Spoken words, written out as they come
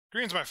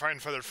Greetings, my fine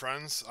feathered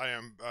friends. I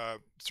am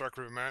Stark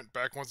River Matt,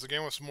 back once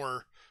again with some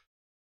more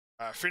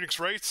Phoenix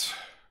Wright.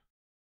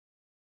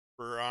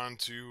 We're on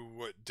to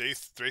what, day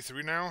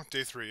 3 now?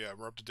 Day 3, yeah,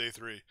 we're up to day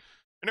 3.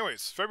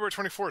 Anyways, February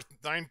 24th,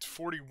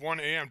 9:41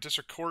 a.m.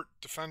 District Court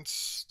defendant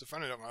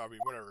hobby,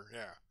 whatever,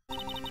 yeah. Oh,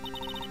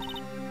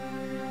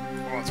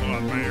 that's a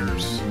lot of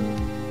mayors.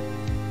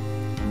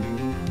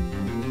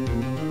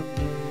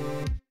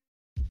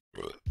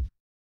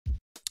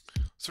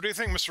 So what do you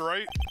think, Mr.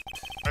 Wright?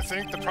 I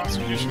think the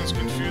prosecution is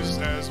confused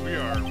as we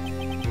are.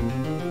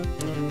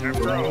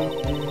 After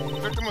all, the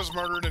victim was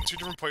murdered in 2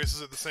 different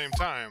places at the same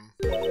time.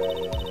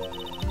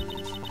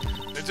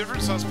 A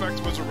different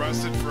suspect was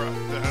arrested for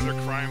the other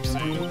crime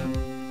scene.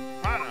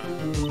 Anna!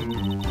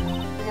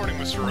 Good morning,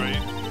 Mr. Wright.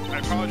 I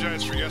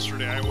apologize for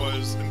yesterday. I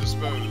was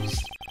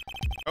indisposed.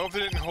 I hope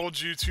they didn't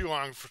hold you too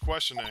long for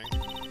questioning.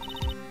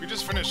 We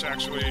just finished,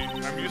 actually.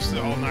 I'm used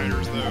to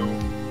all-nighters, though.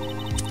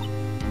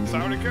 So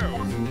how'd it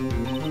go?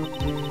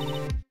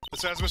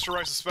 It's as Mr.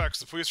 Wright suspects,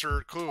 the police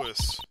are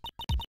clueless.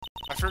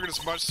 I figured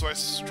as much, so I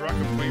struck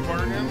a plea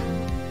bargain?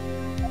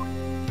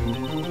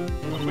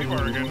 A plea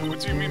bargain?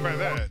 What do you mean by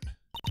that?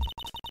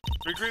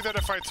 We agreed that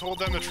if I told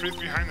them the truth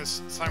behind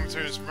this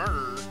simultaneous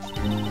murder,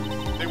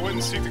 they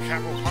wouldn't seek the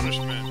capital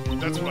punishment.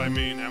 That's what I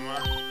mean,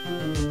 Emma.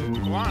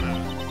 Lana,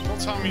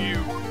 don't tell me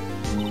you...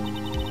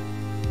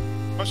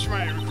 Much to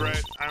my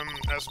regret, I'm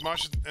as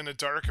much in the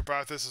dark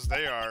about this as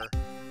they are.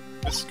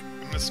 This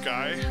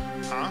guy?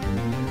 Huh?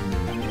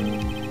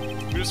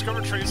 We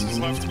discovered traces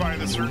left by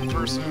the certain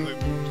person in the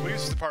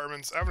police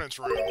department's evidence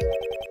room.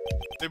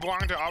 They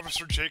belong to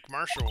Officer Jake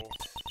Marshall.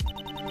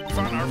 We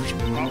found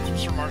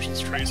Officer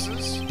Marshall's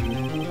traces?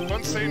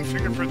 Bloodstained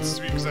fingerprints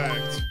to be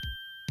exact.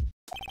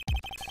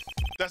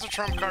 That's a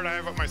trump card I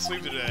have up my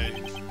sleeve today.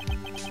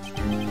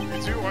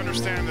 You do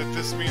understand that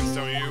this means,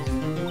 don't you?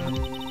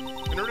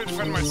 In order to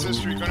defend my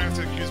sister, you're gonna have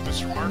to accuse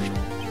Mr. Marshall.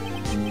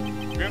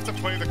 We have to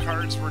play the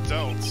cards we're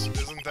dealt.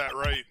 Isn't that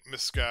right,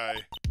 Miss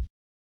Sky?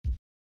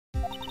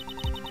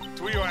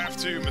 Do you have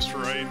to, Mr.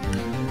 Wright?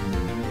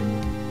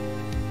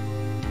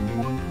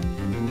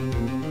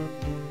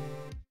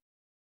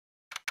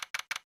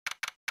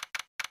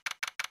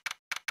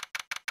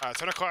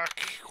 10 o'clock,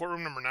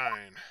 courtroom number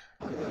 9.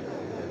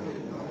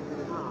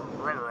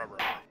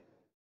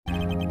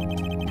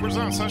 Court is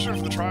on session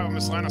for the trial of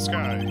Miss Lana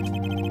Sky.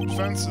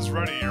 Defense is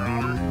ready, Your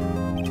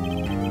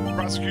Honor.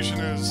 Prosecution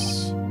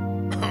is...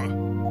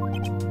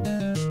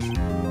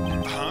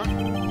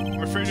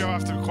 I'm afraid you'll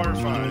have to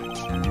clarify.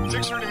 It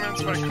takes 30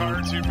 minutes by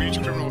car to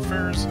reach criminal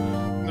affairs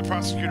in the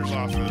prosecutor's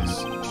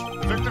office.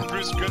 The victim,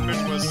 Bruce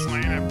Goodman, was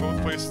slain at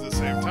both places at the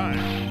same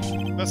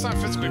time. That's not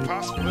physically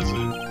possible, is it?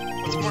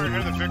 What's more, you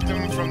had the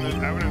victim from the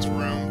evidence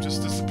room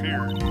just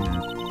disappeared.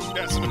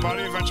 Yes, and the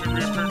body eventually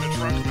reappeared in the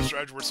trunk of Mr.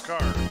 Edgeworth's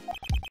car.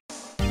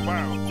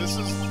 Wow, this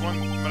is one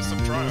messed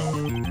up trial.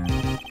 One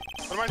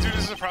of my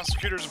duties as a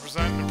prosecutor is to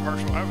present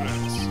impartial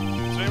evidence.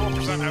 Today we'll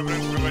present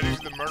evidence relating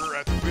to the murder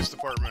at the police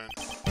department.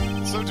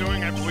 In so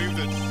doing, I believe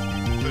that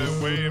the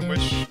way in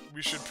which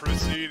we should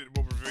proceed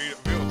will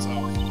reveal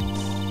itself.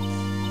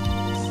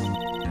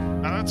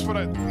 Now that's what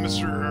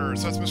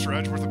sets Mr.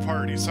 Edgeworth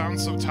apart. He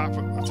sounds so top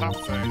of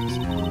things,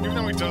 even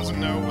though he doesn't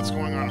know what's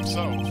going on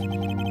himself.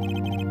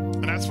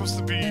 And that's supposed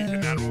to be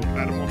an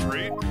animal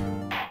trait? An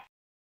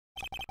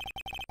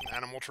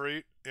animal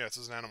trait? Yeah, it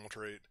says an animal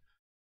trait.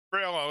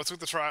 Brayla, let's let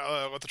the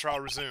trial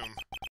resume.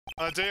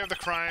 On the day of the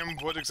crime,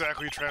 what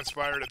exactly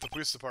transpired at the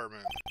police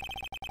department?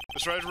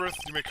 Mr. Edgeworth,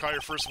 you may call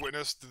your first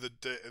witness to the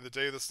day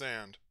of the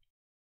stand.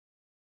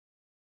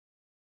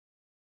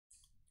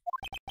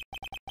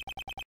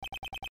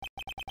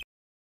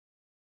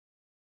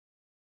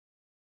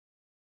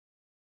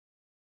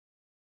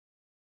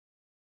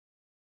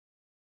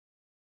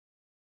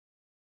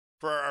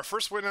 For our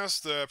first witness,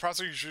 the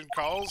prosecution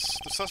calls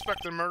the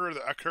suspect in the murder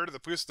that occurred at the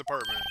police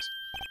department.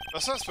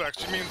 The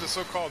suspect? You mean the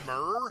so-called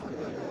murderer?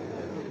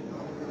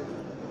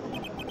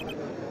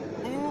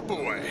 Ooh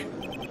boy.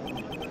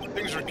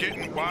 Things are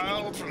getting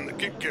wild from the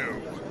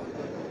get-go.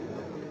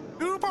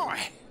 Ooh boy!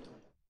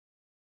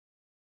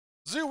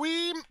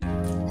 Zooey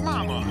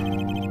Mama!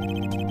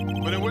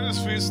 Would a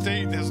witness please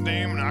state his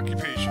name and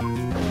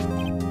occupation?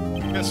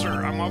 Yes,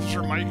 sir. I'm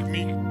Officer Mike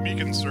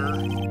Meekin, sir.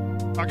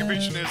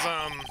 Occupation is,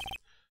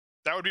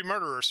 that would be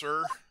murderer,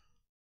 sir.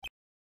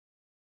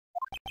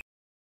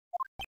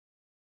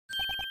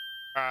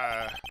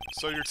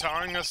 So you're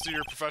telling us that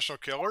you're a professional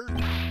killer?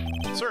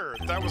 Sir,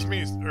 that was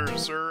me,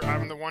 sir.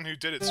 I'm the one who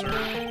did it, sir.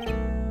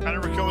 I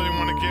never killed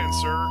anyone again,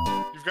 sir.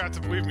 You've got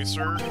to believe me,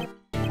 sir.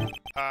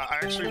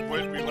 Actually,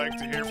 what we'd like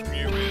to hear from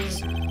you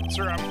is,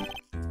 sir,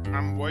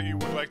 I'm what you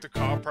would like to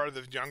call part of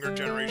the younger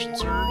generation,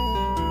 sir.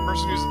 A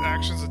person whose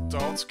actions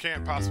adults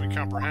can't possibly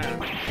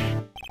comprehend.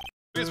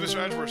 Please, Mr.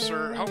 Edgeworth,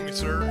 sir, help me,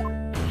 sir.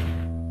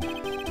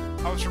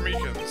 Officer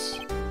Meekins.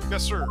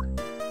 Yes, sir.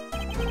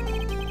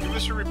 Give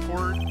us your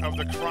report of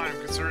the crime,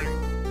 consider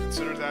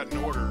that in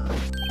order.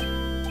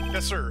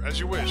 Yes, sir, as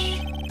you wish.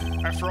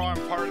 After all,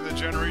 I'm part of the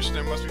generation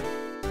that must be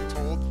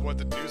told what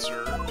to do,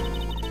 sir.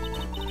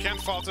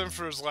 Can't fault him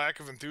for his lack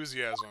of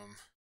enthusiasm.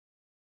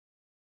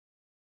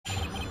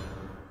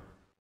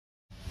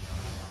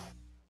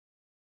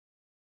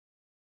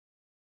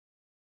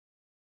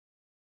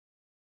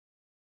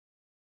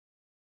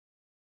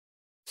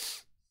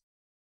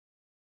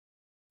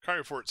 Crime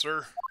report,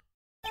 sir.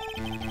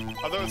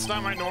 Although it's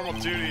not my normal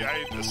duty,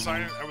 I was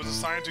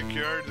assigned to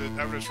guard the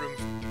evidence room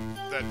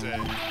that day.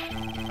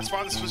 I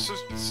spotted a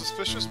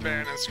suspicious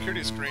man on a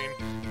security screen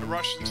and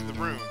rushed into the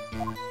room.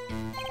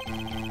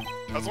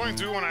 I was only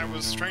doing what I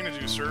was trained to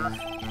do, sir.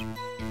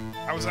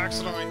 I was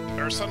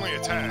suddenly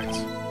attacked.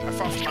 I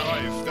fought for my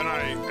life, then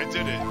I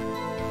did it.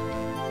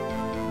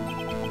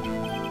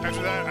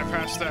 After that, I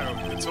passed out,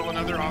 until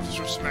another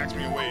officer smacked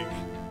me awake.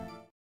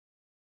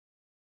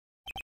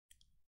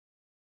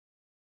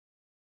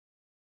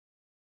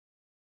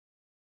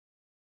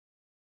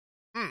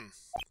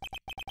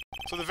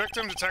 So the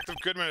victim, Detective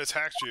Goodman,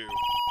 attacked you.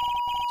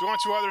 Do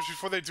unto others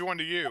before they do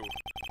unto you.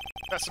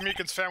 That's the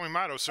Meekin's family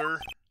motto, sir.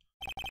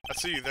 I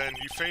see, then.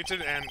 You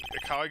fainted and a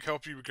colleague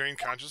helped you regain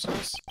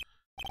consciousness?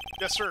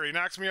 Yes, sir. He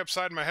knocked me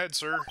upside my head,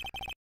 sir.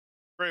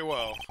 Very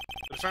well.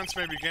 The defense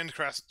may begin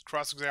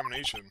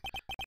cross-examination.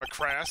 A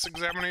crass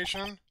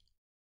examination?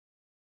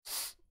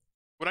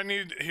 What I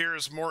need here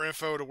is more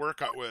info to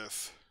work out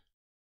with.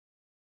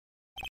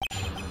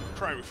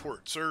 Crime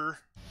report, sir.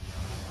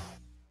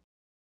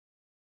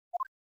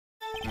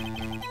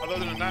 Other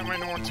than not my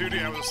normal duty,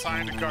 I was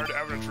assigned to guard the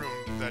evidence room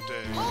that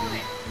day.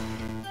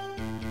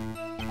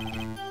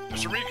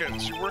 Mr.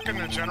 Meekins, you work in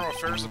the General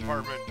Affairs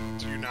Department,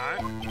 do you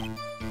not?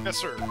 Yes,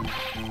 sir.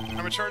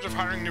 I'm in charge of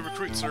hiring new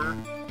recruits, sir.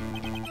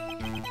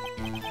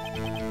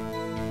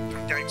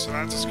 Yikes, so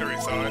that's a scary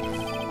thought.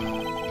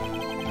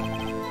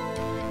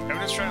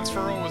 Evidence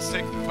transferal was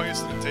taking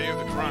place on the day of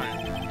the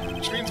crime,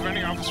 which means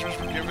many officers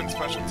were given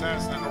special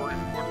tasks not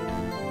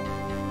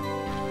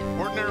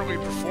ordinarily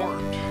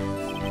performed.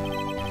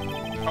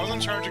 I was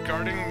in charge of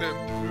guarding the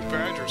Blue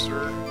Badger,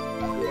 sir.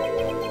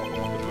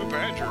 The Blue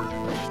Badger?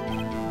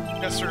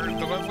 Yes, sir.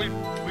 The lovely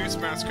police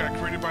mascot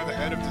created by the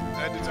head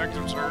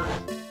detective, sir.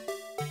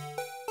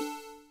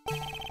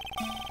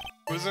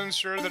 Was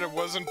ensure that it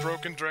wasn't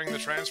broken during the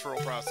transferal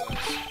process.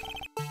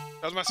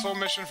 That was my sole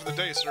mission for the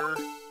day, sir.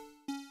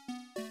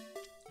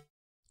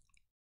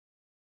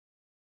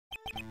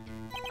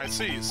 I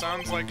see.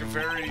 Sounds like a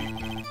very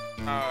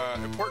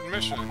important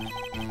mission.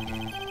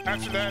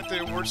 After that,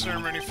 the award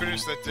ceremony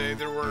finished that day.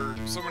 There were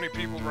so many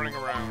people running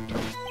around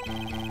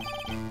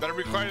that I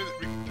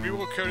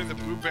relocated the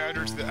Blue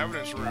Badger to the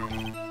evidence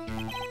room.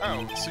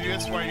 Oh, so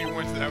that's why you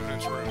went to the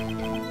evidence room.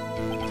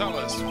 Tell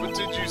us, what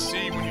did you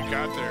see when you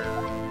got there?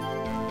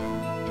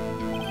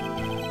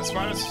 I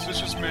spotted a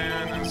suspicious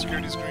man on the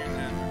security screen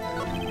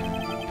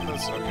and...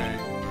 That's okay.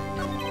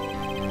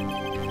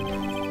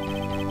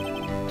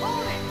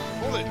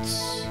 Hold it!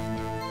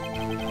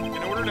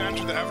 In order to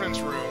enter the evidence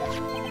room,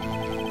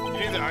 you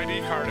need the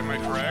ID card, am I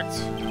correct?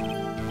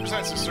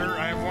 Precisely, sir.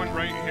 I have one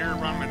right here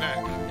around my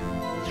neck.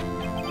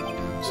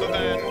 So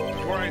then,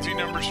 your ID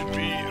number should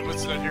be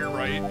listed on here,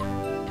 right?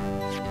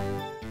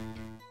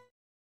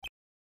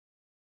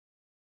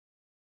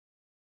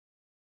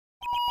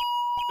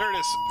 There it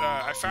is.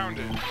 I found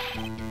it.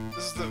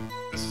 This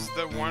is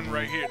the one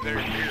right here.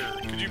 Here.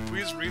 Could you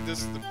please read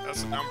this?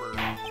 That's the number.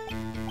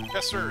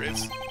 Yes, sir.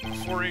 It's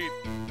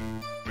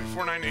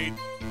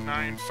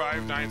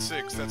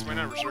 4989596. That's my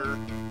number, sir.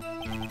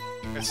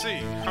 I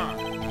see. Huh.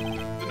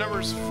 The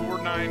number is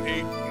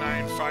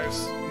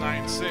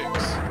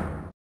 4989596.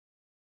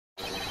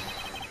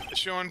 It's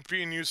shown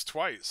being used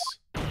twice.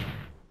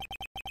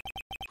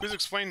 Please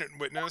explain it,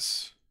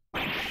 witness.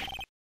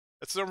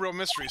 It's no real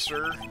mystery,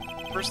 sir.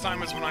 First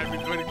time is when I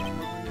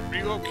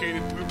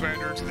relocated Blue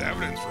Badger to the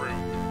evidence room.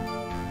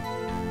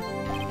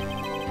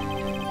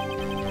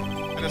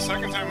 And the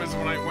second time is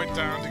when I went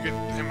down to get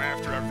him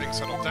after everything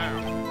settled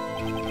down.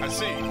 I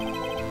see.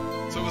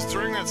 So it was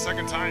during that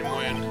second time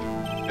when...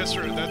 Yes,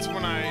 sir, that's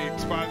when I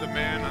spotted the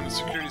man on the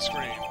security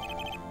screen.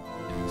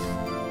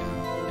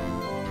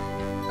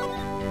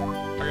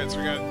 Okay,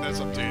 so that's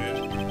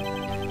updated.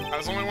 I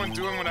was the only one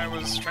doing what I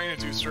was trained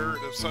to do, sir.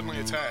 It was suddenly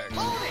attacked.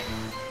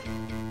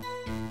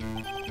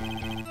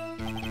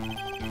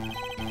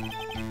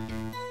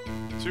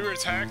 So you were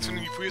attacked, and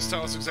you please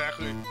tell us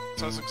exactly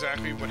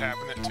what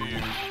happened to you.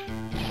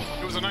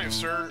 It was a knife,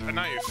 sir. A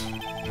knife.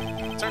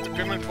 Detective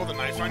Goodman pulled a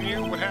knife on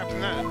you? What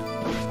happened then?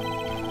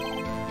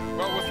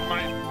 Well, with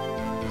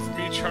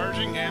me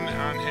charging in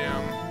on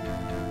him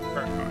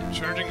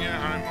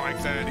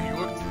like that, he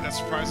looked as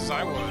surprised as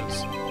I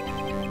was.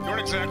 You weren't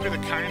exactly the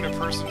kind of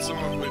person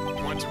someone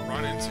would want to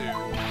run into.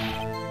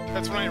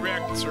 That's when I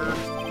reacted, sir.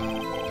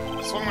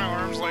 I swung my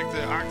arms like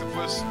the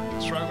octopus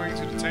struggling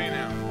to detain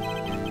him.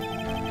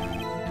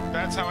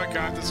 That's how I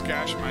got this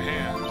gash in my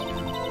hand.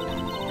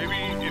 Maybe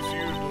if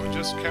you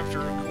just kept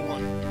her cool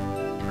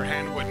and her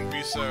hand wouldn't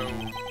be so...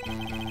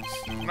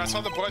 When I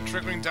saw the blood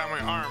trickling down my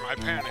arm, I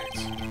panicked.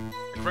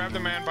 I grabbed the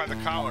man by the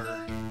collar.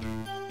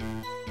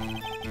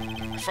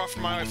 I fought for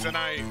my life, then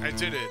I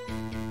did it.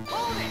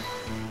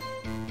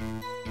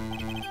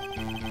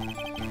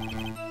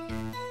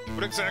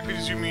 What exactly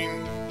did you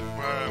mean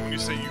when you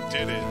say you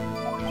did it?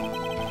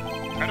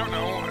 I don't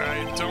know.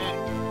 I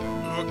don't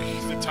look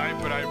the type,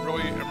 but I'm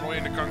really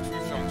into Kung Fu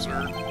films,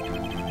 sir.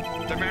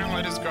 The man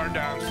let his guard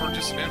down for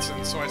just an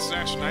instant, so I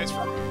snatched a knife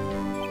from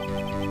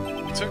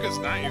him. He took his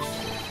knife.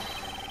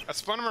 I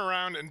spun him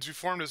around and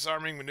performed a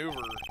disarming maneuver.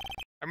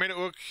 I made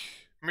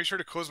sure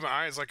to close my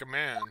eyes like a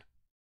man.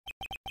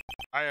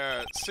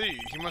 See,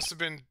 he must have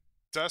been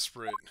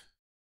desperate.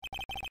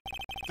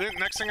 The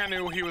next thing I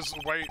knew, he was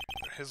white.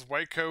 His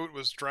white coat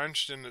was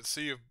drenched in a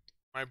sea of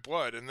my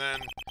blood, and then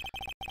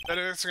the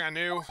next thing I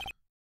knew,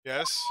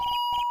 yes,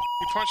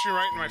 he punched me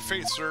right in my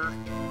face, sir.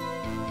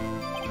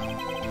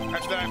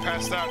 After that, I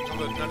passed out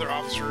until another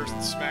officer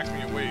smacked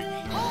me awake.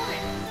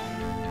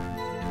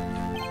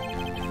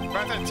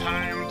 About that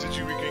time, did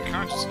you regain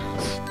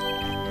consciousness?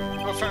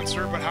 No offense,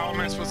 sir, but how am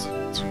I supposed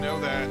to know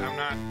that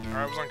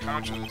I was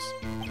unconscious?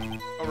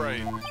 Oh, right.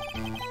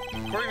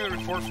 According to the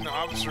report from the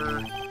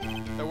officer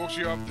that woke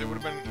you up, it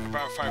would have been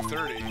about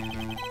 5:30.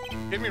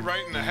 Hit me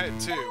right in the head,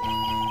 too.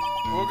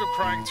 I woke up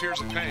crying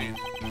tears of pain.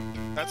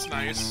 That's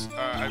nice.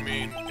 I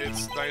mean,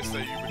 it's nice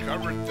that you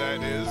recovered,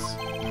 that is.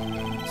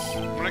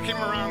 When I came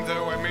around,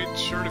 though, I made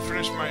sure to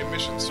finish my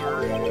mission,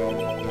 sir.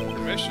 Your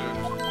mission?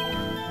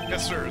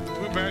 Yes, sir. The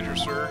Blue Badger,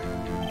 sir.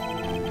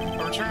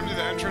 I returned to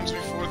the entrance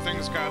before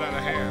things got out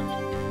of hand.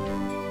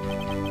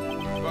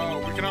 Well,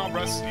 we can all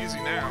rest easy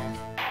now.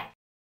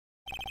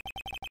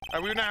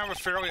 We now have a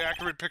fairly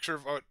accurate picture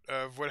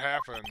of what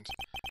happened.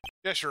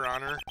 Yes, Your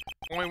Honor.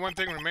 Only one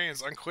thing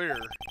remains unclear.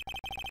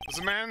 Was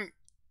the man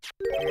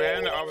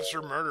the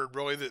officer murdered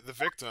really the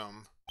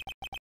victim?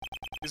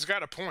 He's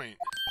got a point.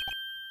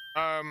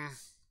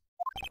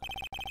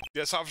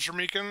 Yes, Officer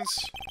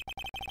Meekins?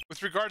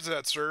 With regards to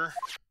that, sir,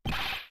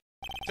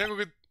 take a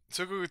look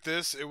at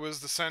this. It was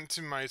sent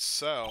to my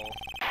cell.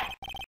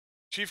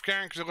 Chief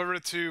Gank delivered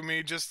it to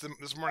me just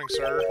this morning,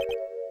 sir.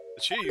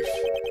 The Chief?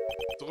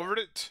 Delivered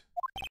it?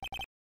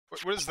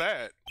 What is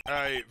that?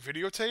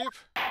 Videotape?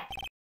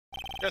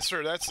 Yes,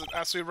 sir, that's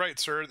absolutely right,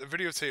 sir. The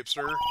videotape,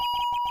 sir.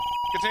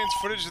 Contains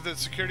footage of the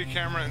security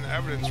camera in the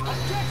evidence room.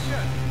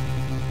 Objection!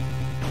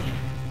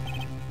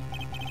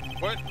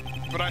 What?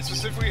 But I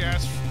specifically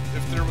asked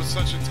if there was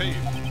such a tape,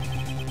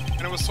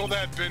 and it was told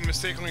that had been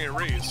mistakenly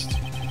erased.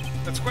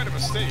 That's quite a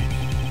mistake.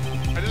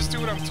 I just do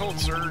what I'm told,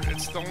 sir.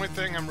 It's the only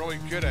thing I'm really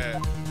good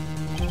at.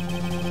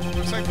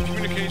 Looks like the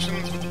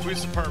communications with the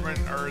police department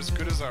are as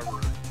good as ever.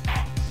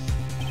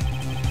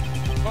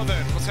 Well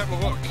then, let's have a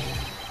look.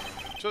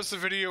 Show us the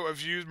video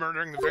of you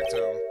murdering the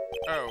victim.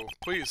 Oh,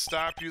 please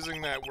stop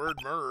using that word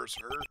murder,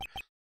 sir.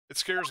 It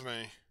scares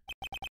me.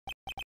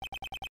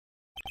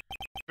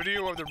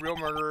 Video of the real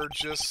murderer,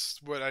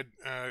 just what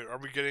are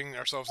we getting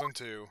ourselves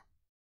into?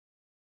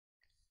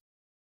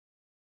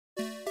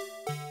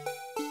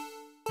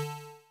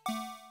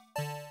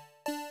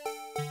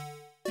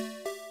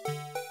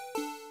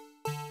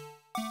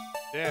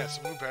 Yeah, it's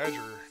a Blue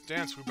Badger.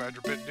 Dance, Blue Badger,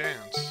 bit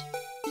dance.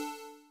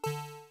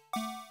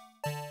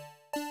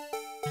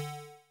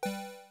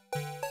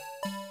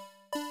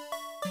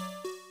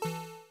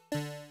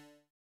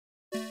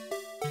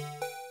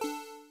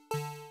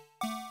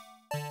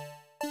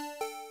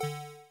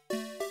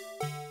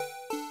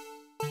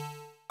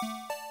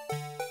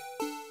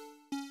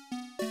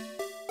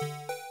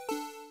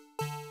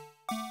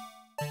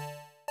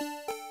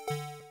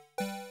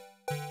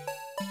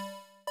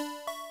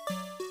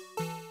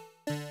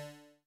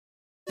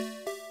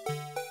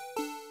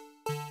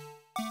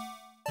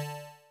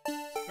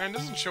 Man, it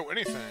doesn't show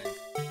anything.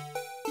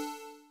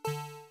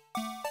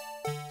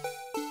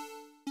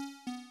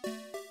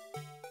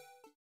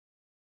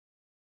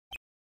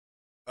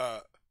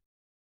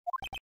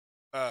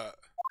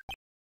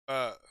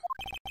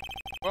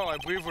 Well, I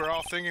believe we're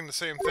all thinking the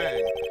same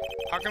thing.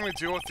 How can we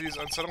deal with these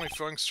unsettling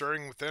feelings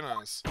stirring within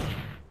us?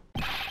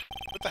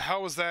 What the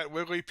hell was that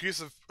wiggly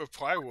piece of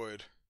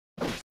plywood?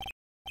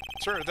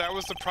 Sir, that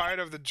was the pride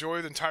of the joy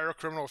of the entire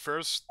criminal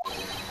affairs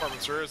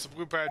department, sir. It's a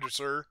Blue Badger,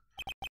 sir.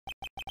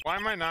 Why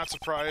am I not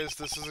surprised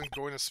this isn't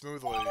going as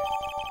smoothly?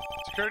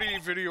 Security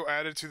video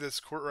added to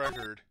this court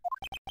record.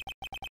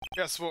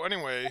 Yes, well,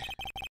 anyway,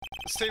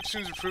 this tape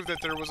seems to prove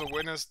that there was a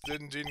witness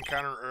did indeed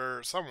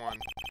encounter someone.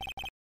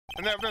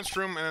 In the evidence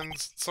room and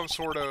some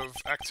sort of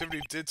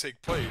activity did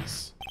take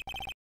place.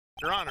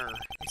 Your Honor,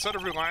 instead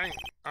of relying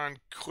on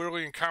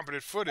clearly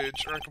incompetent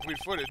footage or incomplete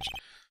footage,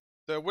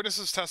 the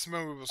witness's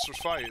testimony will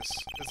suffice.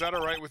 Is that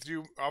alright with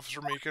you, Officer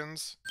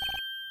Meekins?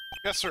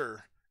 Yes,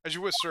 sir. As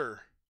you wish,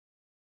 sir.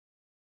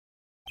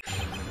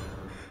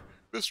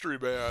 Mystery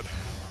man.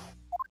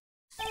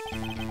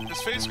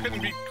 His face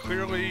couldn't be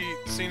clearly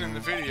seen in the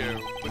video,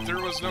 but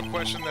there was no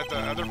question that the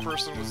other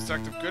person was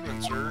Detective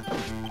Goodman, sir.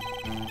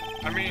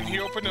 I mean, he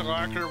opened a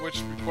locker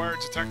which required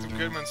Detective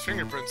Goodman's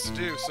fingerprints to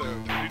do so.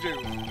 What did he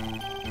do?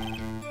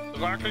 The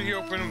locker he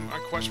opened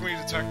unquestionably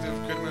Detective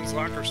Goodman's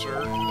locker,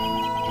 sir.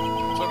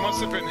 So it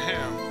must have been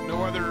him.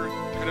 No other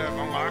could have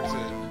unlocked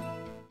it.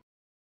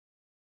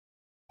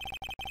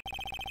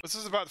 This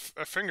is about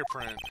a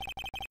fingerprint.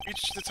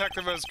 Each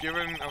detective has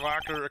given a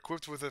locker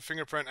equipped with a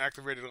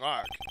fingerprint-activated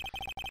lock.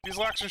 These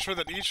locks ensure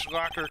that each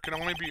locker can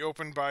only be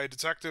opened by a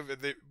detective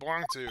they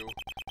belong to.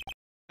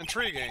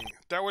 Intriguing.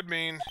 That would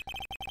mean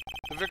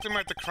the victim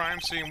at the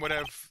crime scene would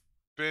have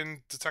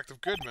been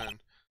Detective Goodman.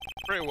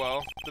 Very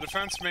well. The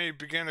defense may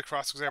begin the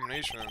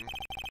cross-examination.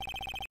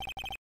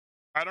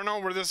 I don't know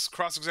where this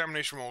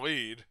cross-examination will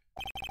lead.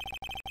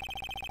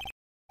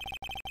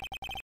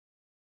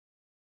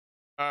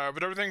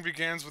 But everything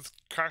begins with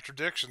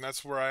contradiction.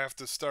 That's where I have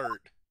to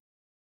start.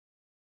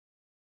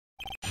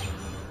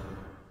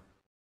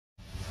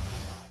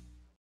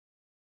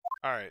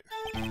 Alright.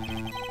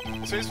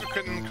 His face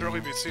couldn't clearly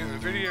be seen in the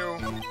video,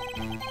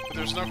 but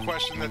there's no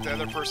question that the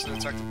other person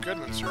is Detective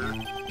Goodman, sir.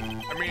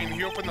 I mean,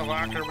 he opened the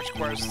locker, which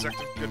requires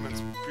Detective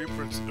Goodman's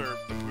fingerprints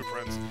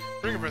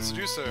to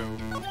do so.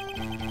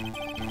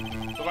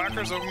 The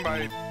locker is opened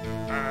by,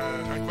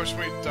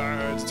 unquestionably,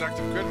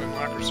 Detective Goodman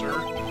locker, sir.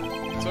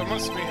 So it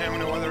must be him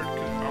and no other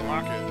could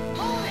unlock it.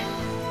 Hold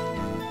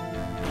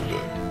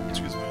it!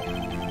 Excuse me.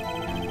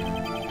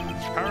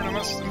 However, the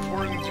most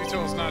important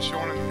detail is not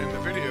shown in the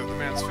video, the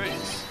man's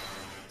face.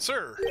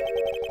 Sir!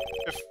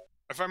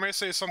 If I may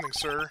say something,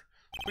 sir,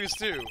 please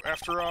do.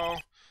 After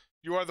all,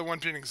 you are the one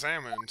being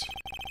examined.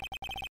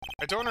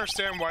 I don't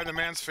understand why the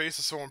man's face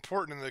is so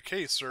important in the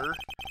case, sir.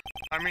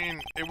 I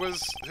mean, it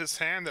was his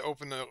hand that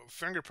opened the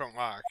fingerprint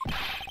lock.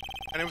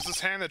 And it was his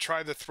hand that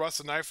tried to thrust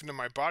a knife into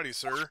my body,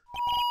 sir.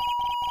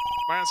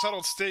 My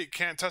unsettled state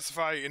can't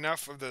testify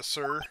enough of this,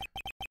 sir.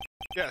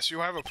 Yes, you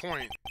have a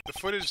point. The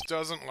footage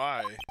doesn't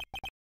lie.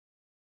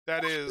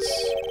 That is,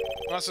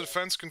 unless the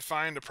defense can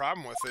find a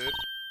problem with it.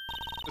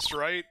 Mr.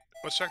 Wright,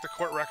 let's check the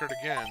court record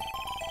again.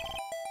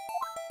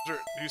 Do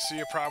you see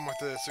a problem with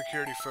the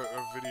security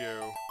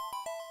video?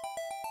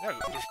 Yeah,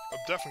 there's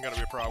definitely got to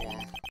be a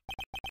problem.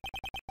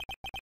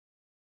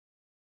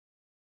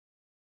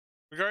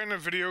 Regarding the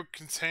video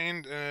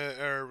contained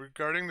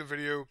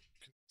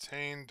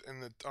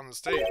on the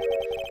state,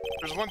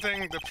 there's one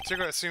thing that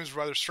particular that seems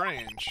rather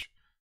strange.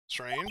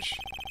 Strange?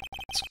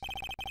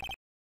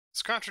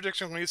 This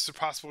contradiction leads to the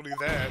possibility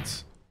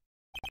that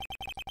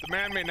the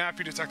man may not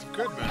be Detective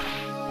Goodman.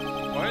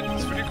 What?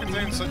 This video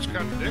contains such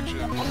contradiction.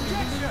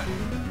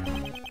 Objection!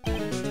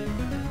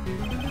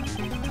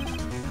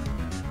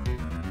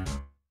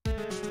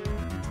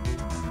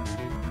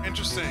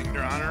 Interesting,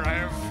 Your Honor. I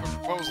have a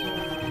proposal.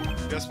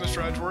 Yes,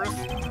 Mr. Edgeworth?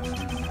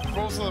 The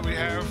proposal that we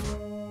have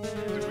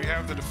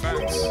the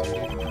defense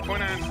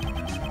point on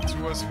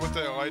to us with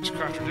the alleged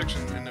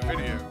contradiction in the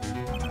video.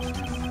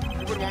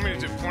 He would want me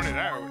to point it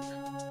out.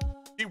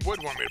 He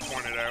would want me to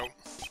point it out.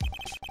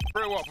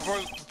 Very well,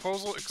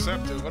 proposal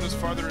accepted. Let us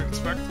further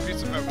inspect the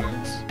piece of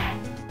evidence.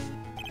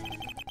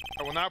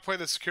 I will now play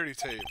the security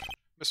tape.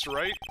 Mr.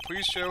 Wright,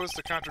 please show us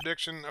the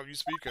contradiction you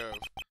speak of.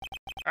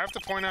 I have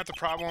to point out the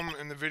problem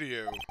in the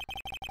video.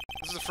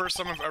 This is the first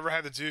time I've ever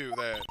had to do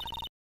that.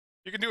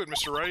 You can do it,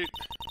 Mr. Wright.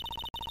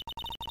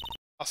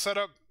 I'll set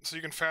up so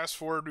you can fast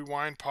forward,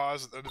 rewind,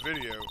 pause the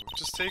video.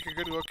 Just take a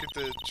good look at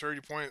the sure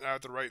you point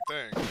out the right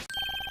thing.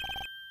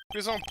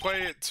 Please don't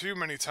play it too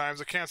many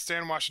times. I can't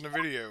stand watching the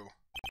video.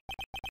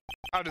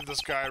 How did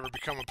this guy ever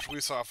become a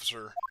police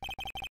officer?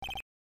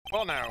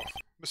 Well now,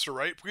 Mr.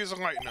 Wright, please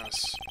enlighten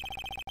us.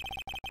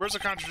 Where's the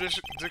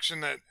contradiction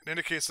that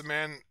indicates the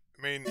man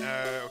may,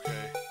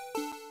 okay.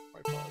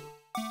 Why pause?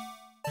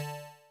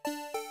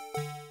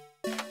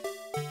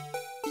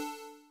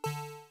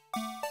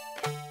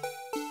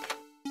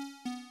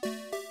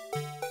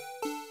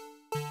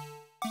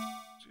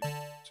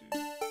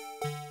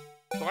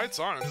 The light's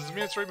on. Does it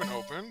mean it's already been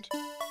opened?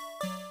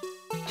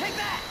 Take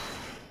that!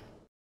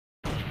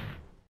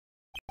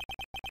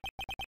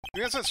 The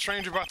thing that's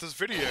strange about this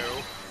video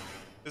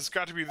has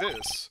got to be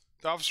this.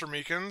 The Officer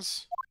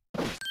Meekins.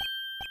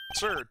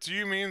 Sir, do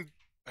you mean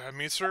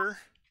me, sir?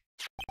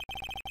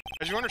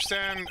 As you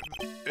understand,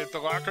 the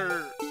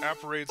locker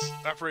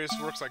apparatus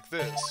works like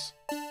this.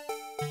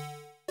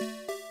 When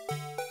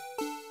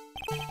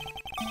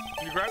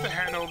you grab the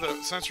handle,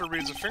 the sensor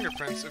reads the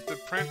fingerprints. If the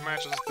print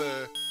matches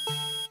the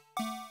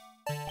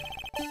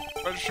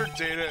registered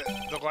data,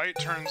 the light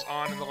turns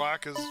on and the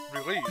lock is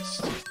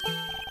released.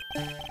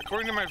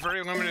 According to my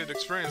very limited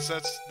experience,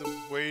 that's the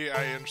way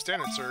I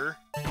understand it, sir.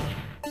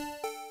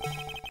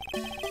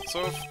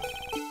 So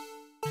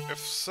if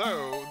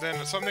so,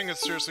 then something is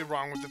seriously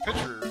wrong with the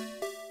picture.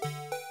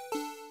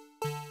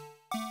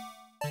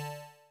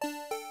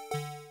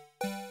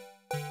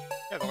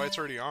 Yeah, the light's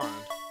already on.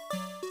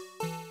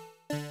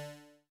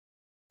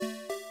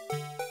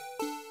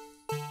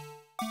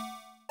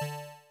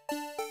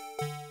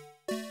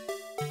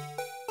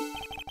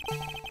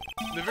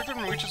 The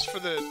victim reaches for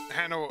the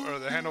handle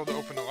to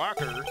open the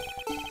locker.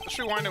 Let's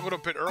rewind a little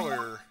bit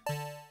earlier.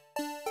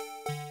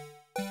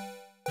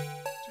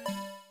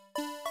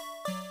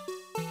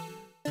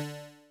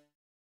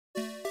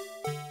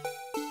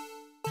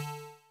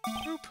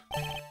 Boop.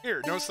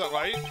 Here, notice that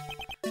light?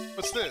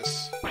 What's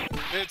this?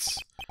 It's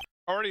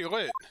already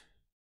lit.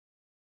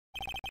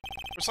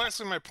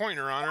 Precisely my point,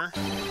 Your Honor.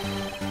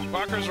 The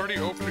locker is already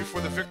open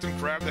before the victim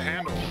grabbed the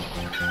handle.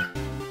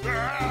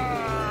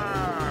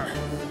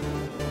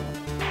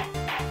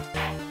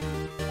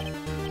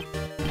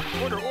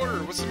 Order!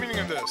 What's the meaning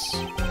of this?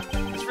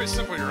 It's very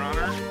simple, Your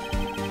Honor.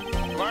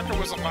 The locker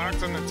wasn't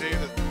locked on the day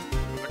of the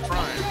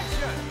crime.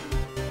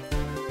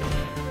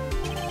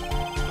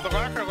 But the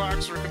locker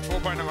locks are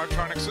controlled by an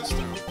electronic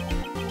system.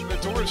 When the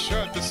door is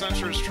shut, the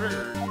sensor is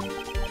triggered.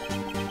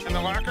 And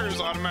the locker is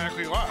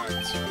automatically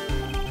locked.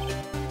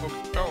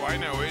 Oh, I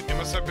know it. It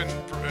must have been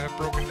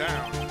broken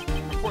down.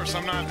 Of course,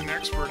 I'm not an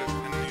expert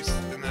in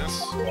this.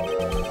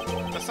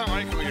 That's not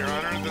likely, Your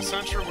Honor. The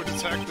sensor would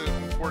detect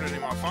and report any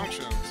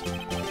malfunctions.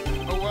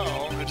 Oh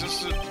well, it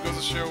just goes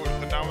to show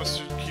the novice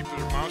should keep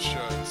their mouth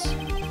shut. So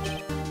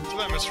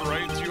then, Mr.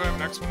 Wright, do you have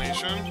an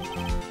explanation?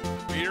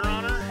 Me, Your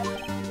Honor?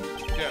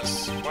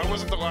 Yes. Why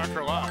wasn't the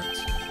locker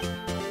locked?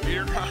 Me,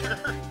 Your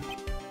Honor?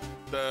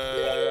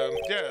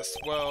 Yes.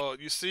 Well,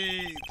 you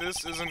see,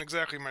 this isn't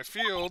exactly my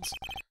field.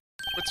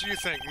 What do you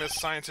think, Miss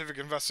Scientific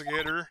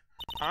Investigator?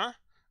 Huh?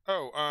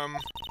 Oh,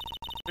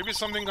 maybe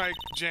something like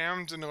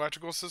jammed in the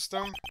electrical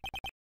system?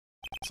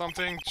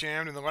 Something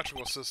jammed in the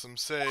electrical system,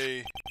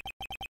 say...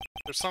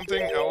 There's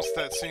something else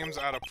that seems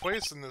out of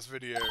place in this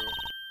video.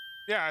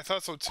 Yeah, I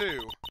thought so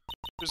too.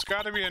 There's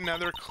gotta be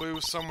another clue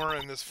somewhere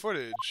in this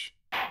footage.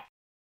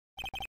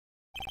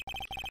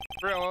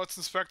 Well, let's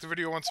inspect the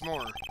video once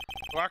more.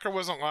 The locker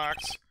wasn't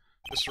locked,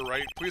 Mr.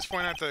 Wright. Please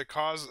point out the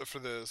cause for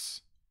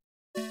this.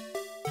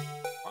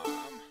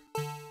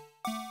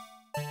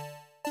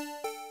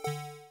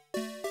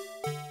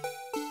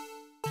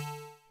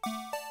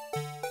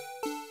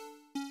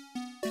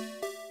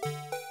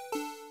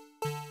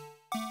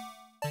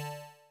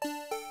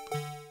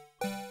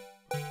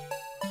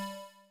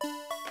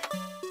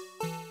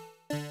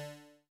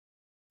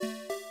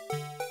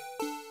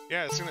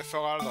 Yeah, this thing that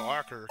fell out of the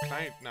locker. Can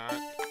I not?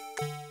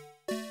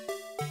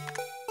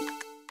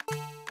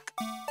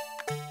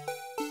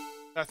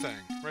 That thing,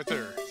 right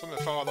there. Something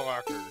that fell out of the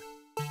locker.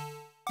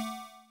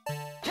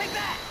 Take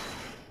that!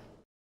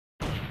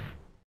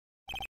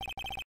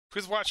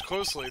 Please watch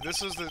closely.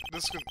 This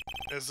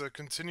is a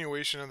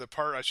continuation of the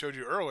part I showed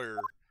you earlier.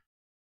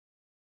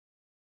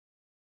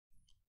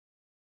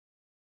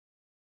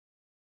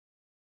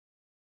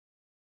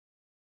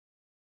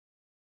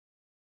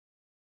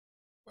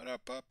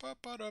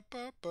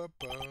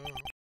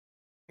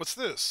 What's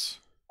this?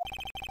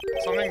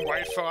 Something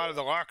white fell out of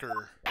the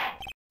locker.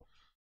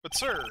 But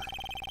sir,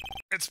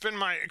 it's been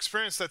my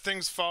experience that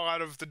things fall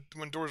out of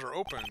when doors are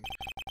open.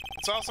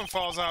 It also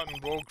falls out in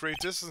great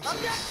distances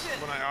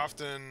when I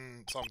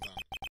often something.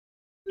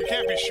 You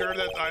can't be sure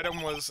that the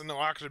item was in the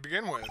locker to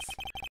begin with.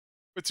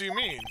 What do you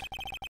mean?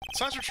 The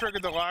sensor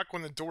triggered the lock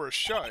when the door is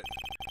shut.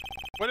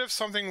 What if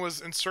something was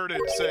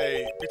inserted,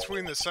 say,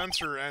 between the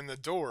sensor and the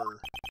door?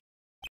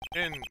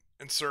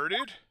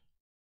 Inserted?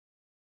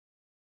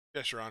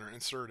 Yes, Your Honor,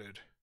 inserted.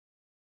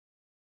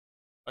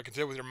 Like I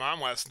did with your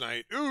mom last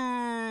night.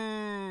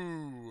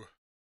 Ooh!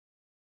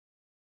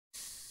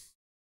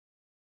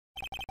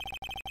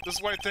 This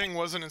white thing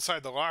wasn't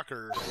inside the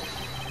locker.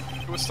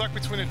 It was stuck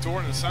between the door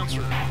and the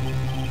sensor.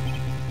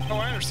 Oh,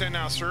 I understand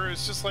now, sir.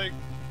 It's just like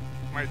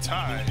my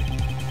tie.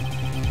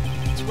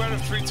 2 out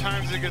of 3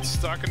 times it gets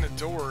stuck in the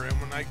door, and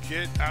when I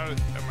get out of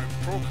my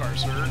patrol car,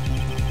 sir,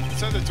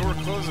 instead of the door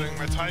closing,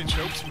 my tie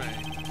chokes me.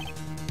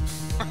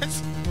 What?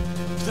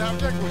 The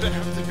object would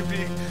have to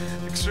be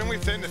extremely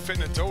thin to fit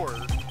in the door.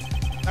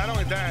 Not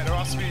only that, it would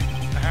also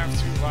have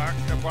to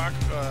block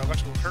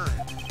electrical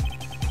current.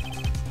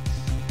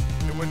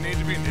 It would need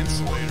to be an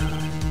insulator.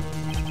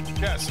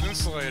 Yes, an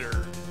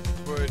insulator.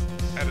 But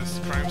at a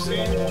crime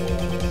scene,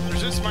 there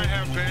just might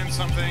have been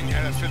something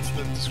that fits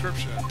the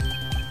description.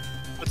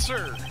 But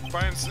sir,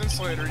 by an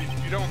insulator,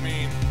 you don't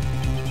mean...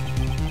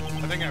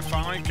 I think I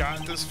finally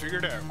got this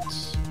figured out.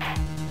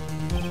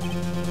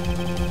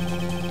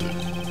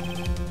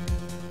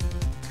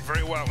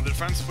 Very well. The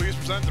defense, please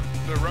present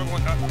the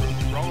relevant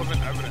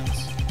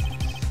evidence.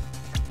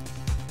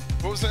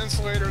 What was the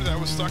insulator that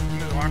was stuck in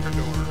the locker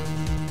door?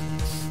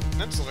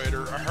 An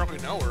insulator? I hardly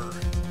know her.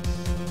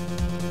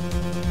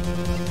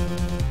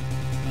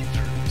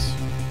 There it is.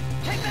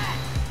 Take that!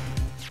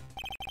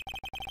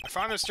 I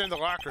found this near the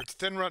locker. It's a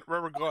thin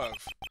rubber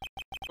glove.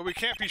 But we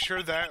can't be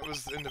sure that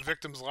was in the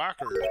victim's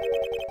locker.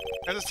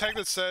 It has a tag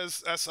that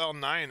says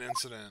SL9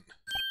 incident.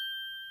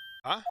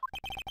 Huh?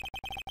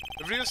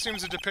 The video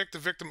seems to depict the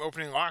victim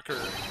opening locker.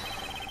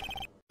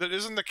 That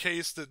isn't the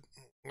case. The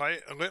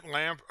lit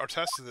lamp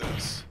attests to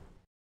this.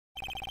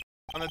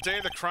 On the day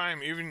of the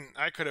crime, even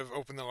I could have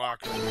opened the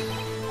locker.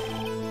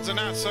 Is it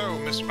not so,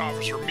 Mr.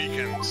 Officer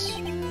Meekins?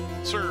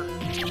 Sir,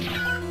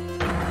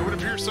 it would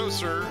appear so,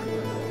 sir.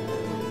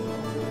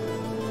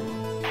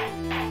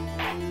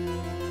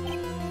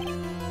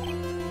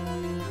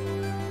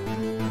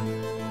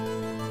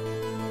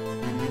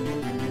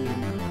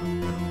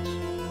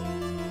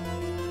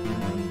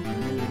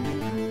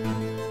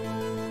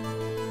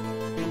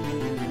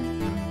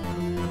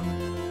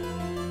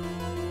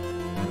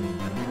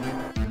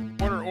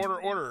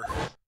 Order.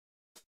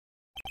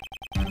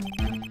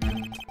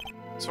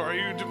 So are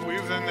you to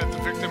believe then that the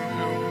victim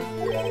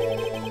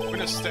who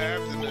witnessed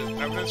stabbed in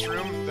the evidence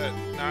room, that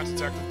not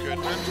Detective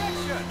Goodman?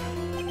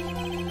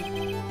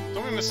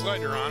 Don't be misled,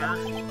 Your Honor.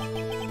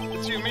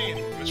 What do you mean,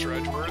 Mr.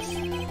 Edgeworth?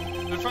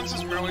 The defense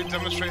has merely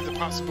demonstrated the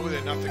possibility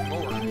that nothing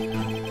more.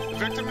 The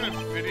victim in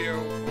the video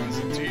was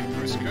indeed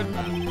Bruce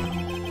Goodman.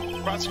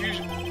 The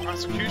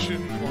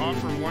prosecution will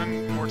offer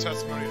one more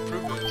testimony to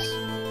prove this.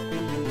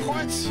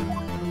 What?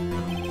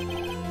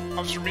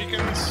 Officer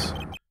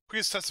Meekins,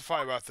 please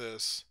testify about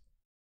this.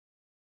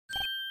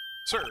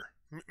 Sir.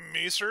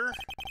 Me, sir?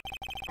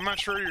 I'm not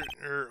sure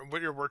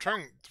what you're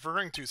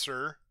referring to,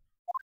 sir.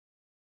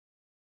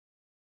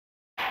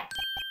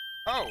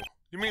 Oh,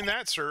 you mean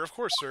that, sir? Of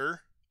course,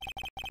 sir.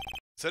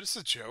 Is that just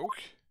a joke?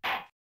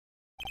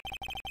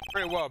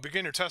 Very well,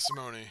 begin your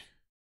testimony.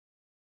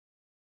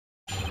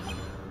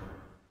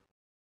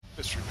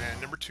 Mystery Man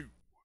number 2.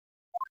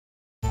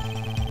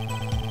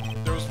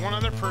 There was one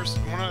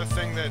other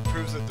thing that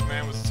proves that the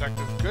man was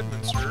Detective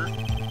Goodman, sir.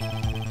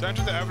 To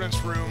enter the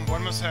evidence room,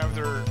 one must have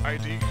their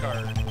ID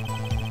card.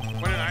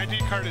 When an ID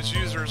card is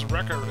used, there is a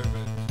record of it.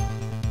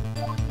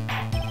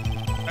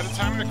 At the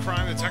time of the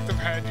crime, the detective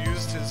had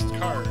used his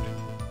card.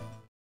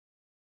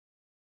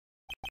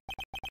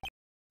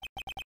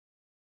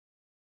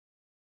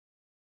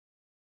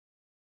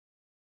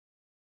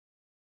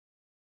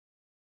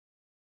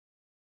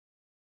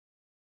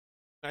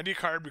 ID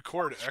card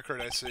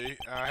record I see.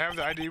 I have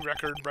the ID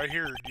record right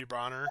here, Your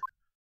Honor.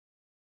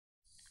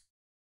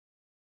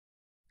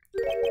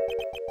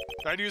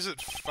 The ID is at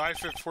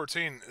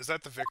 5/14. Is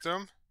that the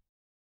victim?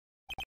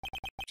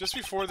 Just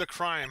before the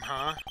crime,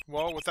 huh?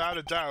 Well, without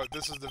a doubt,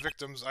 this is the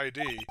victim's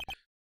ID.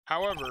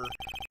 However,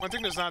 one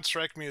thing does not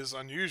strike me as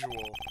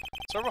unusual.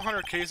 Several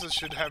hundred cases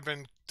should have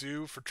been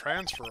due for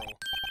transferal.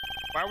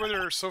 Why were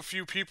there so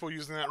few people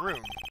using that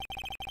room?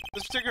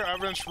 This particular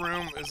evidence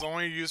room is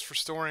only used for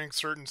storing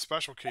certain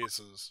special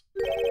cases.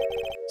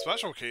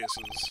 Special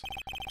cases?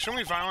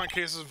 Extremely violent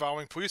cases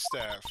involving police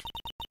staff.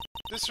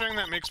 This thing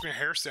that makes my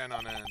hair stand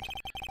on end.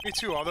 Me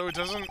too, although it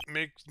doesn't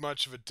make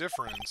much of a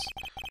difference.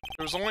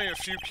 There was only a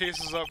few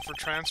cases up for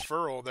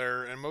transferal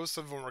there, and most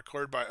of them were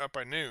cleared up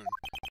by noon.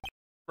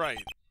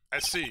 Right, I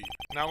see.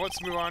 Now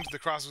let's move on to the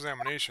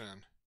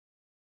cross-examination.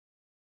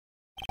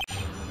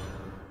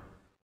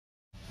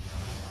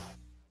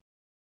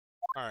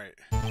 Alright.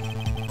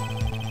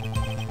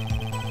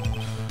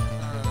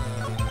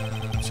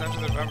 To enter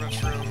the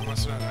evidence room,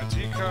 must have an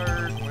ID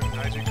card. When an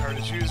ID card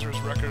is used, there is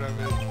a record of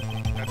it.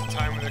 At the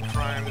time of the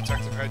crime, the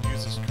detective had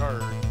used his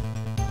card.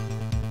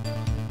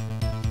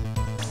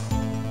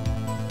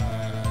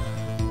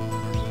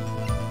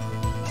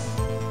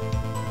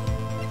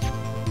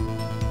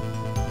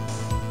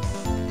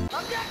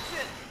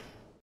 Objection!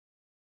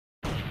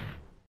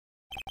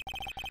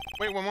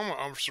 Wait one moment,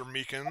 Officer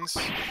Meekins.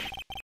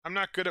 I'm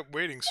not good at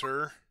waiting,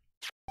 sir.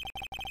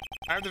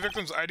 I have the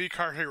victim's ID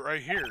card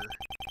right here.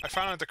 I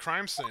found it at the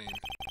crime scene.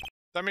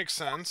 That makes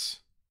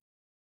sense.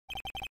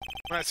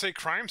 When I say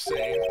crime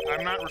scene,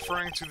 I'm not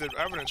referring to the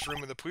evidence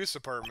room of the police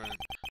department.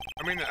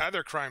 I mean the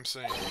other crime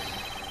scene.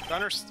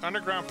 The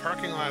underground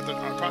parking lot at the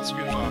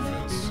prosecutor's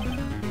office.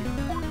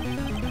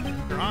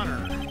 Your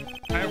Honor,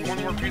 I have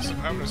one more piece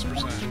of evidence to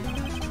present.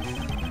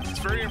 It's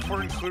a very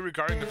important clue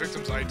regarding the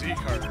victim's ID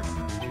card.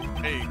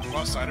 A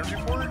lost items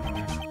report?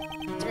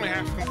 It's only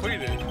half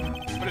completed,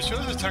 but it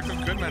shows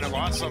Detective Goodman had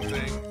lost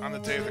something on the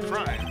day of the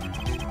crime.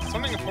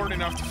 Something important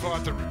enough to fill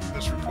out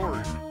this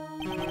report.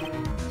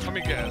 Let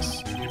me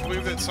guess. You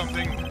believe that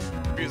something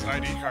could be his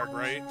ID card,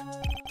 right?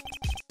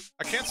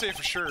 I can't say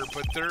for sure,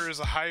 but there is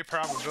a high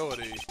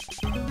probability.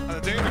 On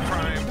the day of the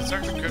crime,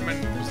 Detective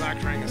Goodman was not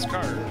carrying his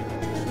card.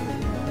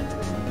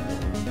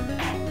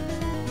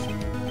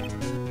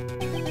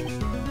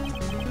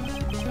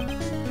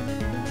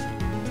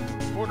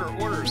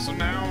 Order. So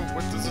now,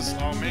 what does this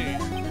all mean?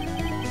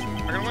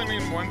 I can only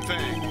mean one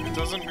thing. It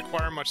doesn't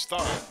require much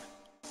thought.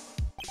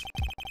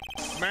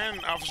 The man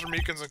Officer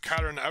Meekins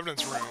encountered in the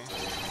evidence room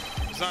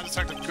is not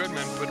Detective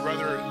Goodman, but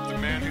rather the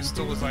man who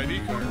stole his ID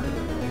card.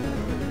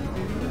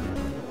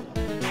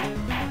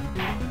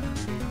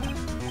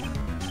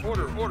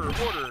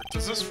 Order.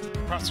 Does this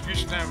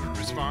prosecution have a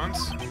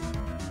response?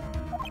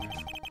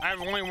 I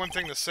have only one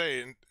thing to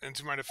say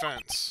into my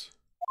defense.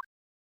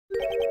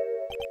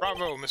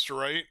 Bravo, Mr.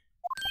 Wright.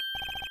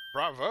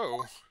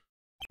 Bravo?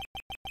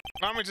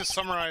 Allow me to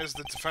summarize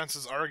the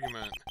defense's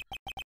argument.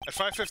 At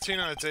 5:15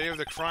 on the day of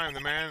the crime, the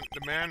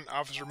man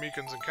Officer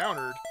Meekins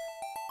encountered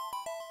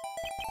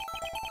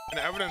in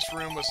the evidence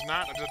room was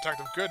not a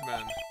Detective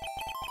Goodman.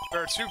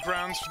 There are two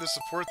grounds to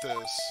support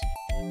this.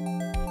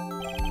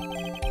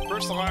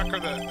 First, the locker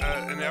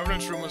in the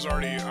evidence room was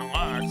already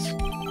unlocked.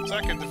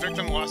 Second, the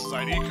victim lost his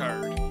ID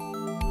card.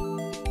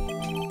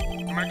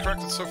 Am I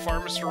corrected so far,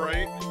 Mr.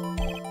 Wright?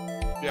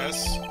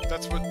 Yes,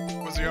 that's what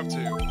was he up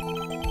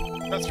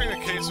to. That's being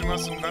the case, we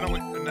must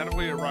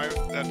inevitably arrive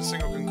at a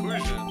single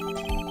conclusion.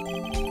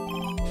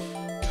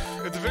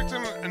 If the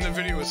victim in the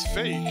video is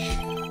fake,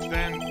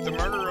 then the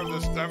murder of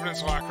the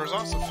evidence locker is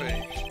also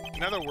fake.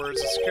 In other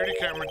words, the security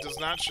camera does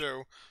not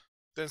show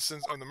the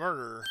instance of the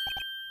murder.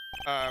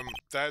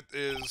 That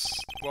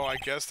is... well, I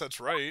guess that's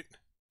right.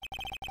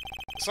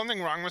 Is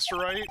something wrong, Mr.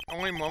 Wright?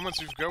 Only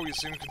moments ago you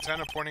seemed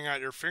content of pointing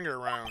out your finger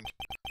around.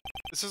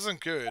 This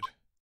isn't good.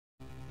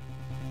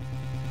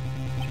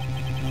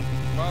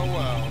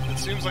 Well, it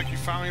seems like you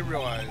finally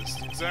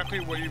realized exactly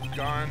what you've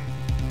gone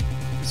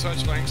to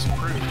such lengths to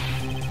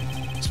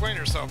prove. Explain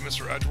yourself,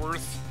 Mr.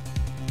 Edgeworth.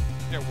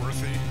 Yeah,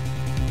 Worthy.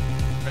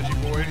 Edgy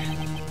boy.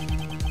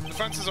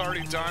 defense has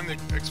already done the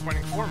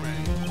explaining for me.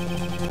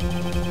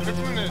 The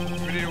 15-minute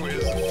video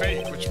is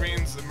fake, which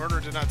means the murder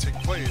did not take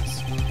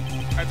place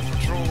at the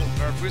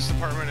police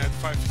department at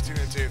 5:15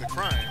 the day of the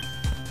crime.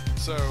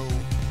 So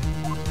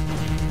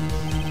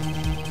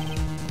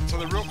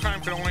the real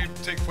crime could only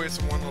take place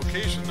in one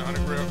location, the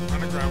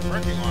underground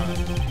parking lot.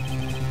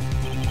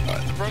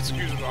 The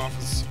prosecutor's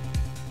office.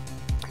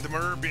 The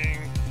murder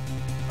being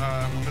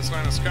Miss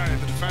Lana Sky,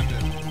 the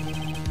defendant.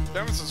 The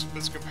evidence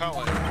is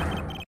compelling.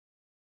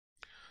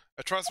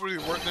 A trustworthy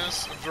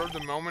witness observed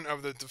the moment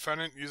of the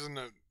defendant using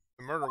the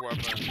murder weapon.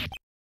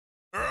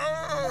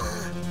 I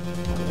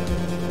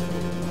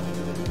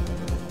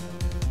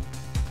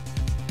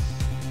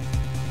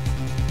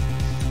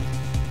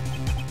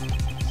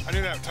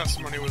knew that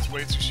testimony was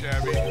way too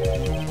shabby.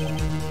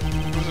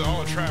 It was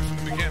all a trap from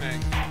the beginning.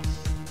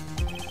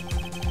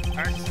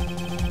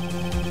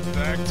 The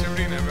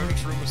activity in the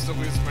evidence room still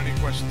leaves many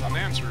questions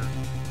unanswered.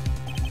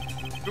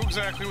 Who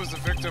exactly was the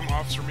victim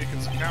Officer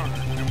Meekin's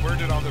encountered, and where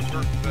did all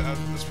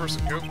this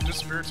person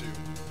disappear to?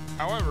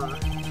 However,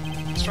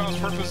 this trial's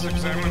purpose is to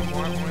examine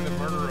only the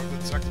murder of the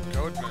Detective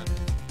Goodman.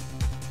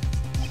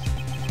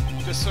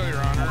 Just so, Your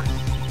Honor.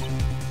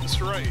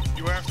 Mr. Wright,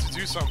 you have to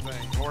do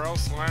something, or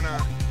else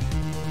Lana...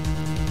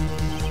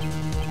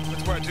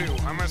 That's what I do.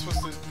 How am I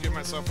supposed to get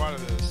myself out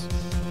of this?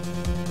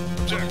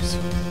 Object.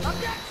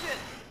 Objection!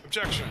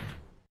 Objection.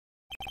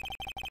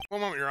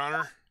 One moment, Your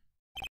Honor.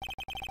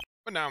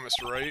 But now,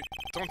 Mr. Wright,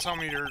 don't tell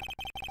me you're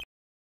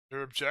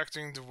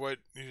objecting to what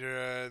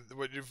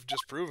you've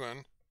just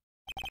proven.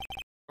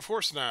 Of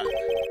course not.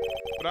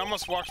 But I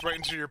almost walked right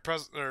into your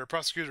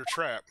prosecutor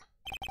trap.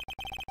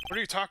 What are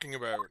you talking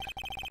about?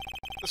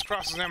 This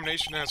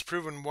cross-examination has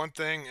proven one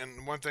thing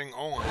and one thing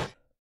only.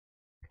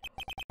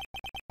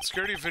 The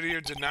security video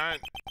did not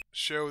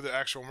show the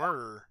actual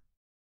murderer.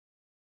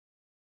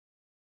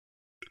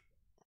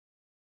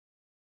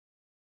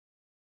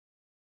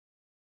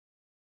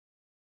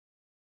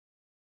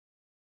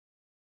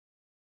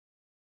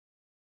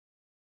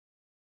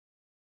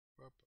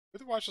 We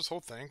have to watch this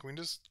whole thing. Can we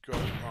just go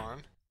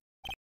on?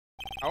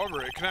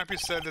 However, it cannot be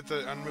said that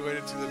the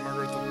unrelated to the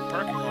murder at the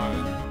parking lot.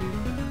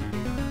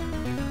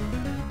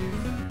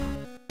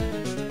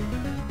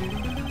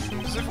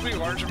 Specifically,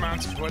 large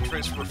amounts of blood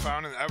traces were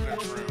found in the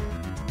evidence room.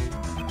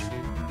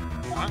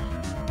 Huh?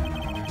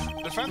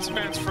 The defense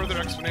demands further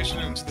explanation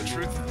into the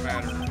truth of the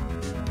matter.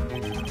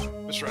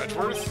 Mr.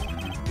 Edgeworth?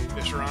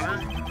 Yes, Your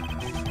Honor.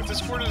 If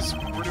this court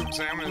were to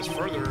examine this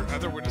further,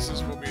 other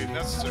witnesses will be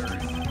necessary.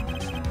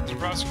 Is the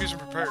prosecution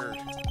prepared?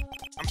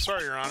 I'm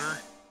sorry, Your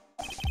Honor.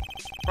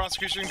 The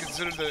prosecution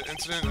considered the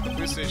incident at the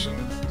police station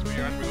to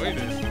be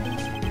unrelated.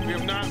 We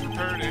have not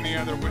prepared any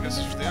other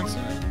witnesses for the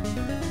incident.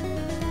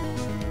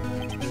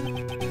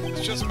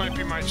 This just might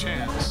be my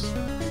chance.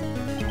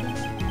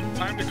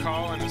 Time to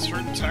call in a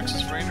certain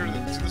Texas Ranger to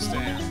the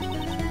stand.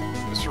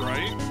 Mr.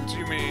 Wright, do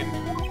you mean...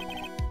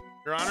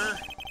 Your Honor?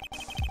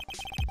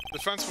 The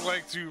defense would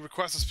like to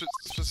request a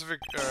specific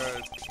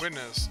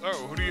witness.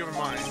 Oh, who do you have in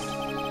mind?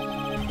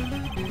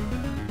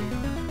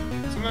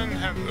 Some men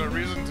have a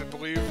reason to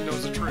believe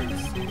knows the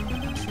truth.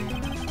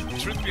 The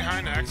truth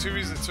behind the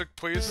activities that took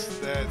place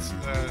that's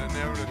in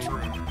the evidence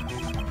room.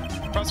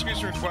 The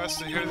prosecution requests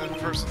to hear the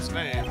person's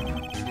name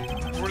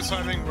before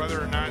deciding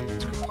whether or not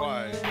to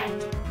comply.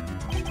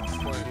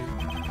 What?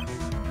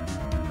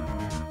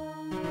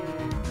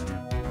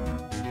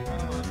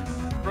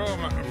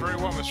 Very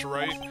well, Mr.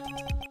 Wright.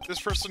 This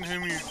person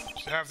whom you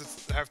have to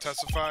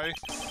testify,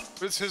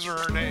 what's his or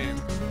her name?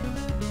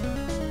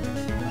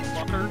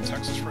 Walker,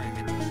 Texas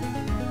Ranger.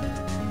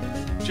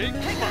 Jake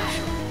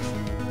Marshall.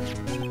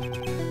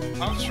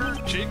 Officer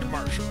Jake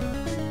Marshall.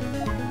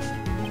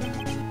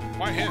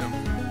 Why him?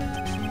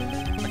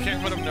 I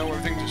can't let him know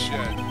everything just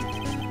yet.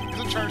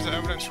 He's in charge of the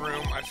evidence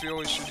room. I feel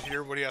we should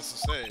hear what he has to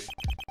say.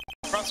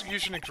 The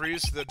prosecution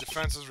agrees to the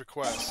defense's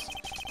request.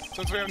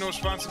 Since we have no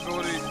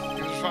responsibility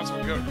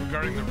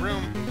regarding the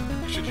room,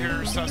 we should hear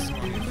his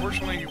testimony.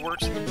 Fortunately, he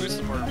works in the police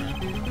department.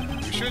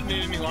 We shouldn't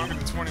need any longer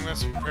than 20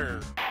 minutes to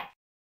prepare.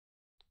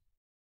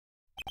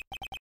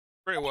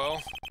 Very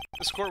well.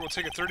 This court will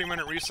take a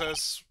 30-minute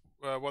recess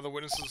while the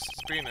witness is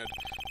subpoenaed.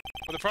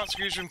 Will the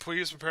prosecution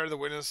please prepare the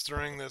witness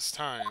during this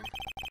time?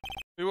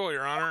 We will,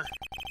 Your Honor.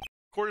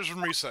 Court is in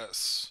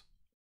recess.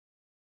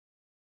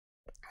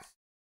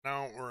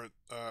 Now we're at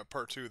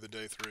part 2 of the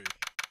day 3.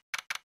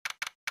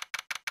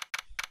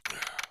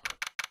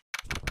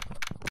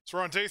 So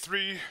we're on day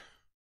 3.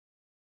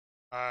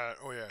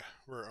 Oh yeah,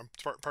 we're on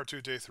part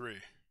 2, day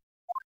 3.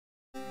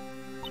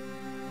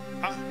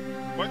 Huh?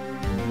 What?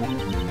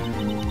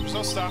 There's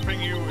no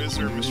stopping you, is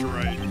there, Mr.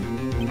 Wright?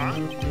 Huh?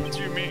 What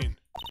do you mean?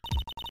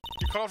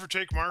 You called for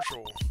Jake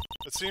Marshall.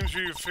 It seems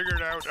you've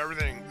figured out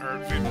everything, or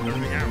figured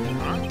everything out,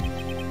 huh?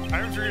 I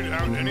haven't figured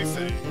out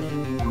anything.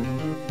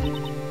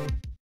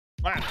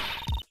 Lana,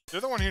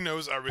 you're the one who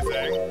knows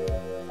everything.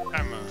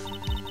 Emma.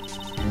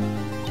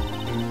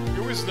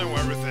 You always know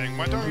everything.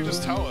 Why don't you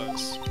just tell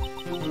us?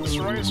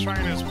 Mr. Wright is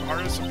trying his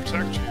hardest to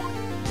protect you.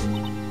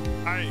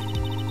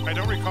 I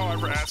don't recall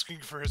ever asking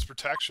for his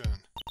protection.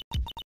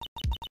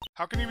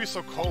 How can you be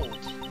so cold?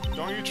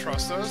 Don't you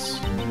trust us?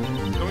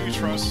 Don't you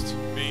trust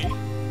me?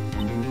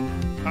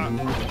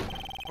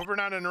 Hope we're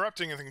not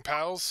interrupting anything,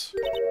 pals.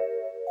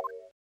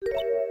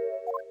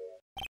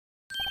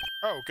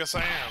 Oh, guess I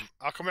am.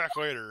 I'll come back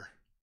later.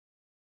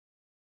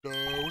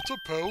 What's up,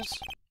 pals?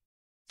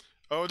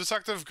 Oh,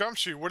 Detective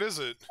Gumshoe, what is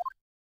it?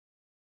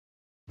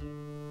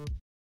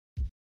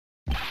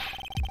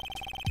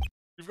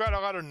 You've got a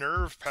lot of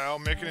nerve, pal,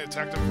 making a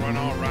detective run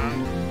all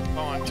around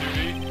while on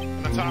duty.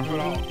 And on top of it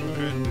all,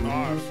 good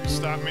off. You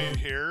stop me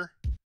here.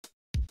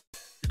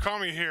 You call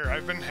me here.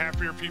 I've been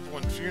happier people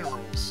in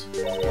funerals.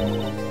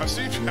 I've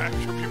seen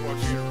happier people in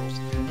funerals.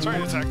 Sorry,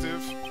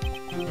 detective.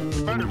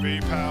 You better be,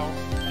 pal.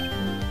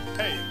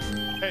 Hey.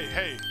 Hey,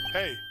 hey,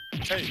 hey,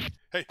 hey,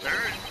 hey,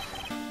 hey.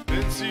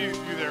 Didn't see you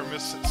there,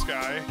 Miss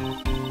Sky.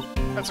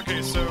 That's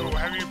okay, so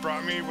have you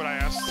brought me what I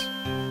asked?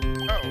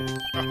 I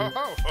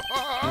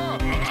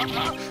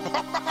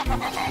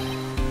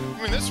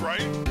mean this,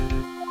 right?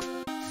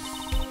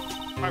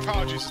 My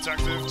apologies,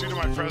 detective. Due to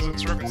my present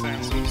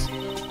circumstances,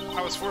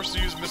 I was forced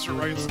to use Mr.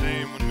 Wright's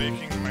name when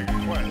making my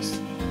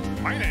request.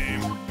 My name?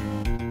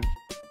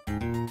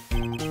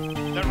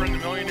 Never in a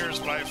million years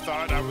would I have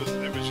thought it was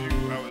you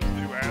who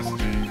asked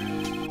me.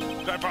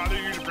 Did I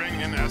bother you to bring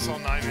in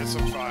SL9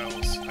 ISO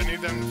files? I need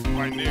them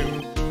by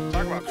noon.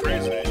 Talk about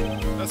crazy.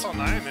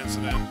 SL9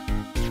 incident.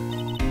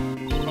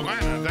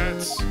 Alana,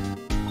 that's... I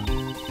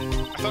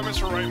thought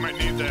Mr. Wright might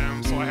need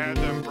them, so I had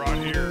them brought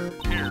here.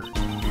 Here.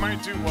 You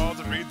might do well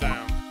to read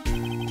them.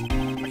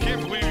 I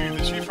can't believe you,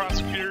 the chief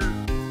prosecutor,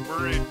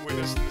 were a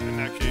witness in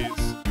that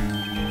case.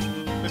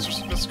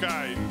 This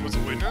guy was a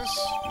witness?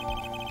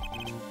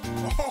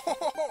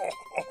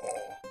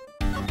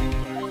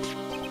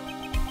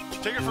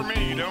 Take it from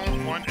me, you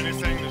don't want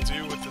anything to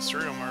do with the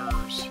serial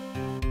murders.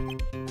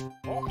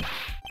 Oh.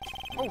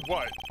 Oh,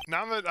 what?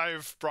 Now that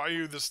I've brought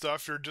you this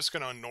stuff, you're just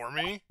gonna ignore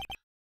me?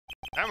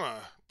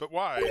 Emma, but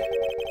why?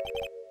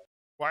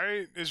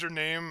 Why is your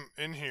name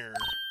in here?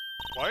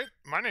 What?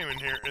 My name in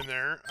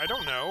there? I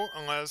don't know,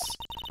 unless...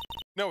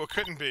 No, it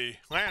couldn't be.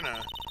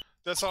 Lana,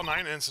 that's all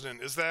 9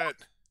 incident. Is that...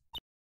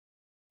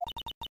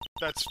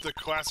 That's the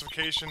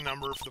classification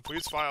number for the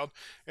police filed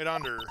it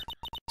under.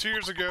 2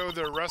 years ago,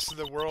 the rest of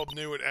the world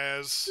knew it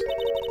as...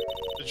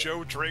 the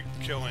Joe Drake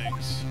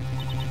killings.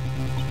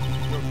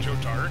 Joe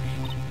Dark?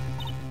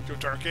 Joe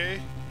Darke?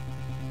 Hey,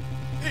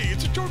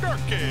 it's a Joe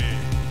Darke!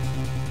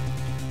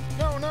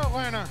 No,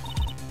 Lana!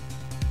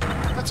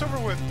 That's over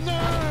with.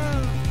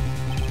 No!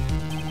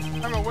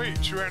 Emma,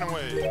 wait, she ran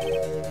away.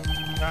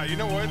 You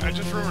know what? I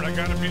just remembered I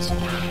gotta be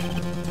somewhere.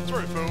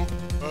 Sorry, Phil.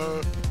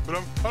 But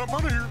I'm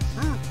out of here.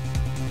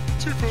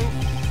 See, Phil.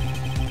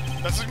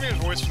 That's gonna be his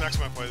voice for next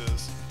time I play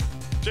this.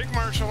 Jake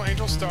Marshall,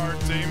 Angel Starr,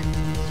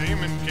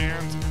 Damon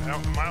Gant,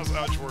 Miles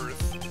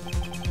Edgeworth.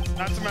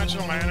 Not to mention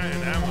Alana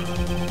and Emma.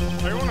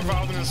 Everyone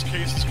involved in this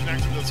case is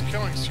connected to those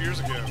killings 2 years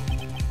ago.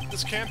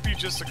 This can't be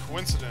just a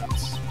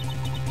coincidence.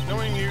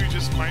 Knowing you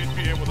just might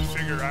be able to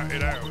figure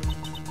it out.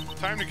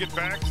 Time to get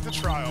back to the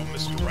trial,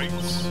 Mr. Wright.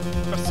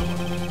 Best of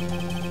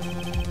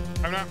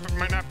luck.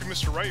 Might not be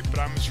Mr. Wright, but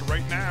I'm Mr.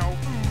 Wright now.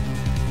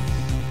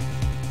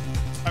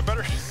 I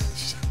better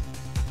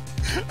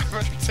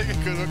take a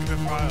good look at the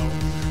file.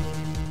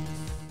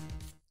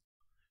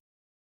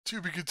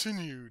 To be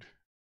continued.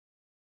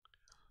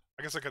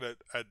 I guess I could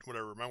add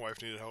whatever. My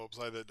wife needed help,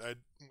 so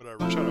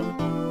whatever. Shut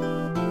up.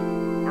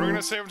 Are we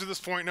gonna save it to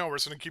this point? No, we're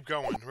just gonna keep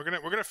going. We're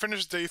gonna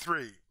finish day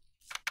 3.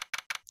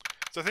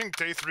 So I think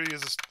day 3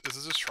 is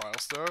this trial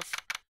stuff.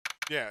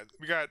 Yeah,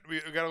 we got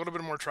a little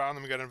bit more trial, and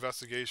then we got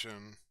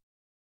investigation,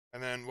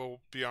 and then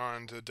we'll be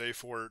on to day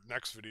 4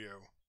 next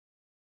video.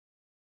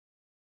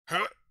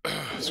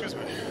 Excuse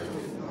me.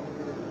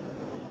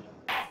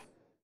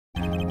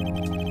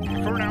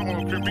 The court now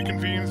will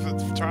reconvene for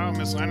the trial of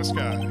Miss Lana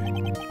Sky.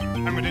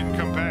 Emma didn't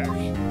come back.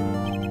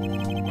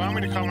 Allow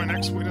me to call my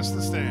next witness to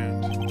the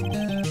stand.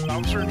 The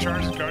officer in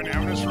charge of guarding the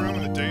evidence room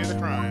on the day of the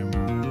crime.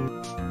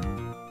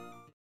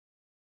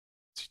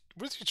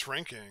 What is he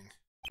drinking?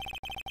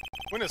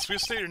 Witness,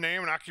 please state your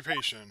name and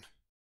occupation.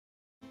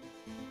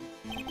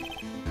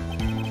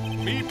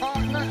 Me,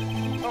 partner?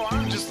 Oh,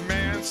 I'm just a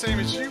man, same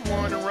as you,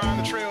 wandering around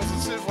the trails of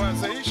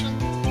civilization.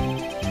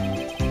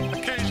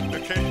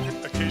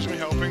 Occasionally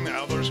helping the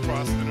outlaws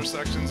cross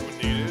intersections when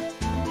needed.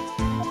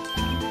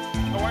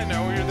 Oh, I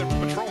know, you're the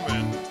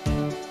patrolman.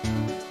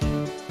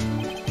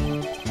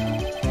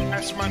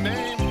 Ask my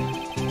name.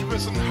 If you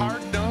listen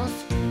hard enough,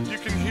 you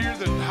can hear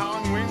the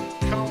howling wind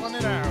calling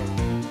it out.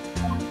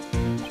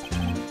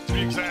 To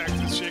be exact,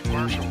 it's Jake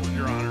Marshall,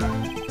 Your Honor.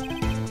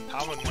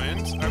 Howling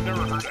winds? I've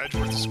never heard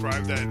Edgeworth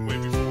describe that way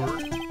before.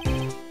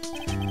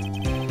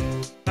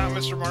 Now,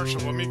 Mr.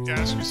 Marshall, let me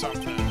ask you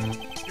something.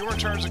 You were in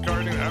charge of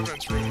guarding the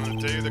evidence room on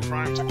the day the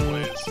crime took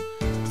place.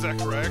 Is that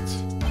correct?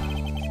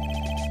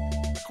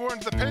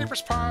 According to the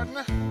papers,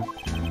 partner.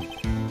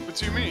 What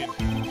do you mean?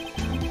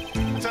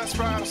 The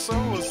desperado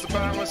soul is the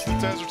bottomless of the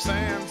desert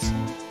sands.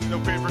 No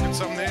paper can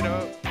sum it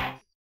up.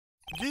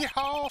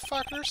 Yeehaw,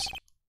 fuckers.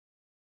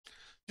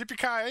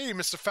 Yippee-ki-yay,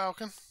 Mr.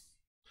 Falcon.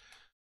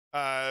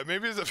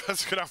 Maybe it's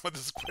best to get on with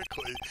this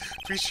quickly.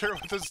 Be sure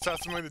with his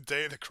testimony the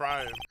day of the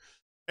crime.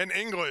 In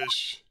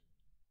English.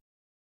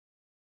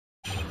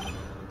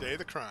 Day of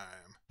the crime.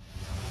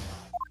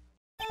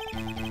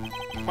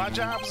 My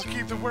job is to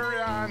keep the worry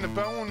eye on the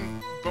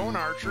bone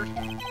archer.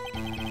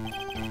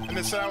 And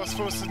they said I was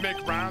supposed to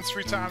make rounds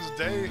 3 times a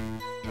day,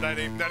 but that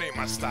ain't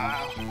my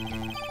style.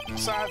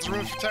 Besides, the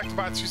room's protected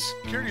by 2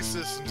 security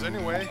systems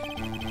anyway.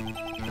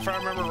 If I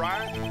remember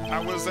right, I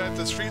was at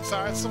the street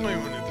side saloon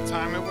at the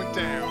time it went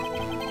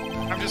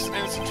down. I'm just an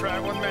innocent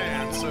traveling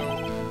man, so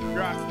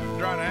you're out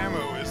of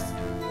ammo.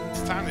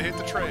 It's time to hit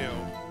the trail.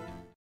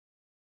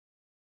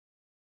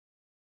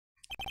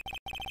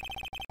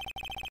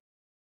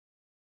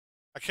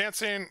 I can't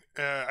say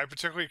I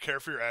particularly care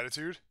for your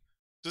attitude.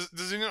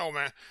 Does he know? Oh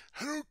man,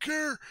 I don't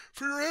care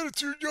for your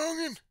attitude,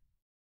 youngin'.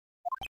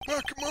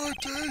 Back in my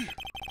day.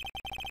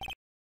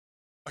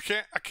 I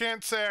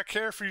can't say I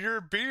care for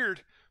your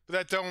beard, but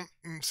that don't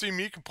see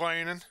me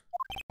complaining.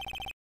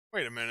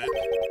 Wait a minute.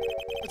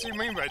 What do you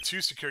mean by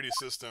 2 security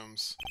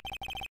systems?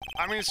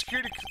 I mean, the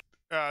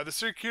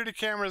security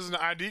camera is an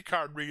ID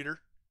card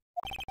reader.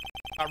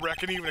 I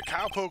reckon even a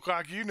cowpoke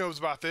like you knows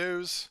about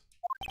those.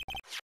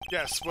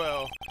 Yes,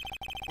 well,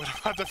 what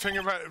about the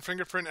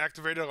fingerprint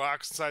activated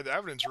locks inside the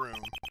evidence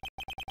room?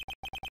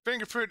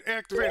 Fingerprint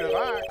activated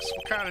locks?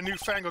 What kind of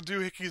newfangled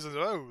doohickeys are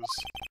those?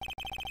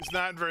 It's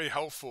not very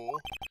helpful.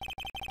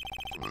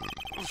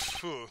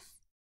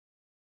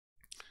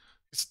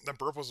 That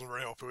burp wasn't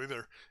very helpful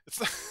either.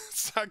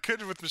 It's not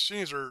good with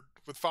machines or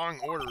with following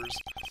orders.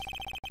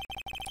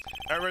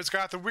 Everybody's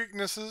got their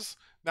weaknesses,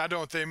 now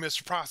don't they,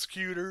 Mr.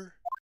 Prosecutor?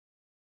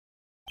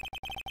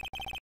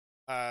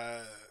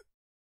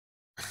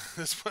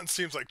 This one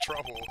seems like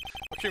trouble.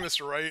 Okay,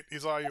 Mr. Wright,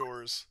 he's all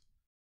yours.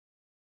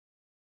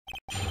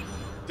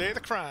 Day of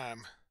the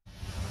crime.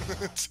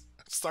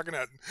 Stuck in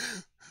that.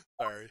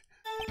 Sorry.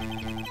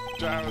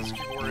 Job is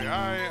keep worry.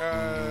 I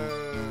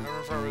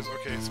remember if I was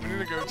okay. So we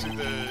need to go to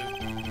the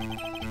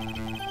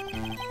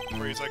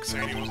where he's like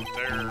saying he wasn't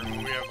there,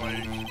 and we have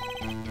like,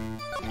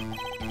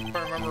 if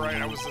I remember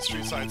right, I was the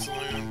Street Side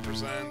Saloon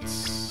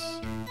presents.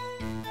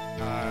 We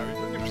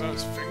didn't present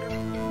his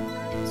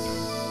fingerprints.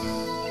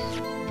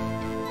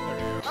 There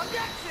you go.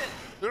 Objection!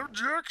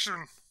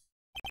 Objection.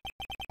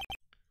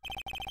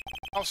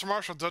 Officer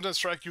Marshall, doesn't it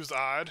strike you as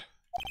odd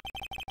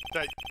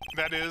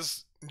that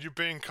is you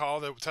being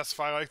called to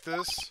testify like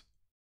this?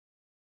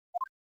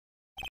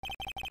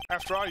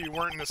 After all, you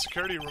weren't in the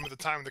security room at the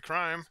time of the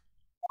crime.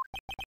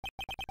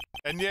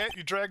 And yet,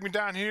 you dragged me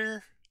down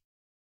here?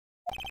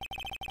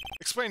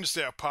 Explain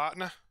yourself,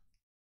 partner.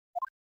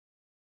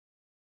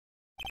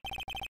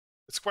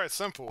 It's quite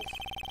simple.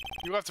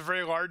 You left a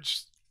very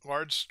large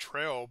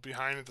trail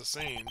behind at the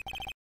scene.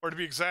 Or to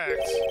be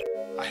exact,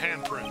 a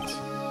handprint.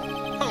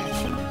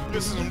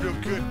 This isn't real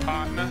good,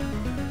 partner.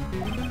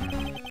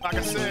 Like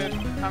I said,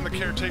 I'm the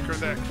caretaker of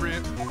that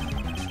crib.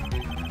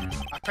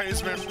 I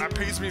pays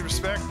me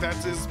respect. That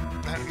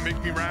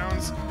make me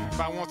rounds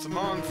about once a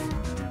month.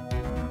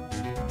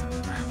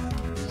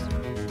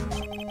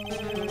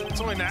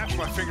 It's only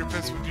natural my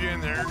fingerprints would be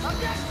in there.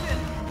 Objection!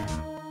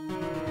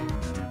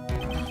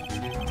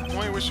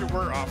 Only wish it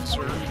were,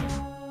 officer.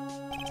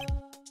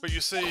 But you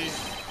see,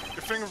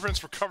 your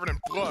fingerprints were covered in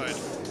blood.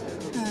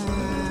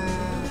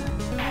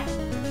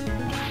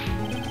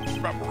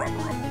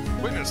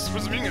 Witness,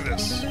 what's the meaning of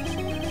this?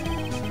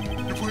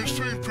 If we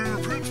exchange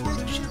fingerprints for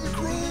the scene of the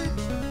crime.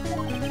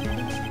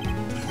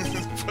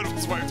 But it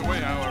was wiped away,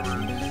 however.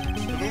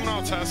 The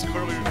luminol test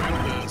clearly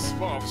revealed this.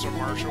 Well, Officer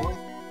Marshall.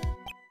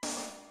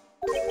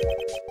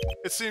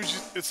 It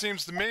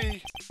seems to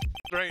me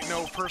there ain't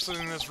no person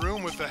in this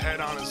room with a head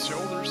on his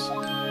shoulders.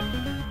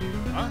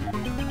 Huh?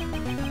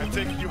 I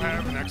think you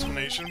have an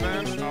explanation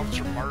then,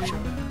 Officer Marshall.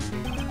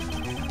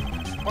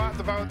 What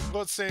about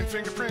bloodstained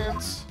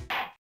fingerprints?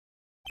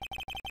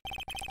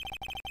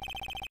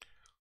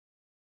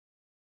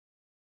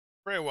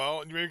 Very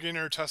well, you may begin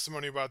your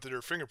testimony about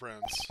their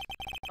fingerprints.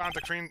 Found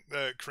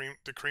the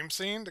crime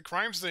scene? The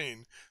crime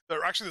scene!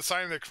 They're actually the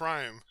sign of the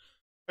crime.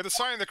 At the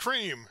sign of the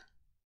cream!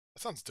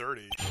 That sounds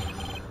dirty.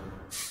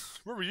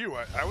 Where were you?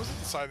 I was at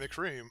the sign of the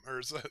cream. Or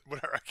is that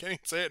whatever? I can't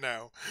even say it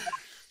now.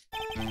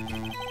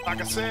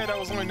 Like I said, I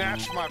was only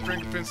natural for my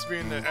fingerprints to be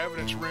in the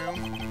evidence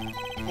room.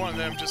 One of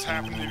them just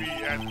happened to be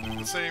at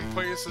the same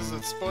place as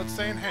its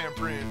bloodstained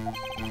handprint.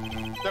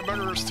 That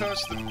murderer's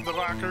touched the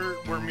locker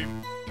where where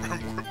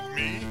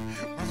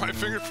my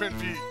fingerprint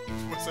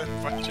was that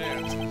by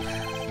chance.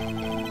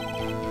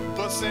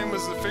 Bloodstain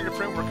was the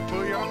fingerprint were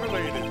completely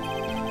unrelated.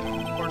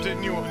 Or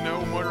didn't you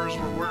know murderers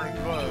were wearing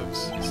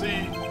gloves? See,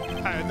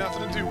 I had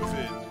nothing to do with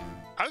it.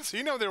 How does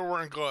he know they were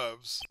wearing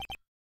gloves?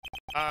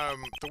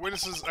 The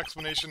witness's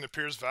explanation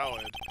appears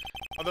valid,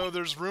 although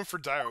there's room for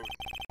doubt.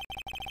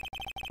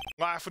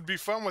 Life would be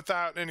fun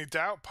without any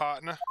doubt,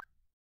 partner.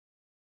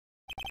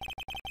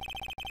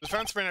 The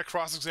defense may not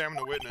cross-examine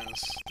the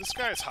witness. This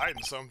guy is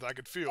hiding something, I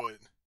could feel it.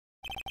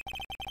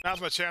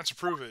 Now's my chance to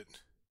prove it.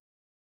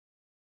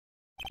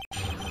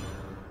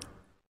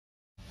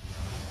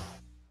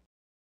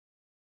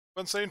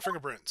 Unseen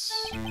fingerprints.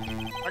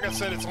 Like I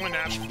said, it's only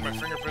natural for my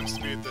fingerprints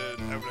to be at the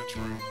evidence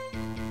room.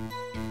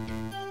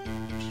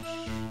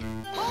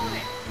 Hold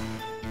it!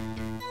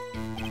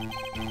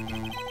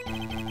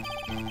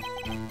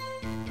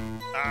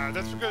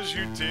 That's because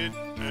you did,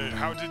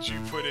 how did you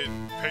put it,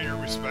 pay your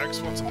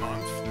respects once a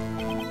month?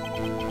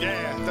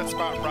 Yeah, that's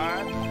about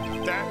right.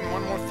 That and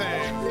one more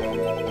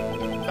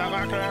thing. That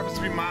locker happens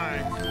to be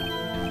mine.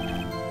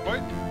 What?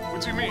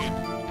 What do you mean?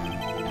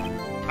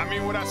 I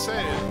mean what I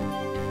said.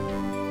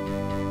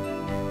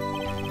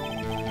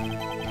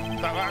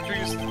 That locker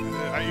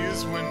I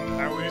used when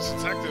I was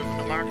detective, and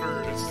the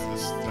locker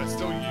I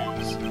still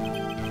use.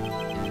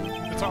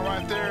 It's all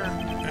right there,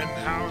 and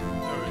how,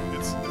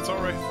 it's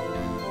all right.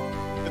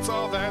 It's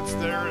all that's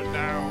there and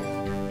now.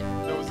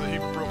 There was a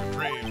heap of broken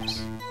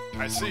dreams.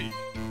 I see.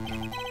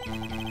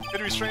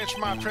 It'd be strange for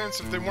my prints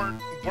if they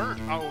weren't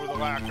all over the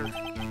locker.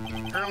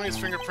 Apparently his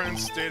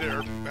fingerprints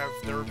data have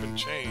never been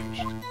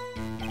changed.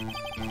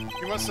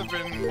 He must have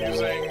been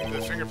using the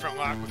fingerprint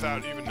lock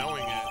without even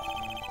knowing it.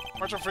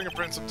 Partial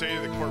fingerprints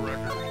updated the court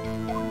record.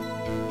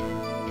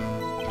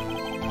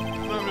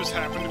 None of them just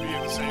happened to be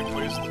in the same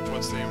place as the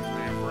bloodstain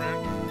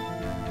handprint.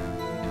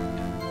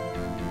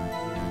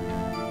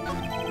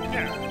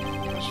 Yeah,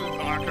 I should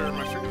locker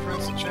my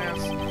fingerprints a chance.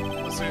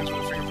 The stains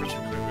where the fingerprints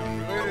were clearly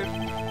unrelated.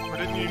 Or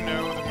didn't you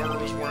know the murderer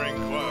was wearing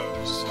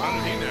gloves? How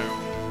did he know?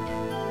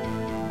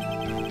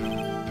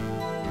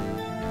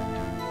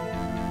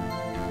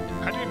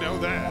 How do you know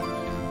that?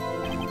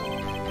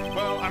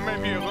 Well, I may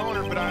be a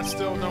loner, but I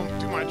still don't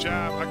do my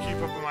job. I keep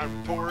up with my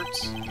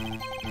reports.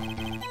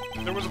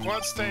 There was a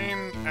blood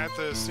stain at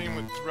the scene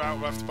with throughout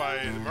left by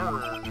the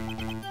murderer.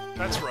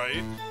 That's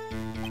right.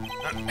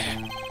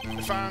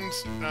 They found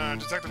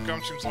Detective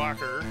Gumshoe's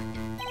locker.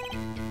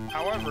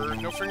 However,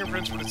 no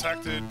fingerprints were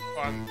detected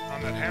on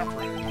that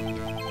handprint.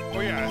 Oh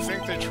yeah, I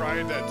think they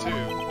tried that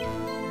too.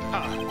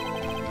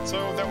 Huh.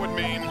 So that would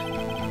mean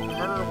the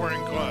murderer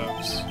wearing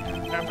gloves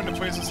happened to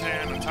place his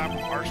hand on top of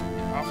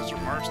Officer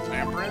Marshall's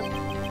handprint?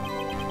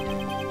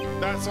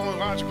 That's the only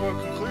logical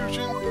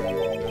conclusion?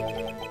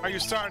 Are you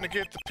starting to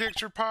get the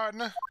picture,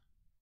 partner?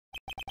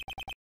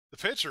 The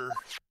picture?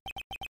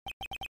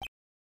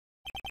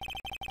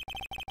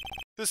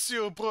 This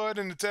sealed blood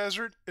in the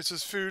desert, it's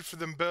just food for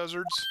them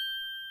buzzards.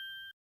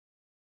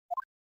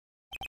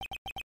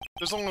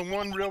 There's only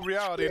one real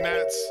reality, and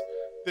that's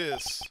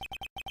this.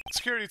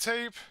 Security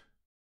tape.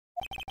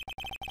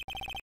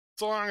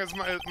 So long as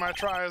my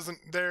try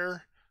isn't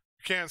there,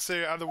 you can't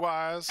say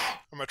otherwise.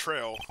 Or my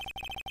trail.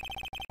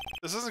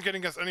 This isn't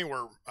getting us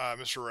anywhere,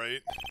 Mr.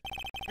 Wright.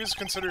 Please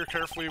consider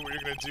carefully what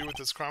you're going to do with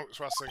this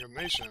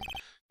cross-examination.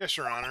 Yes,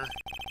 Your Honor.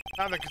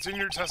 Now then, continue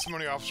your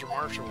testimony, Officer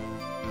Marshall.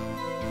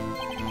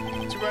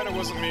 Too bad it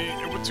wasn't me.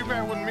 Too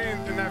bad it wasn't me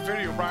in that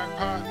video, right,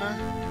 partner?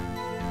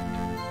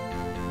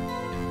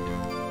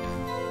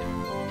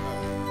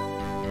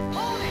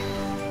 Hold it!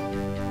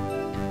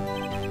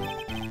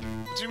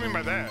 What do you mean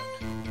by that?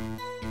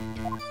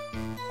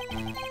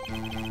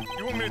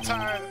 You want me to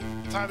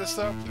tie this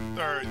up?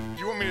 Or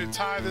you want me to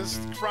tie this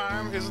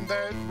crime? Isn't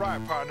that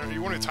right, partner?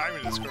 You want to tie me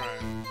to this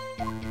crime?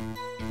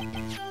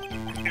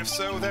 If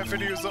so, that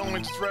video is the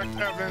only direct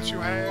evidence you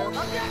have.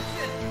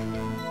 Objection!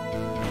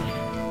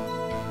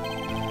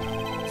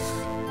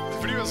 The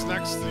video is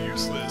next to the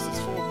use list. It's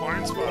full of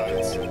blind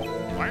spots.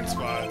 Blind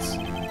spots?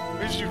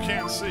 Which you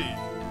can't see.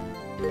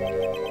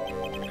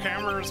 The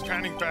camera is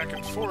panning back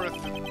and forth.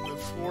 The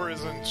floor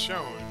isn't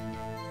shown.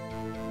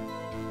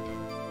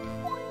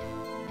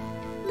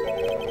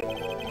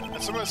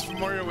 As someone is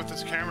familiar with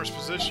this camera's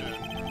position,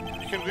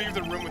 you can leave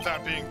the room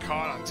without being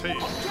caught on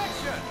tape.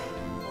 Objection!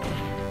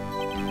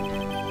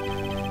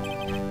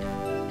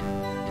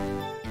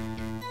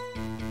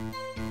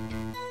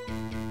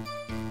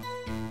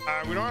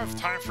 We don't have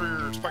time for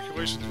your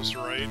speculations,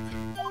 Mr. Wright.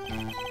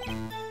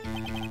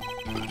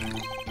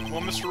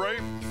 Well, Mr.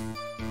 Wright,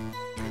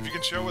 if you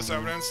can show us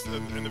evidence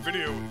in the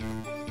video,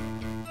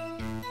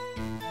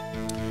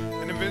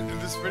 in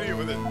this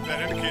video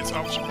that indicates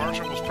Officer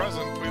Marshall was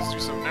present, please do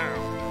so now.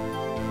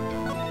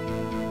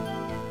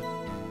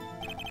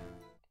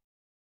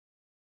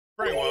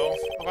 Very well.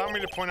 Allow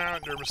me to point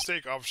out your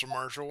mistake, Officer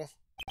Marshall.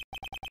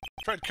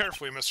 Tread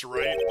carefully, Mr.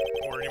 Wright,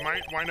 or you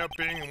might wind up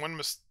being the one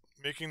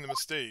making the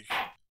mistake.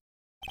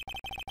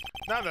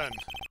 Now then,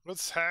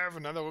 let's have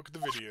another look at the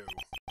video.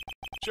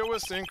 Show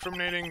us the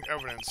incriminating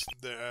evidence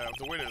of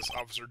the witness,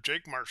 Officer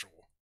Jake Marshall.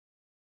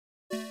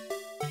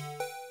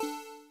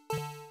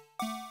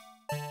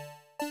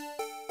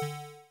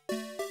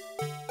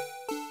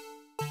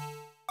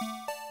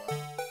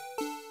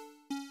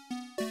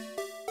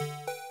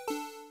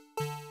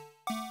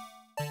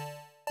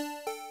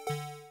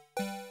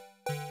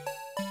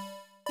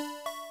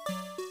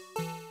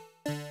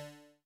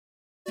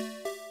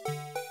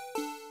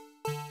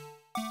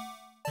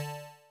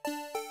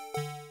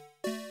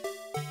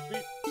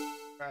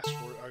 Fast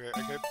forward. Okay, I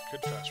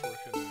could fast forward,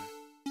 couldn't I?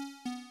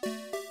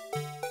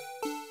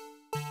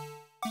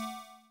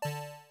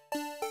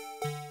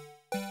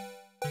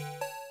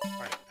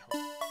 Alright,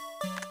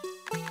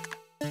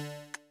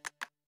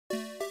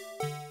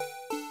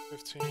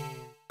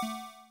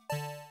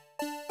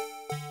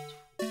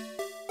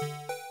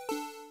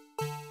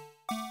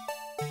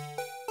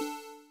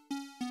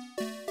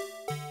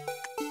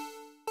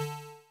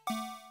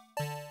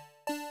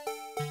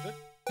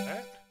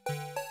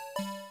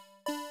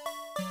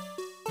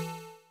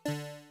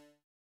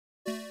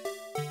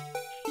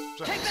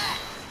 Take that!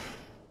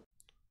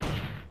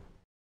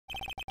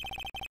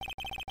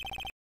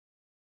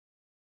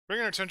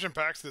 Bringing our attention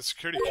back to the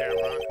security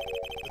camera.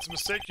 It's a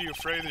mistake you're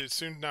afraid that you'd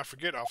soon not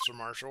forget, Officer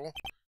Marshall.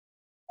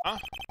 Huh?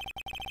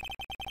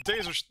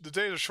 The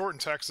days are short in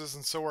Texas,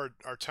 and so are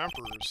our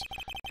tempers.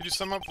 Could you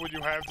sum up what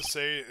you have to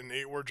say in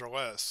 8 words or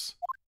less?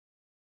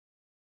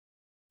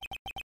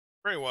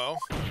 Very well.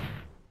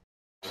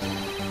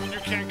 You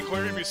can't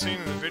clearly be seen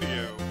in the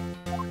video.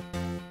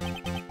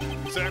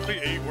 Exactly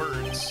 8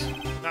 words.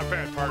 Not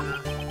bad, partner.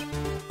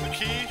 The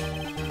key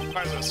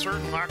lies a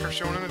certain locker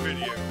shown in the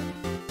video.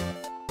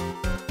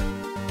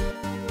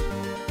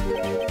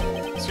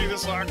 See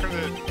this locker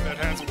that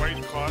has a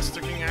white cloth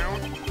sticking out?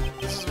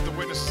 This is the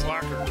witness's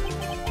locker.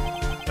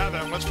 Now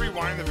then, let's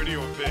rewind the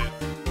video a bit.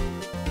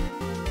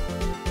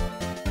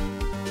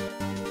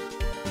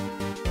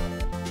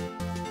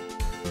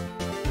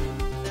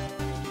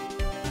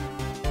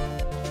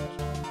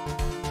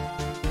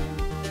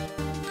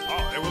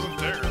 Oh, it wasn't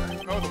there.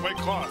 Oh, the white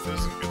cloth,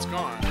 it's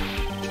gone.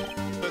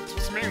 That's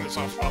what's the meaning of this,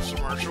 Officer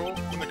Marshall.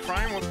 When the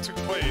crime took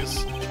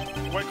place,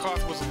 the white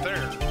cloth wasn't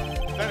there.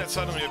 Then it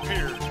suddenly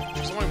appeared.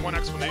 There's only one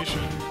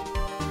explanation.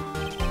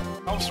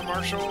 Officer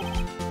Marshall,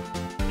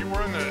 you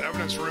were in the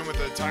evidence room at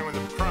the time of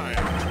the crime.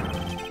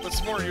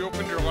 What's more, you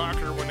opened your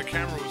locker when the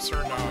camera was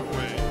turned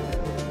away.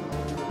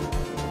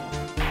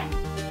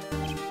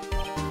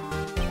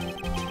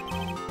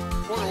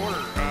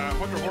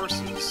 Order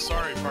horses.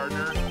 Sorry,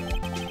 partner.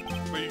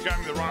 But you got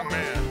me the wrong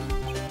man.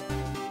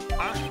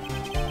 Huh?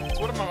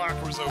 So what if my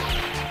locker was open?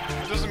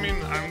 It doesn't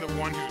mean I'm the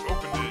one who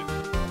opened it.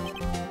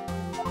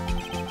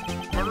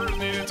 Murderers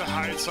needed to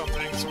hide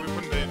something, so we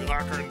put it in the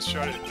locker and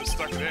shut it, and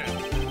stuck it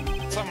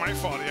in. It's not my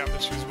fault you have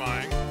to choose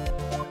mine.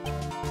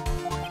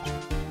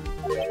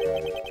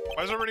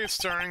 Why is everybody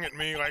staring at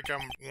me like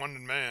I'm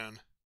one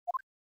man?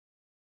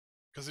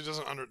 Because he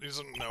doesn't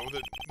know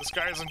that this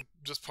guy isn't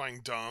just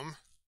playing dumb.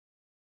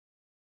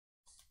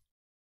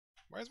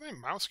 Why is my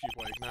mouse keep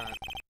like that?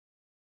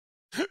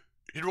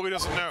 He really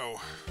doesn't know.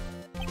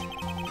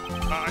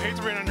 I hate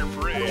to rain on your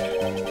parade,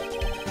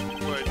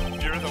 but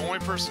you're the only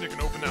person who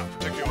can open that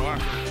particular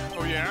locker.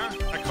 Oh yeah?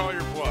 I call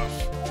your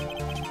bluff.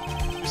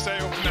 You say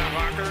open that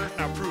locker,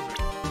 now prove it.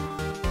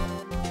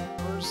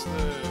 Where's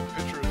the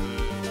picture of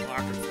the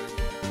locker thing?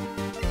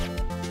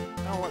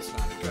 No, it's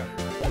not. It got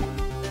here.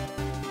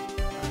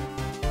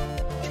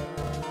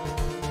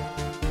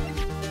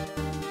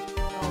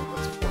 Oh,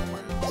 that's 4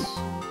 plans.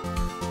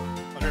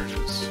 Oh, here it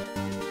is.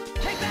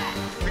 Take that!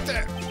 Take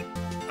that!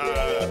 A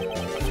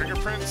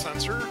fingerprint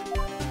sensor?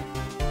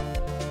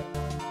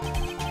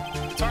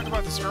 We talked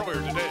about this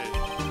earlier today.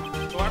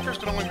 The lockers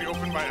can only be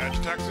opened by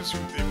detectives who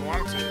they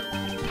belong to.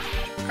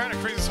 What kind of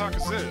crazy talk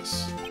is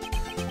this?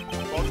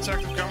 Well,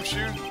 Detective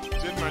Gumshoe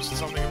did mention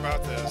something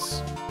about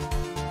this.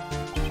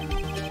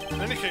 In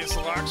any case,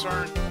 the locks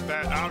aren't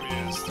that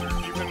obvious. There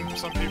are even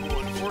some people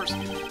in the force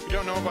who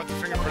don't know about the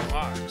fingerprint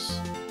locks.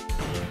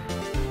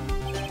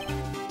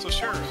 So,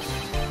 Sheriff,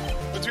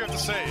 what do you have to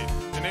say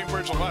in 8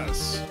 words or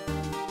less?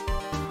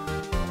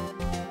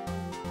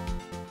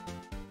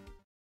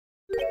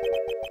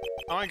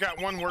 I only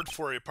got 1 word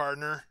for you,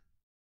 partner.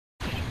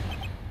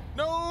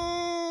 No!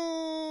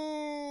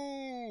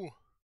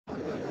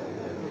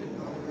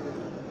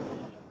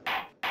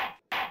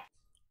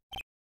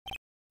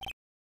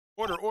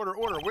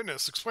 Order,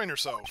 witness, explain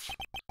yourself.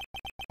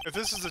 If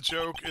this is a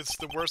joke, it's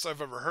the worst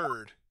I've ever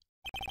heard.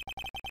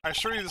 I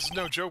assure you this is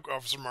no joke,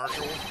 Officer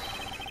Marshall.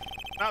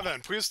 Now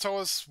then, please tell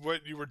us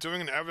what you were doing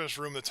in the evidence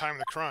room at the time of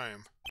the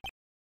crime.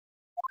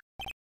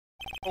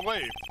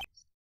 Olay.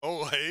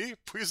 Olay?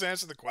 Please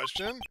answer the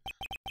question?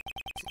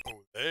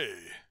 Olay.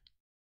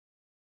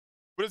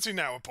 What is he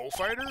now, a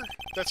bullfighter?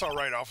 That's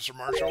alright, Officer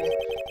Marshall.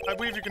 I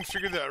believe you can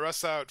figure the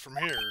rest out from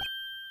here.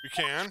 You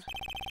can?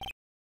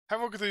 Have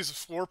a look at these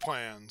floor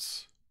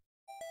plans.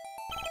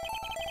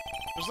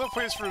 There's no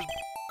place for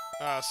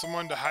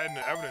someone to hide in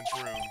the evidence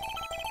room.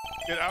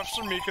 Yet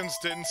Officer Meekins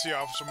didn't see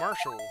Officer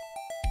Marshall.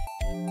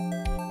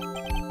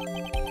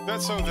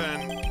 That's so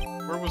then,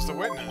 where was the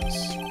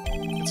witness?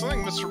 It's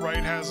something Mr. Wright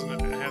has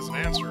an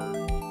answer.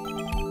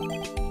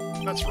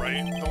 That's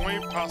right, the only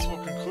possible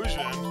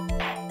conclusion.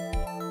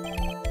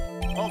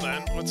 Well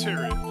then, let's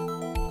hear it.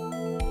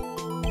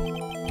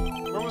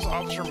 Where was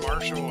Officer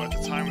Marshall at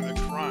the time of the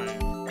crime?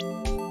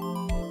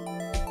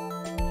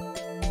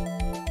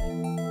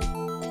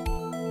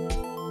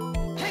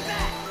 Take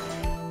that!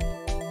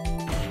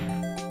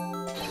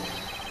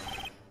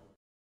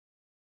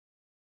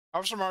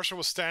 Officer Marshall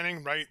was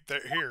standing right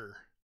here.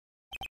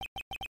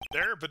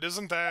 There, but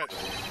isn't that...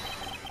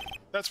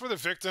 That's where the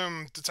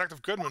victim,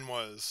 Detective Goodman,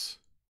 was.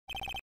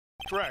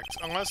 Correct,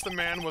 unless the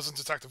man wasn't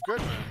Detective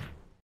Goodman.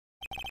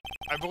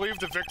 I believe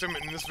the victim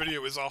in this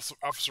video is also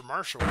Officer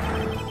Marshall.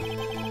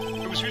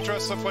 It was you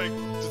dressed up like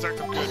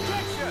Detective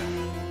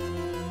Goodman.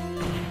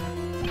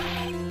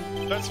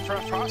 That's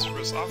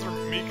preposterous. Officer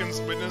Meekins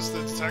witnessed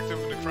the detective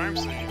in the crime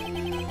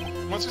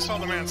scene. Once he saw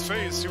the man's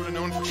face, he would have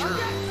known for sure.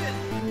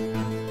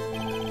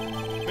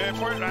 May I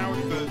point out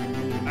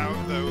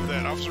out, though,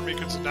 that Officer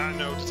Meekins did not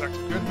know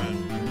Detective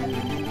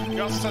Goodman. He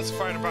also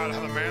testified about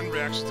how the man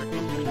reacts to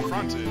being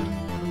confronted.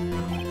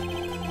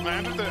 When I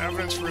entered the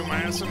evidence room,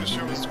 I asked him to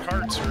show his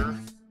card, sir.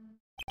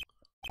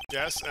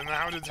 Yes, and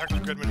how did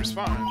Detective Goodman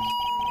respond?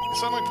 He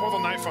suddenly pulled a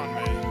knife on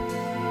me.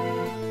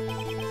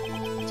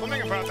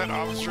 Something about that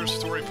officer's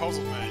story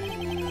puzzled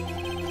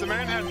me. If the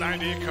man had an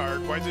ID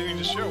card, why didn't he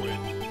just show it?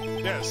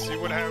 Yes, he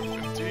would have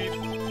indeed,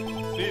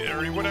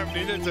 or he would have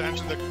needed to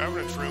enter the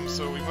evidence room,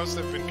 so he must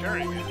have been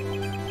carrying it.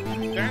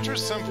 The answer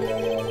is simple.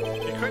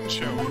 He couldn't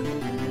show it.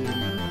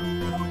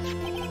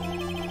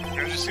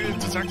 As you see,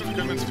 Detective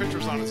Goodman's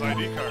picture's on his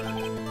ID card.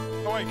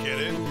 Oh, I get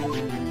it.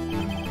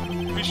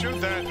 If he showed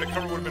that, the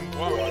cover would have been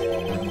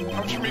blown.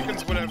 Officer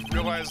Meekins would have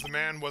realized the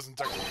man wasn't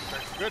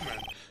Detective Goodman.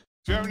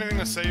 Do you have anything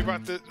to say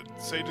about this?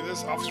 Say to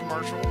this, Officer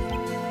Marshall?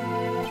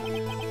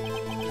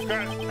 You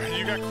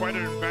got quite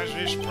an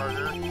imagination,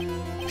 partner.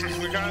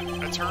 We got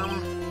a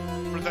term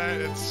for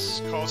that.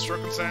 It's called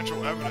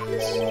circumstantial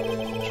evidence.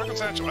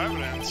 Circumstantial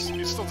evidence?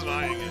 He's still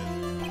denying it.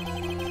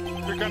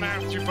 You're gonna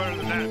have to do better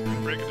than that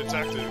and break a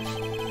detective.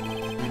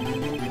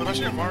 Unless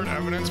you have hard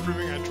evidence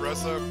proving I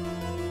dress up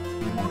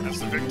as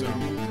the victim.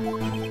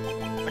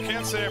 I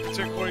can't say I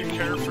particularly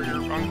care for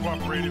your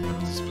uncooperative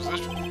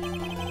disposition,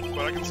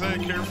 but I can say I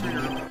care for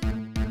your...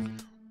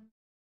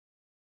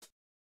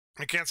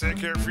 I can't say I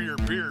care for your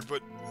beard,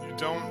 but you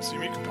don't see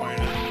me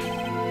complaining.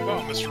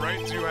 Well, Mr.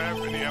 Wright, do you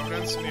have any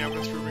evidence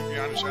proving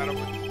beyond a shadow of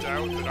a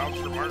doubt that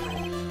Officer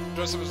Marshall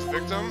dressed up as the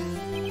victim?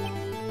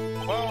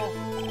 Well,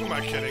 who am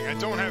I kidding? I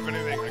don't have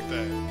anything like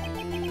that.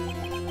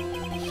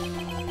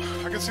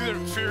 I can see the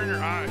fear in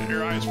your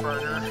eyes,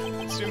 partner.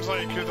 It seems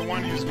like you're the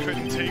one who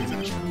couldn't take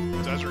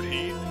the desert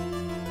heat.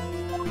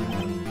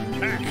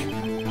 Heck!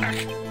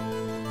 Heck!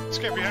 This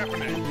can't be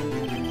happening.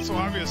 It's so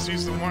obvious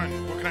he's the one.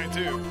 What can I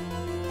do?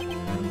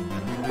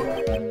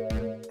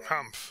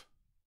 Humph.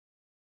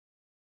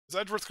 Is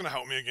Edgeworth gonna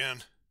help me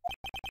again?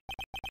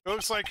 It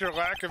looks like your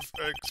lack of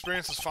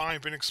experience has finally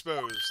been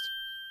exposed.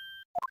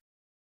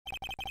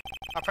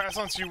 I'll pass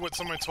on to you what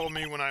someone told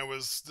me when I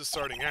was just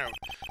starting out.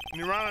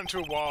 When you run onto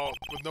a wall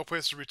with no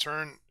place to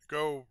return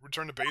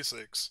to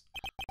basics.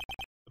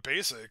 The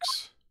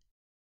basics?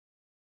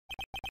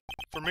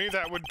 For me,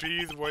 that would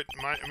be what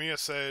Mia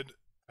said,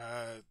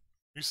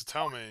 used to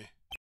tell me.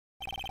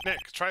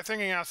 Nick, try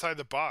thinking outside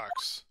the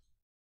box.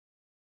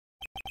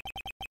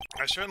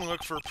 I shouldn't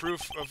look for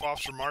proof of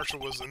Officer Marshall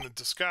was in the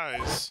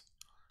disguise,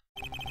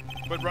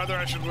 but rather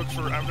I should look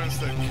for evidence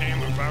that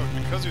came about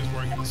because he was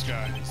wearing a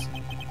disguise.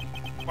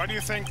 Why do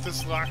you think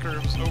this locker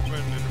was open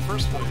in the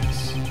first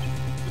place?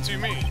 What do you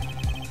mean?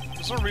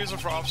 There's no reason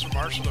for Officer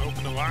Marshall to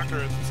open the locker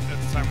at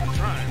the time of the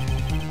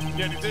crime.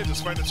 Yet he did,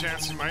 despite the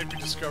chance he might be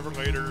discovered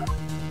later.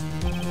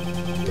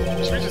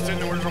 Which means he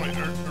didn't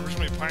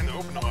originally plan to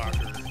open the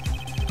locker.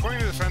 According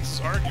to the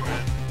defense's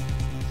argument,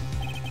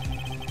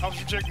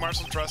 Officer Jake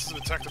Marshall dressed as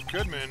Detective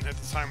Goodman at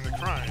the time of the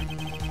crime.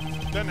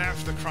 Then,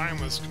 after the crime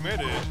was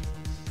committed,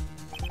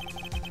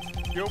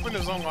 he opened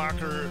his own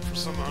locker for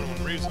some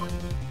unknown reason.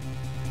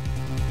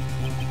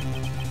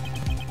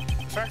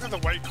 The fact that the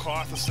white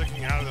cloth is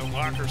sticking out of the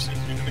locker seems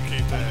to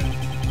indicate that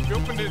he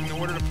opened it in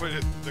order to put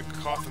the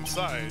cloth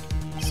inside.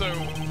 So,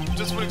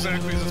 just what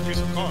exactly is this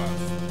piece of cloth?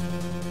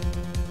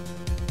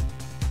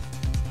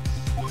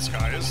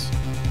 Disguise?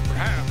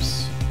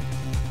 Perhaps.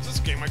 Is this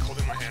game like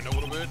holding my hand a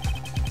little bit?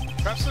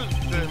 Perhaps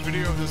the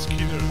video of this key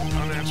to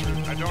unanswered.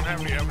 I don't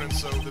have any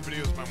evidence, so the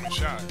video is my one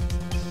shot.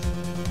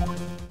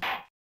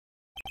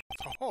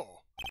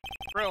 Oh.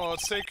 Well,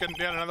 let's take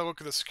yet another look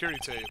at the security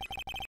tape.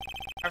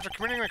 After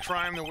committing the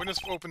crime, the witness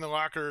opened the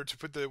locker to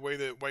put away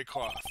the white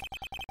cloth.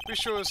 Please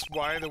show us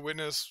why the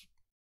witness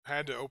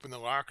had to open the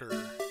locker.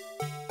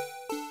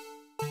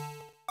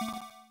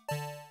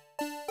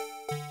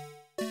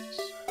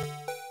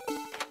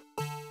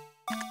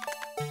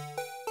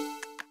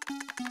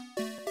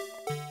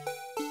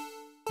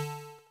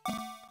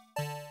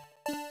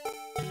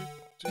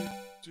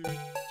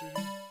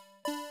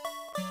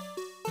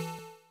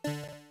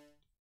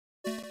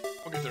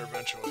 We'll get there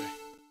eventually.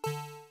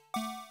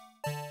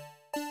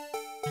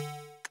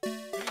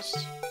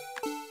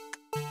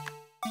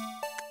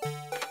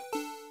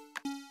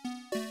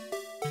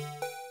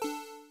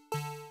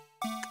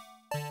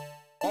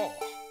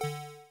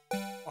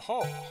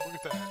 Oh, look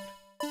at that.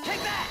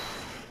 Take that!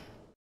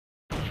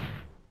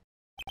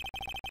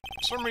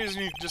 For some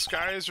reason, you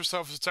disguised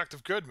yourself as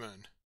Detective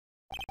Goodman.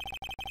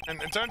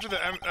 And to enter the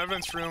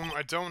evidence room,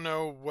 I don't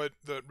know what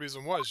the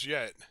reason was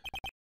yet.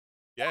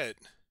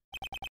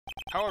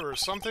 However,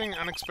 something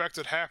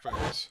unexpected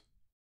happened.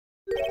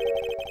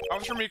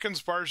 Officer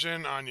Meekins barged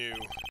in on you.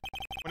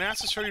 When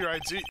asked to show your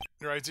ID,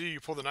 you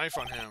pulled a knife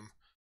on him.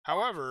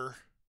 However,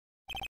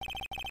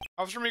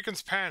 Officer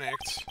Meekins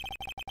panicked.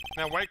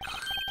 Now, the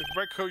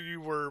white coat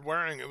you were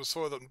wearing, it was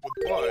soiled with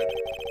blood.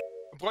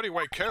 A bloody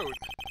white coat?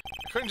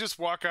 You couldn't just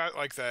walk out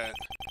like that.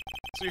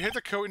 So you hid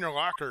the coat in your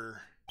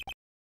locker.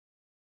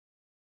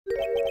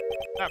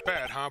 Not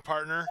bad, huh,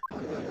 partner?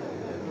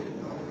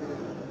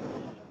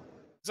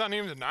 He's not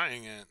even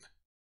denying it.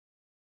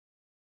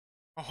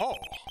 Oh.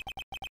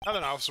 Now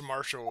then, Officer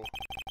Marshall,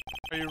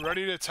 are you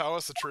ready to tell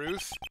us the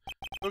truth?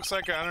 Looks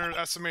like I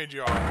underestimated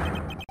y'all.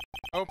 I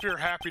hope you're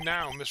happy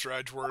now, Mr.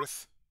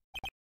 Edgeworth.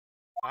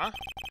 Huh?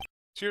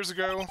 2 years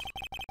ago,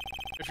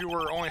 if you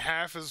were only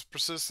half as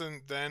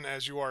persistent then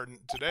as you are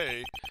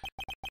today,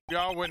 we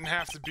all wouldn't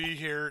have to be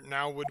here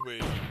now, would we?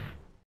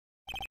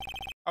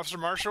 Officer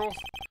Marshall,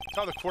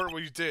 tell the court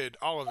what you did,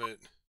 all of it.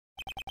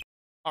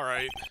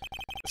 Alright.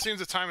 It seems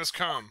the time has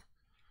come.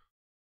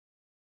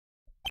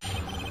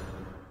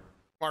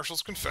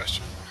 Marshall's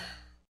confession.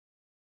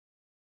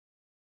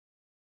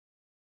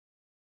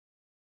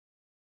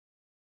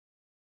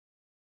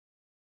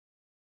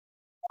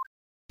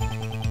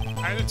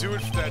 I had to do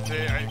it for that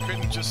day. I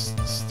couldn't just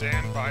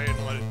stand by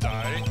and let it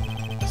die.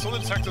 I saw the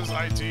detective's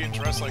ID and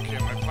dressed like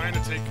him. I planned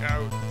to take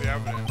out the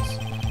evidence.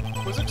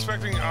 I was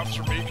expecting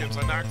Officer Meekins.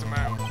 I knocked him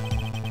out.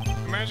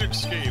 I managed to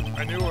escape.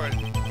 I knew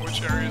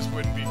which areas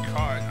wouldn't be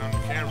caught on the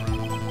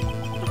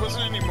camera. There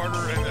wasn't any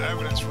murder in the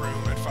evidence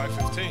room at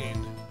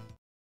 5:15.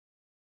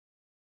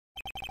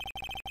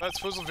 That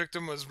supposed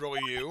victim was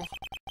really you.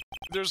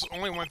 There's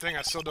only one thing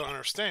I still don't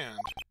understand.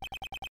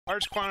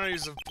 Large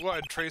quantities of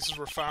blood traces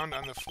were found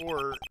on the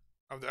floor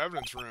of the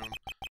evidence room.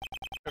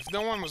 If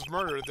no one was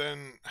murdered,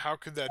 then how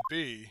could that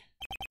be?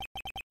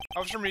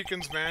 Officer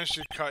Meekins managed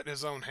to cut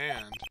his own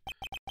hand.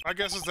 My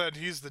guess is that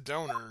he's the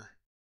donor.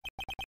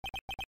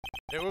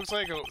 It looks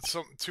like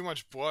too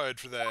much blood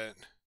for that.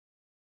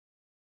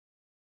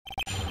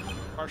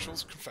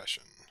 Marshall's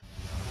confession.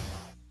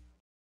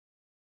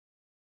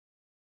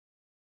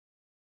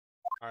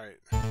 Alright.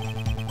 I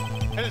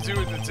had to do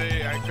it the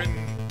day I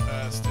couldn't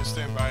just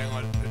stand by and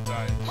let it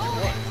die.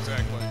 What,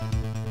 exactly?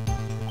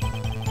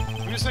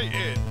 When you say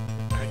it,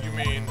 you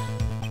mean...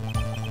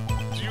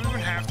 Do you even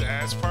have to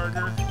ask,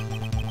 partner?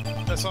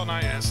 That's all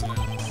night incident.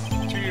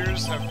 2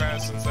 years have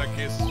passed since that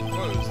case was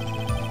closed.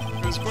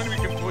 It was going to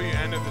be completely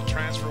end of the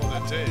transfer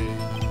that day.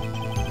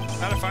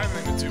 Not if I have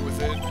anything to do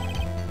with it.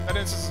 That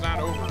incident's not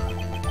over.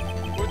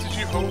 What did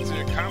you hope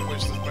to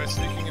accomplish by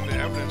sneaking in the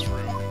evidence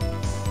room?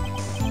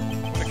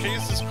 When the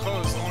case is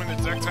closed, only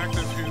the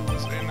detective who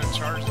was in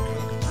charge can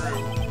look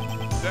through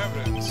the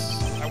evidence.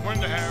 I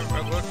wanted to have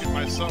a look at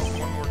myself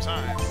one more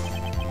time.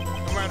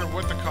 No matter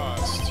what the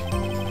cost.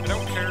 I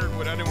don't care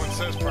what anyone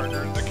says,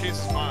 partner. The case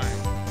is mine.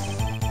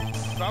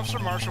 But Officer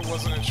Marshall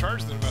wasn't in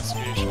charge of the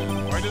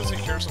investigation. Why does he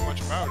care so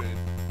much about it?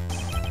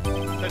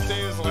 That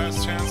day is the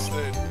last chance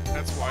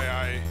that's why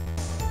I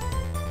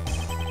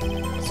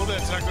stole the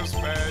detective's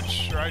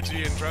badge or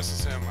ID and dressed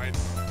as him. I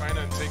planned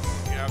on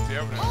taking out the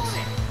evidence.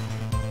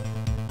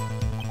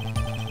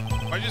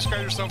 Why did you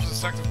describe yourself as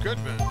Detective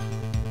Goodman?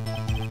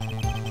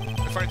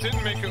 If I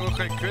didn't make it look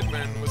like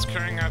Goodman was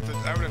carrying out the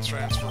evidence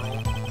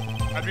transferal,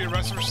 I'd be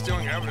arrested for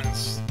stealing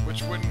evidence,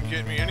 which wouldn't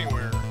get me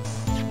anywhere.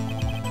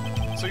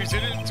 So you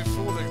did it to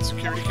fool the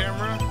security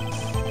camera?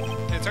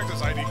 The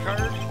detective's ID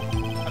card?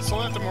 I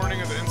saw that the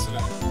morning of the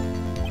incident.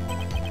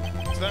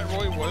 So that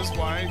really was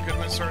why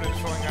Goodman started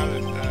filling out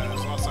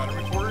his lost item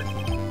report?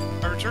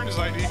 I returned his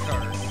ID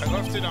card. I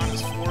left it on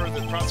his floor of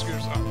the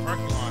prosecutor's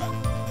parking lot.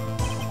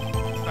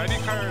 The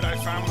ID card I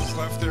found was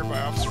left there by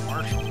Officer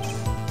Marshall.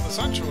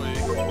 Essentially,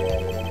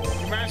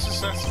 you managed to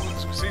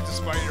succeed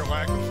despite your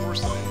lack of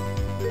foresight.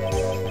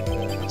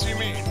 What do you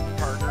mean,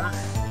 partner?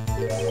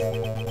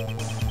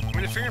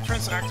 When the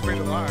fingerprints activate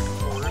a lock, of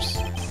course,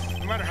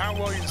 no matter how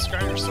well you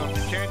describe yourself,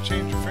 you can't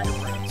change your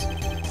fingerprints.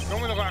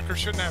 Normally the locker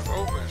shouldn't have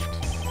opened.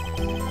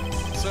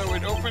 So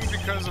it opened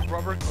because a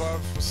rubber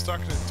glove was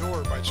stuck in a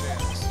door by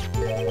chance.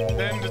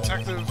 Then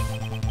Detective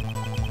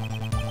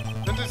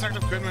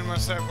Goodman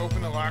must have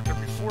opened the locker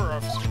before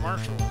Officer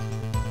Marshall.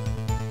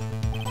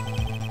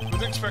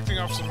 With expecting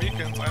Officer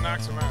Meekins, I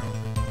knocked him out.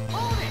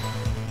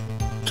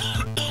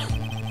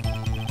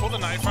 Pulled the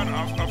knife on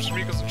Officer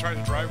Meekins and tried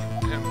to drive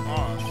him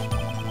off.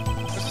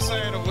 Just to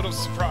say, I'm a little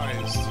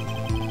surprised.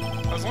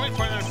 I was only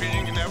planning on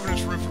being in the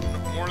evidence room for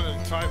more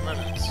than 5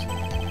 minutes.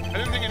 I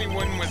didn't think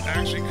anyone would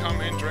actually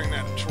come in during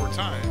that short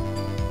time.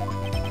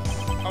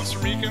 Officer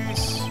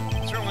Meekins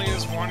certainly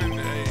is one in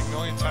a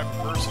million type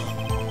of person.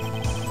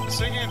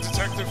 Mistaking a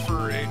detective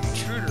for an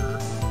intruder,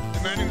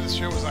 demanding to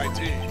show his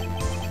ID.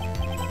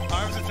 I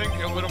have to think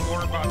a little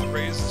more about the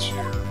raise this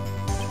year.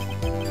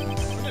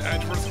 When did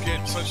Edgeworth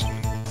get so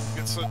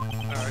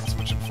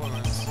much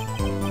influence?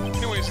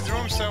 Anyways, he threw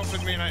himself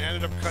at me and I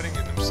ended up cutting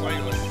him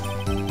slightly.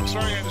 I'm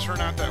sorry I had to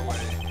turn out that way.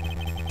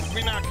 With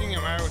me knocking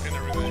him out and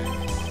everything.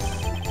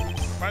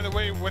 By the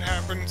way, what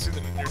happened to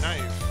your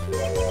knife?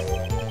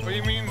 What,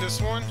 you mean this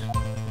one?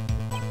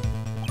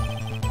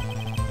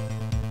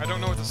 I don't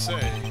know what to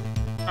say.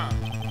 Huh.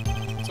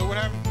 So what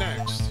happened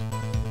next?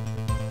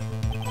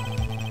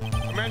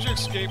 I managed to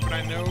escape, but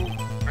I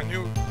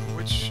knew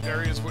which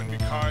areas wouldn't be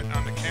caught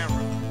on the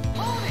camera.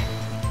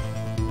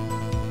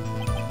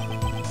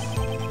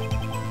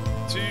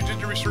 So you did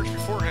your research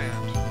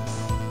beforehand.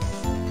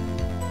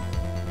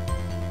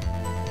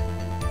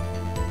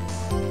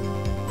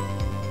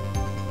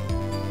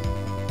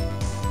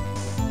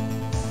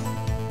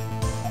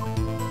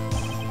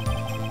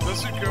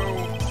 Let's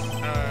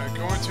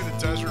go into the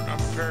desert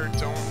unprepared.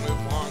 Don't live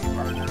long,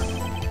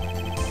 partner.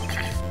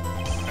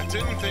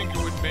 didn't think it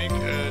would make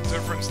a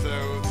difference,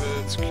 though.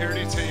 The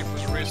security tape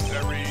was erased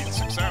every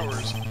 6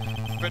 hours.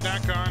 If it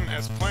had not gone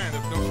as planned,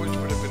 no footage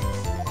would have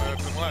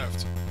been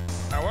left.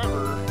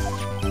 However,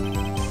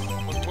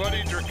 when you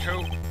bloodied your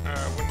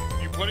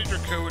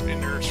coat in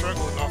your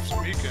struggle with Officer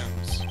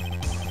Meekins,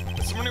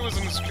 if somebody was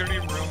in the security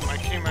room when I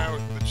came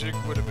out, the jig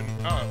would have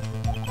been up.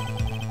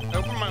 I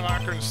opened my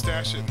locker and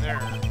stashed it in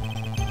there.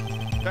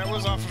 That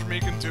was Officer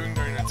Meekins doing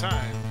during that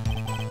time.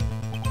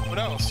 What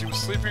else? He was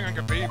sleeping like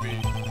a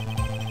baby.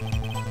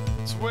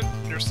 So what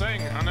you're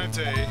saying on that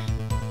day,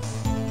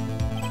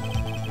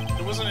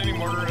 there wasn't any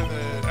murder in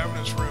the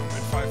evidence room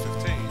at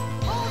 5:15.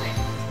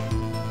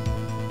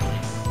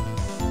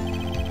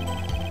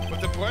 But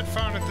the blood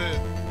found at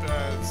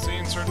the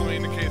scene certainly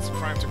indicates the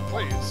crime took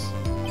place.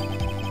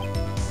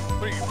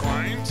 What, are you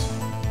blind?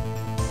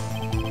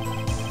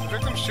 The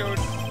victim shown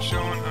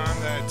on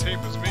that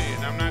tape was me,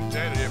 and I'm not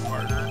dead yet,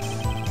 partner.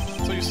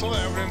 So you stole the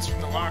evidence from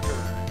the locker.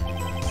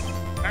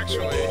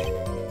 Actually,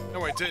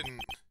 no I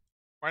didn't.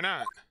 Why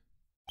not?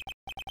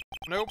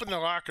 When I opened the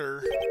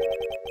locker,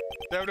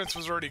 the evidence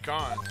was already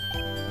gone.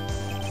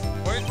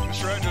 What?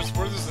 Mr. Edgeworth,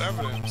 where's this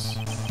evidence?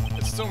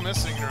 It's still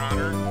missing, Your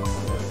Honor.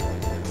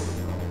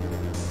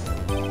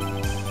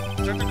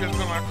 The detective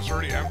locker was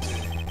already empty.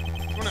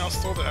 Someone else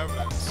stole the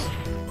evidence.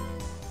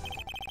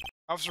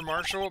 Officer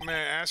Marshall, may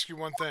I ask you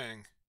one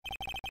thing?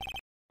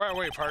 By the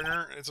way,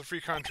 partner, it's a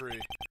free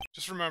country.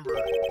 Just remember,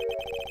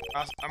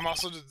 I'm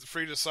also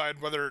free to decide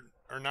whether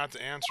or not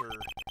to answer.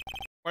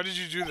 Why did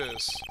you do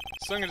this?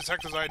 Stealing a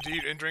detective's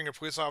ID, injuring a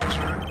police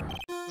officer?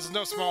 This is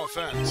no small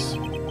offense.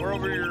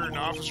 Moreover, you're an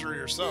officer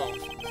yourself.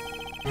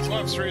 This will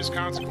have serious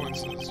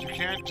consequences. You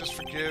can't just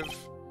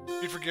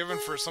be forgiven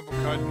for a simple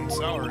cut in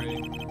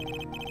salary.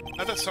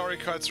 Not that salary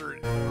cuts are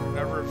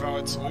ever a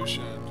valid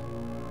solution.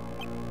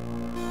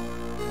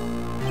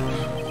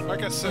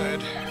 Like I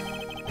said,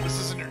 this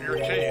isn't your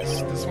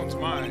case. This one's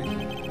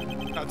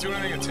mine. I'll do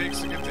anything it takes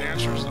to get the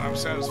answers I'm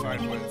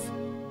satisfied with.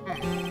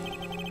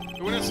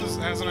 The witness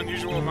has an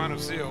unusual amount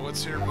of zeal.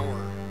 Let's hear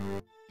more.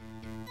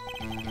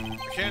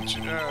 I can't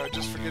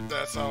just forget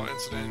that SL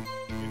incident.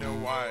 You know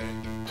why.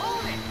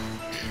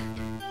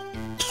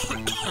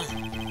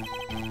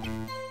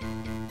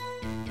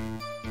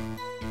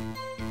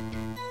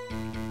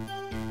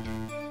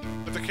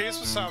 But the case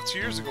was solved 2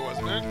 years ago,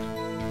 wasn't it?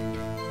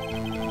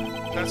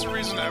 That's the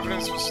reason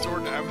evidence was stored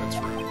in the evidence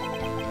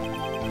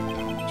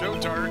room. Joe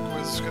Dark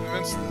was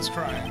convinced of his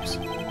crimes.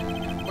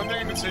 One thing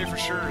I can say for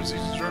sure is he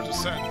deserves a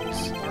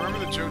sentence. I remember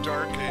the Joe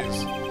Dark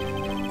case.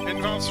 It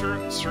involved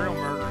serial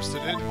murders,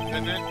 didn't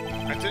it?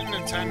 I didn't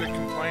intend to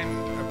complain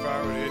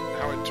about it,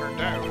 how it turned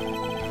out.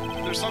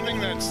 There's something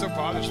that still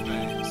bothers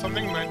me.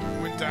 Something that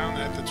went down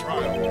at the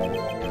trial.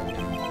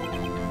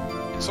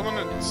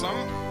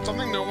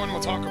 Something no one will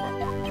talk about.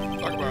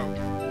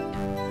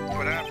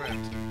 What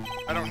happened?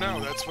 I don't know.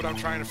 That's what I'm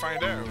trying to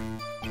find out.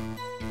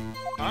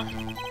 Huh?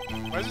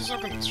 Why is he so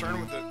concerned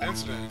with the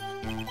incident?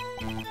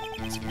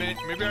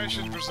 Maybe I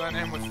should present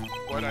him with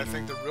what I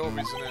think the real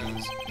reason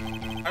is.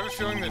 I have a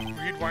feeling that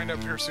we'd wind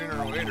up here sooner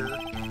or later.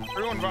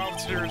 Everyone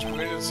involved here is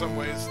related in some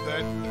ways in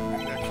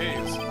that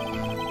case.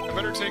 I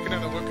better take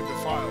another look at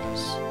the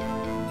files.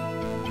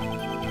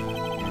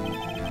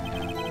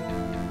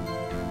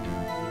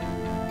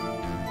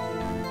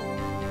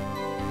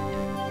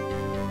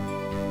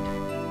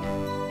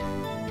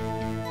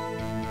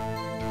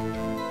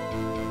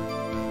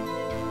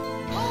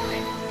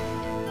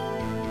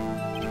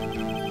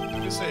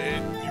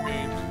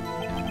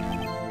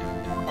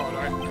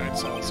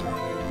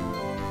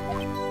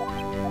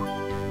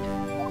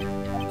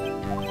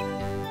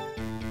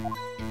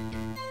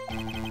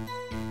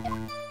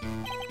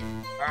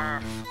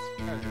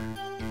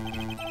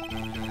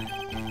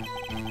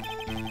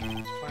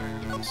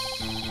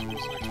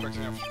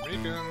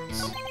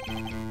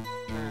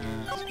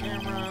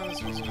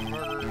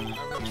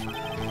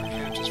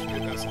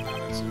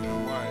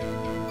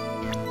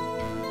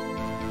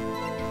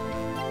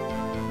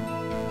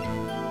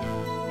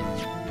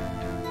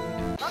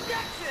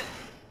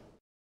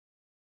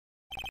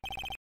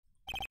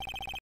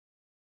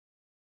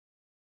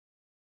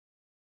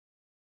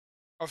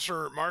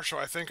 Officer Marshall,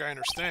 I think I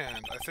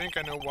understand. I think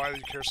I know why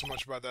you care so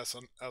much about that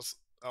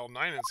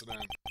SL9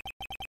 incident.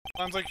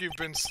 Sounds like you've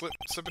been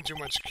sipping too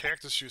much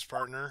cactus juice,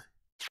 partner.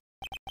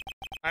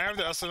 I have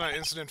the SL9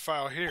 incident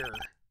file here.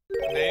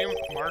 The name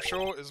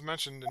Marshall is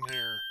mentioned in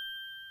here.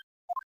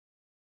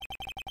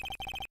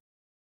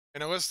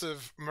 And a list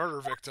of murder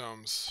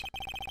victims.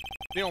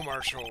 Neil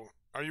Marshall.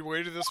 Are you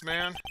related to this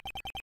man?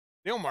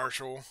 Neil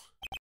Marshall?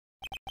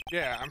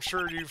 Yeah, I'm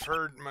sure you've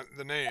heard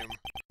the name.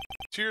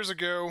 2 years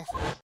ago,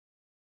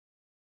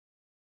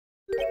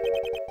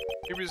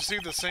 he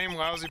received the same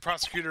lousy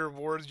prosecutor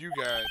award you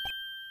got.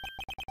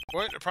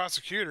 What? A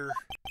prosecutor?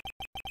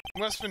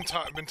 You must have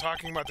been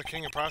talking about the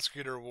King of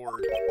Prosecutor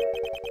Award.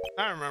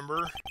 I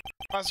remember.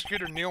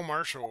 Prosecutor Neil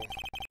Marshall.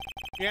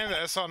 He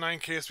handled the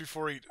SL9 case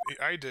before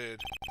I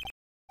did.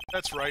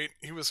 That's right,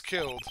 he was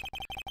killed.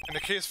 And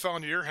the case fell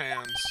into your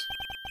hands.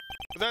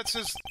 But that's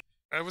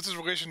what's his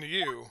relation to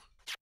you?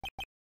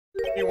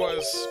 He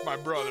was my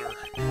brother.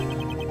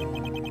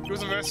 He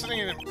was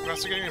investigating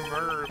a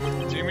murder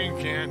with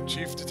Damien Gant,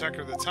 chief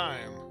detective at the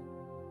time.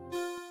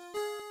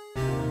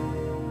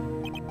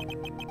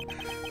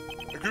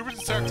 A group of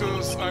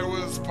detectives I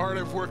was part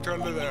of worked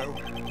under them.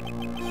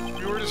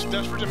 We were just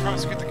desperate to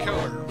prosecute the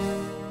killer.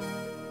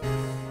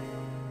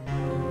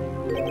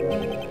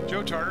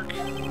 Joe Dark.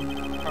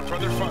 My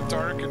brother fought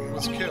Dark and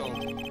was killed.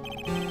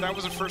 That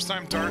was the first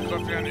time Dark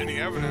left behind any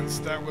evidence.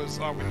 That was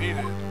all we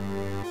needed.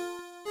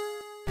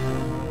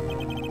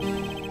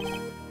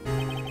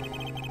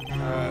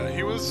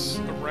 He was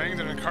arraigned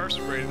and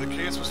incarcerated. The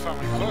case was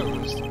finally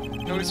closed.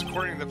 At least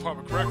according to the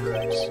public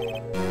records.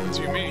 What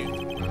do you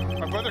mean?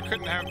 My brother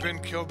couldn't have been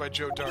killed by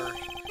Joe Dark.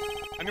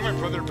 I knew my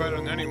brother better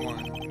than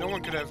anyone. No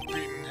one could have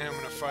beaten him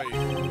in a fight.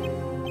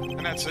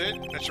 And that's it?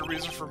 That's your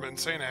reason for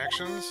insane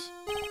actions?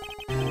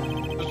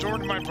 There's more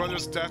to my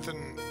brother's death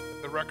than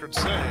the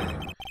records say.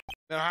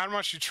 Now how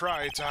much you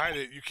try to hide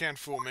it, you can't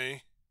fool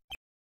me.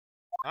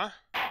 Huh?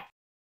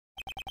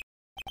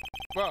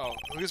 Well,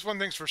 at least one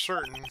thing's for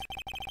certain.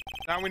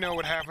 Now we know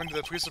what happened to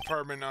the police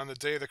department on the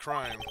day of the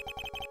crime.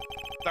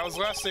 That was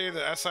the last day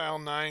the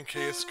SIL-9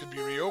 case could be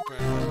reopened.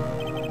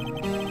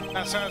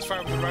 Not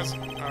satisfied with the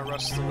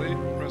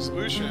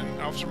resolution,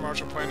 Officer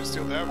Marshall planned to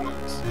steal the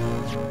evidence.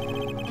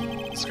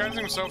 Disguising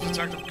himself as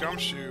Detective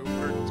Gumshoe,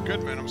 or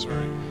Goodman, I'm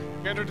sorry,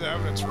 he entered the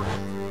evidence room.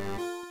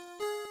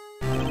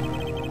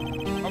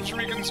 Officer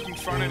Meekins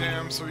confronted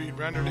him, so he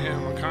rendered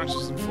him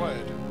unconscious and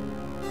fled.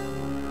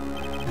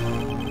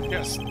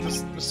 Yes,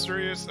 this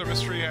mystery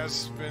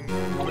has been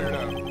cleared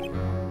up.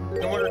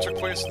 No murder took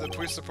place at the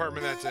police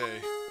department that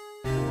day.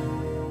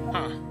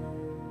 Huh.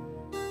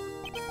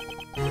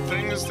 The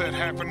things that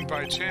happened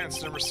by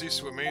chance never cease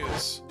to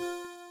amaze.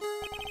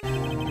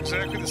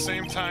 Exactly the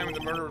same time at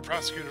the murder of the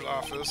prosecutor's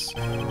office,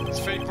 this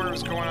fake murder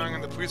was going on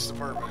in the police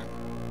department.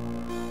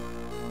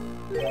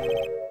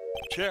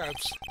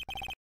 Chance?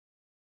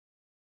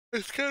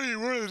 It's gotta be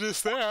more than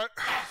just that.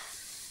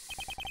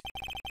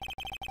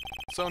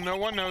 So no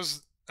one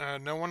knows,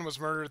 no one was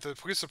murdered at the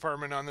police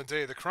department on the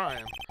day of the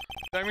crime.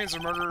 That means the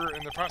murder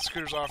in the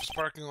prosecutor's office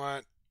parking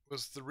lot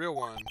was the real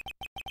one.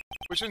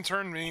 Which in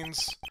turn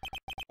means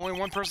only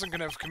one person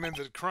can have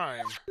committed the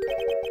crime.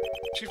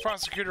 Chief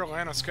Prosecutor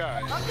Lana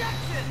Sky.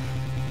 Objection!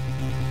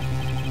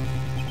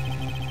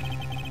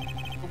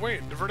 But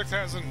wait, the verdict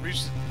hasn't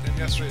reached in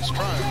yesterday's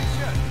crime.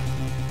 Objection!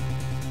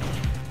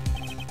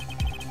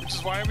 Which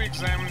is why we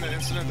examined the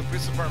incident at the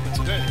police department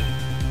today.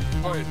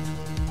 But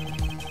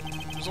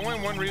there's only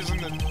one reason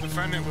the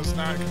defendant was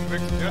not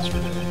convicted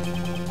yesterday.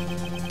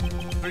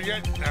 There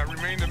yet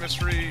remained a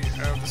mystery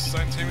of the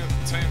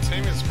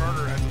simultaneous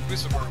murder at the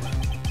police department.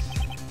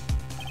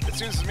 It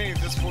seems to me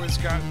this boy's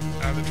got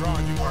the draw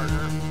on you,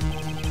 partner.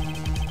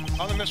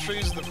 All the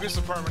mysteries of the police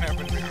department have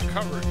been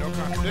uncovered, no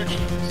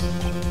contradictions.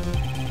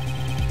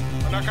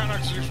 But no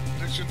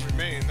contradictions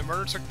remain. The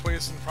murder took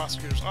place in the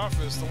prosecutor's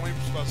office. The only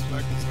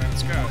suspect is Lana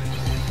Sky.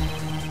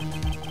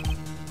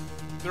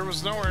 There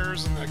was no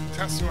errors in the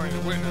testimony of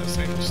the witness,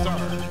 Angel Star.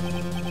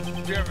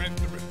 If you have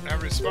a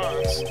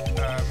response,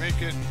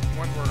 make it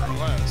one word or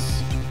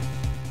less.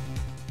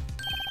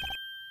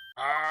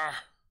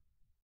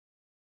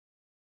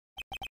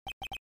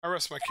 I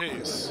rest my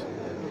case.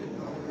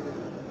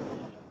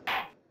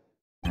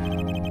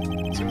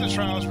 Since the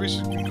trial has reached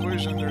its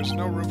conclusion, there is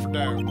no room for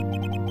doubt.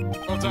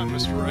 Well done,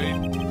 Mr.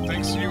 Wright.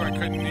 Thanks to you, I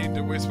couldn't need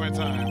to waste my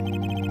time.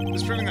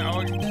 Disproving the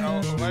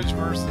alleged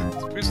murders at the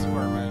police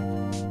department.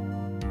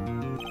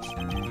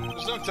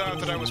 There's no doubt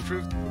that I was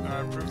proved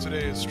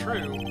today is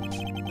true.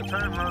 The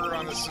apparent murder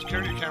on the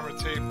security camera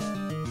tape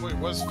really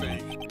was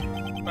fake.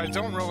 But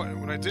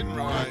what I didn't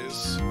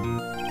realize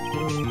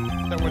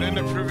that would end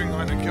up proving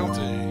Lana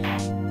guilty.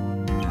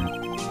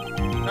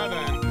 Now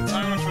then, the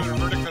time for the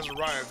verdict has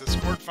arrived. This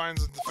court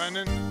finds the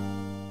defendant.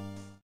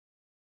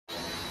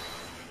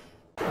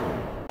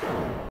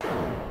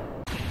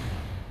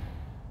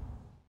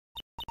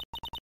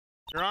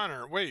 Your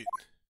Honor, wait.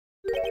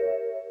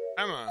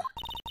 Emma.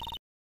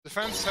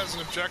 Defense has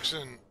an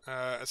objection,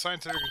 a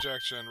scientific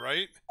objection,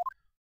 right?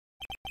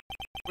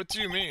 What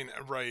do you mean,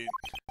 right?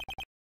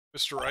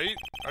 Mr. Wright?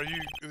 Are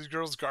you the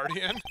girl's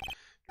guardian?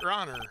 Your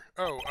Honor.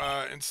 Oh,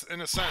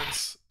 in a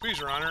sense. Please,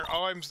 Your Honor,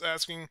 all I'm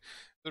asking is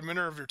a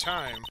minute of your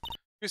time.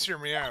 Please hear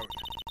me out.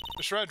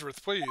 Mr.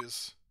 Edgeworth,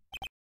 please.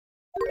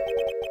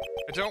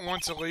 I don't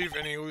want to leave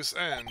any loose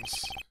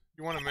ends.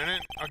 You want a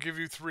minute? I'll give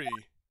you 3.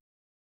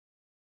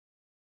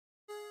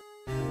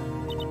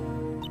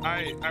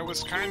 I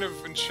was kind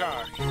of in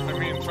shock. I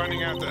mean,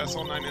 finding out the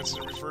SL-9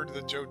 incident referred to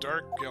the Joe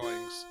Dark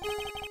killings.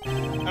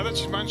 Now that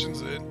she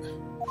mentions it,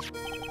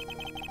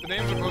 the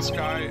names are both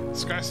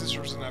Sky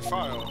Sisters in that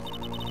file.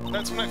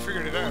 That's when I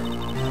figured it out.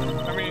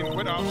 I mean,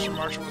 what Officer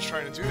Marshall was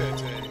trying to do that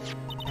day.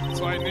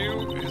 So I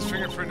knew his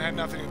fingerprint had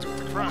nothing to do with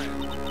the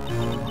crime.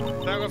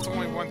 That left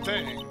only one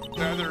thing,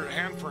 the other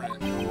handprint.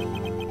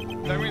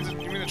 That means,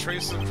 you mean the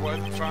traces of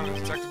blood found in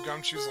Detective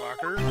Gumshoe's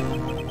locker?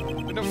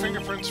 But no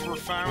fingerprints were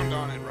found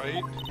on it,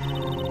 right?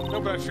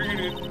 No, but I figured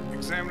you'd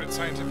examine it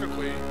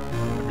scientifically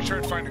and be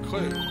sure to find a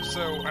clue.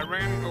 So I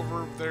ran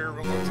over there and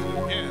looked at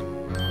it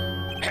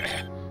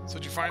again. So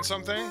did you find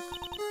something?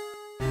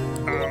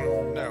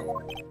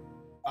 No.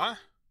 Huh?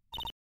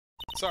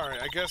 Sorry,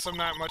 I guess I'm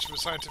not much of a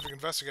scientific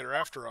investigator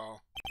after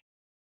all.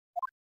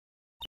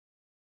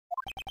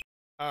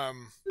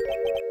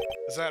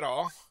 Is that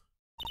all?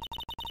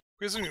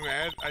 Please don't be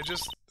mad, I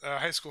just a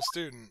high school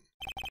student.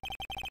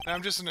 And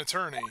I'm just an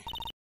attorney.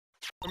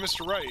 But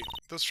Mr. Wright,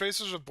 those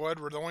traces of blood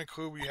were the only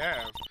clue we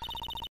have.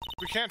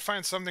 We can't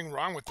find something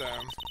wrong with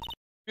them.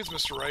 Please,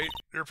 Mr. Wright,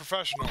 you're a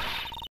professional.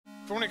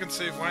 If only can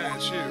save one,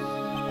 it's you.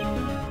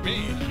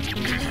 Me?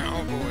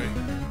 Oh boy.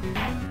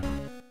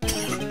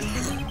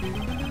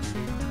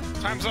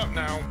 Time's up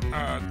now.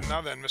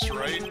 Now then, Mr.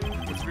 Wright.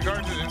 With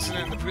regard to the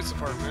incident in the police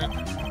department,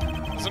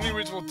 there's any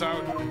reasonable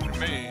doubt in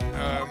me.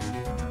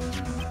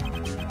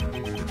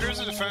 It appears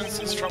the defense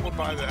is troubled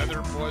by the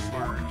other blood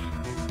mark.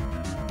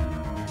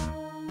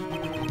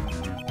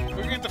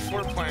 Looking at the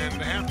floor plan,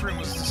 the handprint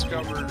was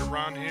discovered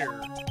around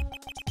here.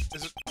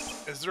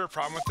 Is there a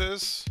problem with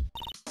this?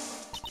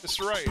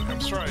 Mr. Wright,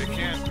 I'm sorry, I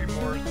can't be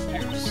more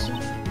use.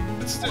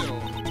 But still,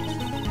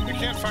 if you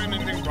can't find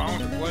anything wrong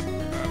with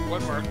the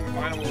blood mark,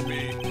 mine will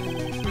be.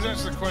 Please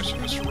answer the question,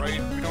 Mr.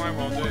 Wright. We don't have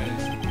all day.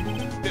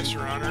 Yes,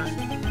 Your Honor.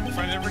 If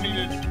I never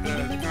needed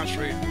to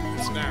concentrate,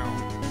 it's now.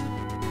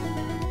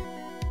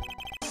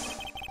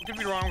 What could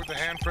be wrong with the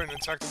handprint in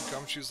Detective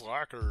Gumshoe's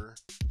locker?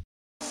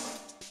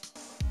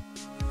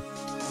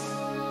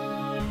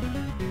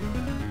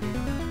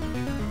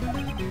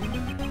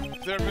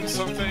 Has there been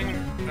something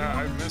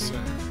I'm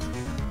missing?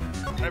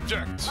 I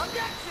object.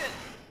 Objection!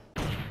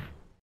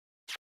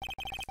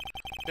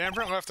 The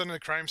handprint left on the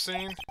crime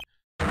scene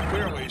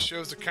clearly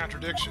shows a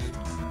contradiction.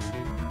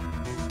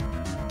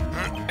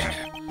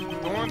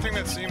 The one thing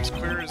that seems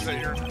clear is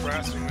that you're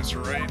grasping,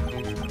 Mr. Wright.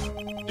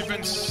 You've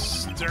been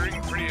staring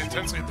pretty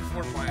intensely at the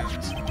floor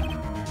plans.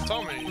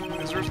 Tell me,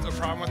 is there a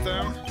problem with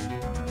them?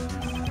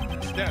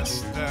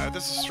 Yes,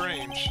 this is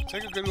strange.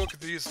 Take a good look at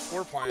these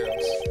floor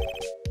plans.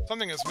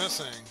 Something is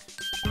missing.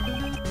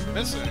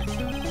 Missing?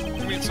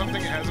 You mean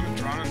something hasn't been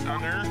drawn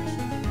on there?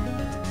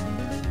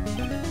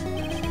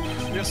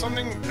 Yeah,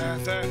 something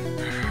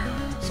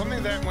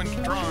that when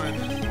drawn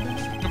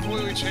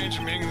completely changed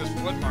the meaning of this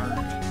blood mark.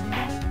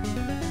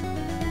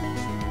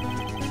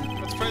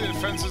 Let's pray the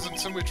defense isn't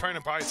simply trying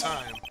to buy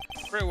time.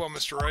 Very well,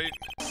 Mr. Wright.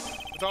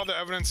 With all the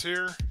evidence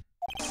here,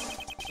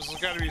 there's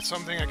got to be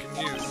something I can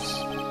use.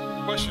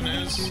 The question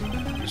is,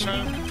 which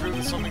item can prove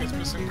that something is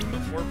missing from the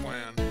floor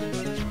plan?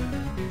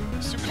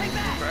 The stupid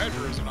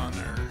badger isn't on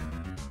there.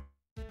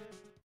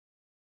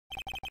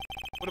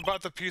 What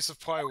about the piece of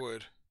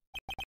plywood?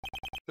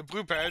 The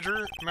blue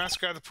badger,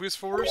 mascot of the police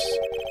force?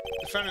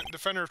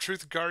 Defender of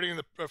truth, guardian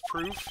of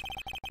proof?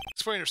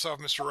 Explain yourself,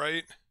 Mr.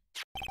 Wright.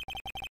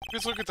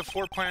 Please look at the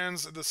floor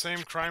plans of the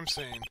same crime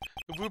scene.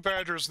 The blue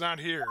badger is not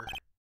here.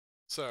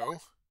 So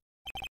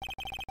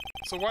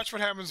watch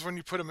what happens when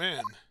you put him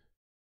in.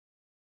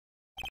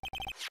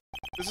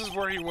 This is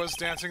where he was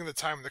dancing at the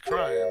time of the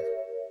crime.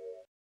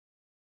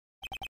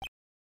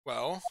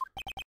 Well,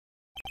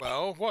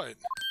 what?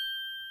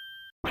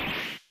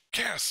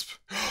 Gasp!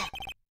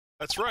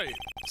 That's right.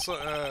 So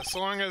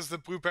long as the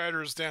blue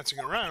badger is dancing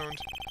around,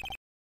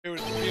 it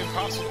would be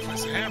impossible to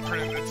place a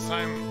handprint at the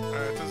time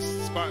at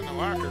this spot in the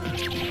locker.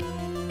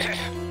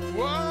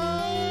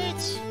 What?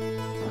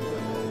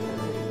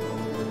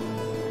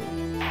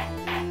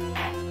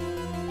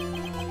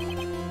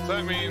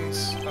 That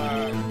means,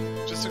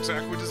 just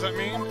exactly what does that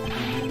mean?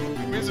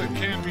 It means it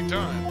can't be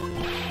done.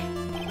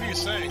 What are you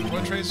saying?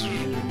 Blood tracers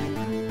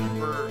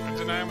were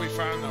undeniably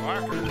found in the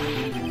locker.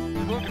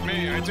 Look at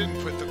me, I didn't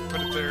put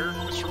it there.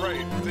 Mr.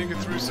 Wright, think it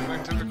through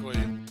scientifically.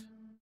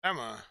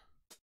 Emma.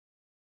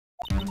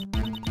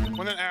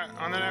 On that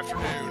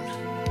afternoon,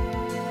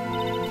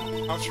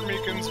 Officer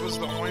Meekins was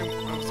the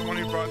one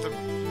who brought the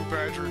blue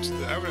badger to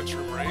the evidence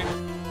room, right?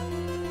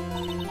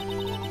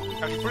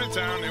 After you put it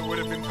down, it would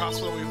have been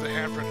possible to leave the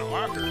handprint in the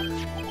locker.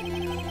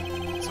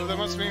 So that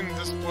must mean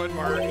this blood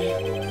mark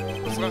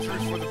was left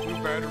before the blue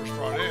badger was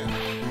brought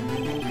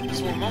in.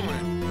 Just one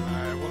moment.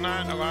 I will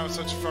not allow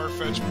such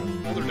far-fetched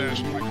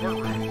balderdash in my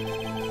courtroom.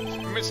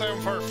 You may say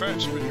I'm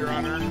far-fetched, but Your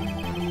Honor,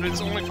 but it's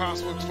the only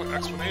possible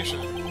explanation.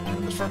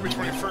 It's February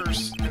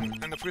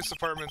 21st, in the police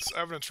department's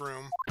evidence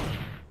room.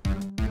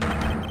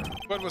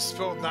 Blood was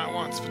spilled not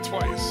once, but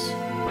twice.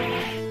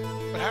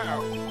 But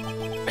how?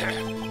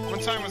 One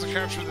time was to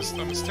capture this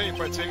on this tape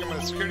by taking my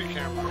security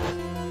camera.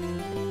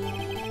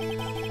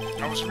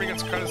 Officer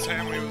Meekins cut his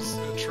hand when he was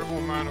a trivial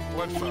amount of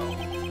blood fell.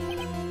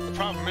 The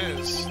problem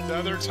is, the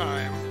other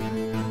time...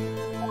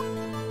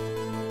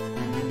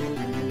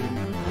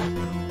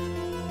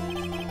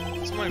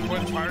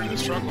 definitely blood prior to the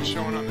struggle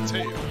shown on the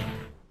tape.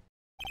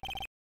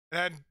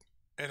 It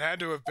had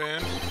to have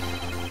been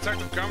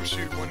Detective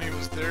Gumshoe when he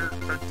was there,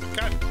 or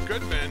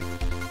Goodman,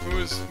 when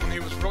he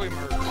was really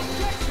murdered.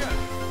 Objection!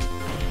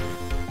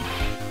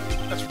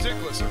 That's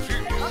ridiculous and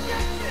futile.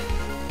 Objection!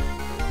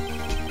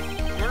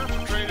 Murder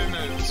portrayed in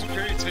a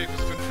security tape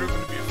has been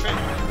proven to be a fake.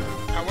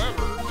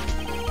 However,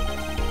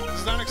 this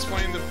does not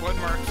explain the blood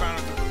mark found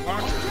at the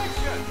locker.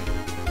 Objection!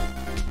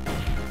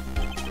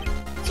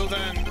 So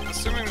then,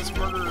 assuming this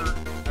murder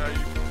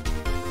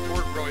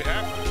report really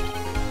happened,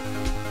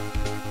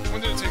 when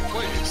did it take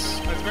place?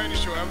 Has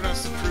managed to show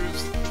evidence that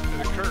proves it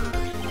occurred?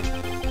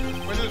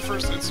 When did the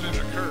first incident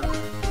occur?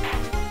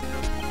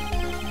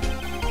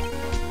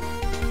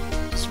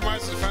 Mr.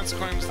 Miles' defense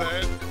claims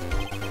that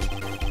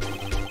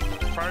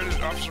prior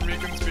to Officer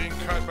Meekins being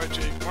cut by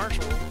Jake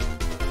Marshall,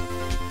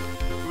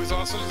 who was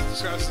also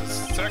discussed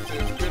as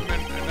detective,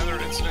 Goodman, another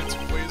incident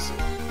took place in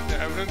the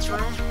evidence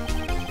room.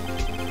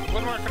 The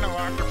blood mark in the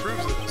locker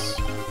proves this.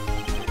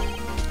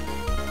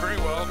 Very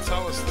well,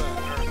 tell us then,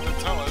 or then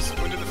tell us,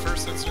 when did the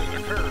first incident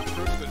occur?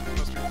 Proof that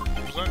must be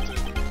presented.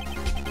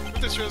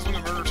 But this shows when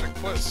the murder took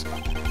place.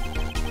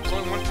 There's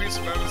only one piece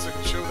of evidence that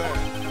can show that.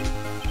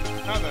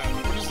 Now then,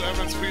 what is the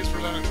evidence please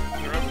presented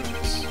in their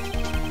evidence?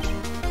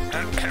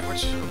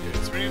 Which, okay,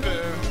 so we need to...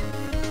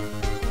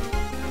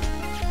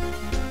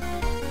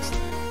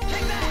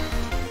 Take that!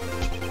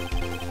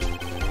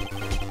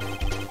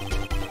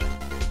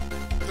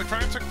 If the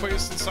crime took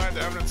place inside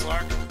the evidence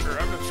locker, or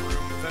evidence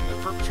room, then the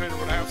perpetrator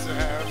would have to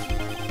have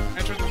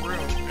entered the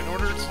room. In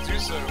order to do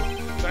so,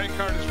 the ID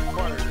card is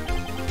required.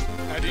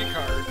 ID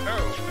card.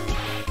 Oh.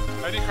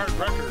 ID card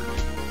record.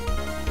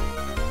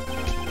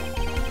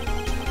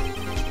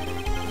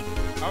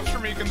 Officer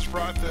Meekins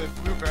brought the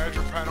blue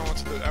badger panel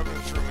into the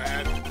evidence room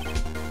at,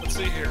 let's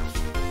see here,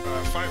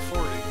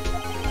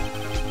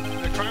 5:40.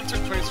 If the crime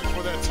took place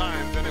before that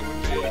time, then it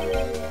would be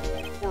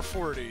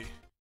 4:40.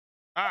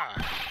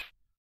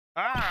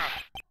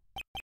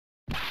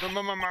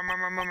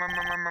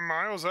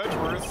 Miles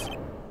Edgeworth,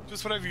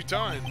 just what have you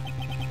done?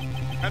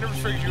 I never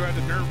figured you had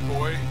the nerve,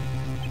 boy.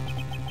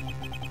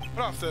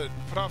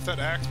 Put off that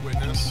act,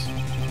 witness.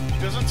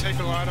 It doesn't take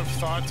a lot of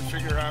thought to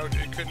figure out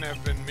it couldn't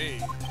have been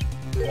me.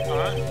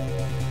 Huh?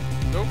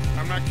 Nope,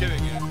 I'm not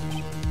getting it.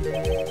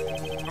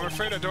 I'm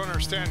afraid I don't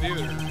understand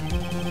either.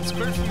 It's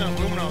clear from the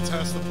luminol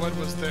test the blood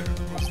was there.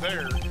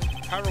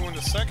 However, when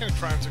the second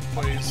crime took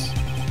place,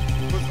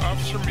 both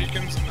Officer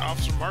Meekins and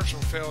Officer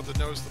Marshall failed to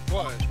notice the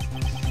blood.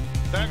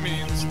 That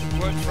means the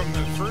blood from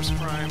the first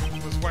crime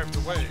was wiped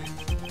away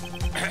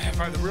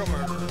by the real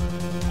murderer.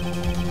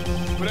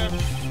 Would have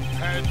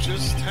had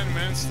just 10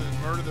 minutes to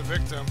murder the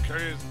victim,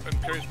 carry his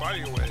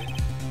body away,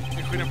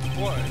 and clean up the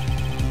blood.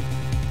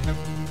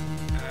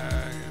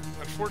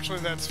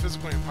 Unfortunately, that's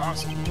physically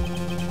impossible.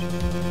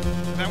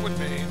 That would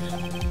mean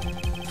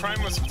the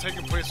crime must have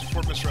taken place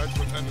before Mr.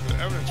 Edgeworth entered the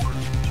evidence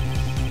room.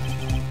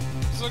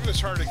 Let's look at the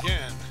chart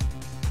again.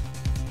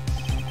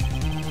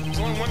 There's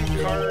only one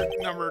card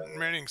number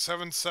remaining,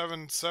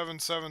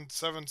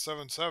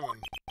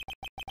 7777777.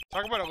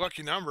 Talk about a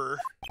lucky number.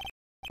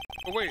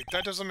 But wait,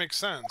 that doesn't make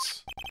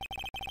sense.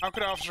 How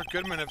could Officer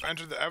Goodman have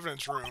entered the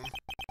evidence room?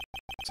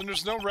 Since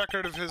there's no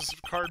record of his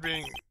card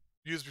being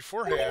used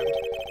beforehand,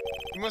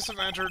 he must have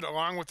entered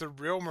along with the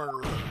real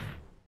murderer.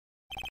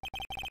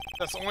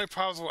 That's the only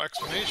plausible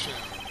explanation.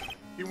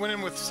 He went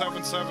in with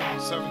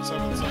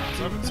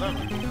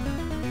 7777777.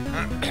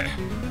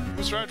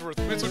 Mr. Edgeworth,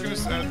 please look at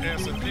his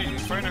ASAP.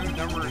 Find out whose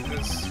number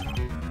is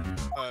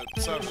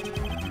 7.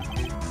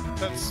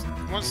 That's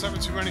 1 7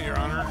 too many, Your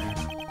Honor.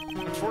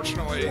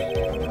 Unfortunately,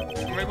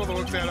 I'm able to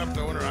look that up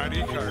the owner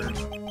ID card.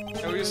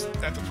 At least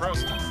at the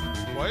present.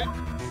 What?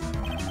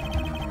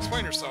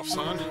 Explain yourself,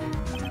 son.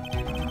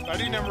 The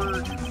ID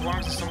number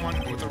belongs to someone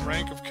with a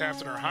rank of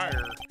captain or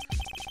higher.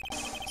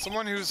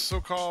 Someone who's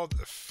so-called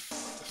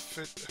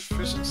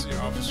efficiency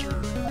officer.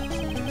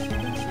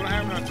 You don't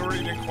have an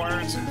authority to inquire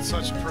into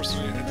such a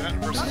person's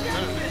identity.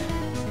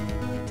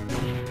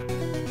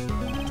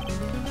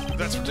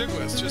 That's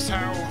ridiculous. Just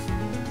how...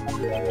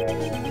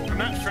 I'm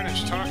not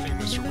finished talking,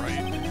 Mr.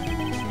 Wright.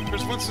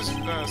 There's one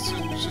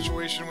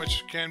situation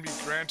which can be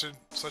granted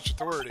such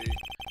authority.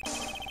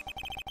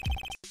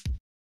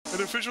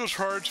 An official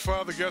charge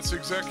filed against the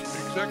executive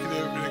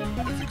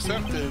is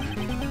accepted.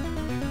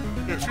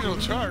 An official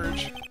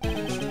charge?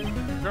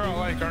 You're all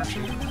alike, aren't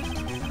you?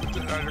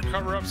 Your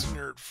cover-ups and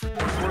your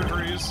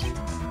forgeries.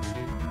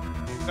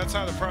 That's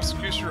how the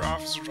prosecutor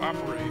officer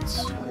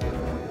operates.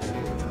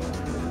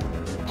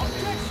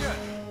 Objection!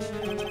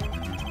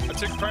 I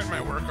take pride in my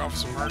work,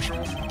 Officer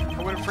Marshall.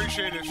 I would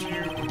appreciate it if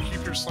you would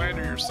keep your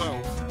slander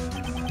yourself.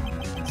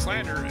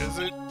 Slander, is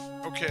it?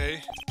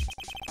 Okay.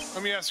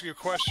 Let me ask you a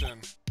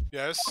question.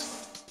 Yes?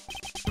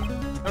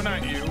 No,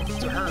 not you.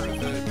 To her,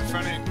 the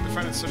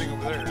defendant sitting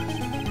over there.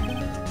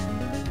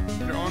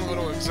 Your own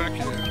little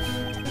executive.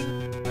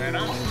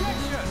 Anna?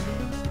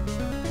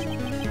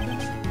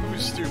 Don't be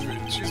stupid.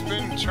 She's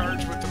been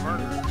charged with the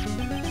murder.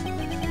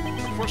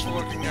 Of course we're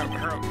looking at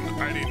her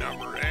ID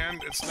number,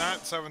 and it's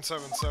not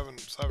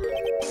 7777.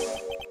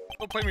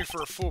 Don't play me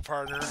for a fool,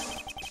 partner.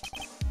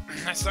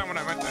 That's not what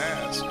I meant to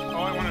ask.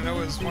 All I want to know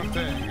is one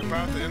thing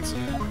about the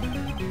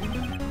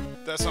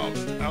incident. That's all.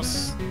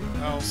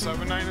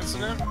 L79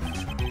 incident?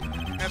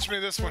 Answer me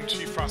this one,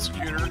 Chief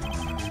Prosecutor.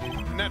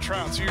 In that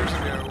trial 2 years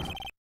ago,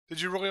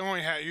 did you really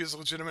only use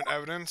legitimate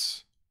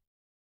evidence?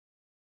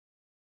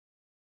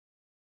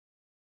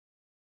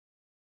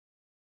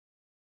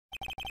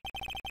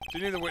 Do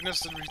you need the witness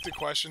to repeat the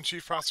question,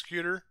 Chief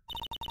Prosecutor?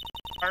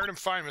 I heard him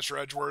fine, Mr.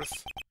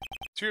 Edgeworth.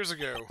 2 years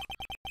ago,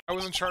 I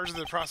was in charge of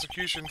the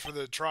prosecution for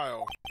the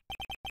trial.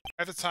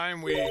 At the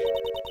time,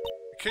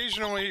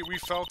 occasionally we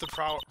felt the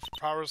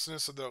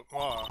powerlessness of the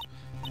law.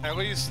 At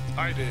least,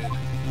 I did.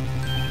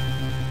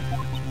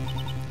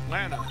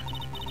 Lana.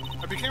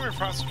 I became a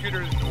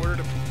prosecutor in order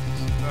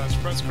to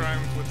suppress crime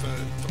with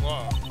the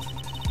law.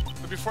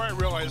 But before I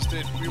realized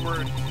it, we were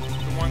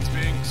the ones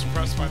being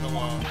suppressed by the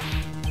law.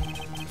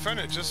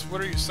 Defendant, just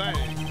what are you saying?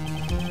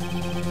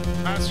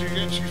 I ask you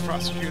again, Chief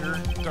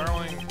Prosecutor.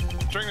 Darling,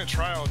 during the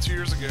trial 2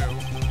 years ago,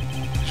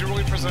 did you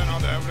really present all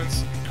the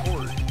evidence in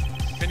court?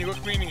 Can you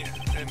look me,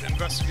 an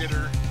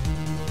investigator,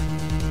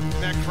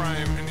 in that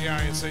crime in the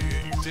eye and say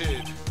you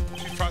did?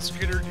 Chief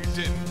Prosecutor, you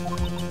didn't.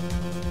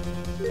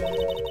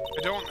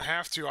 I don't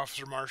have to,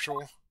 Officer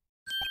Marshall.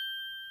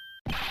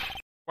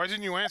 Why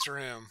didn't you answer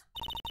him?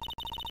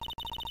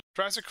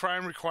 Drastic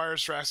crime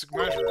requires drastic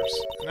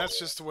measures, and that's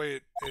just the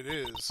way it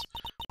is.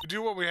 We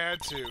do what we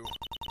had to,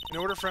 in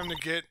order for him to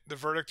get the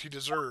verdict he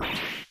deserved.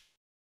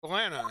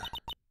 Alana,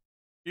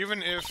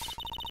 even if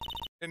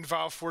it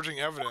involved forging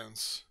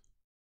evidence.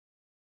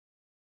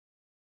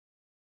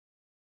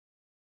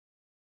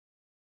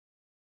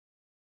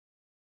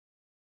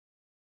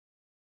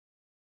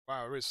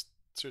 Wow, I'm really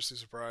seriously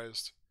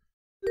surprised.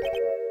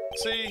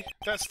 See,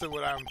 that's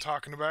what I'm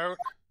talking about.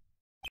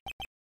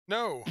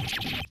 No!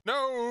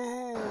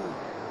 No!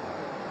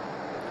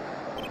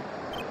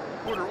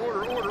 Order,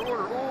 order, order,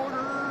 order,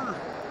 order!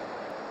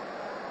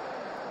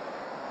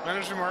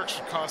 Manager's remarks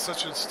should cause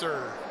such a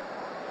stir.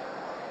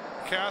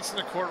 The chaos in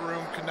the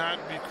courtroom could not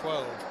be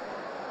quelled.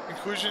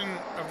 Conclusion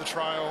of the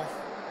trial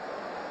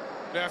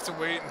would have to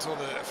wait until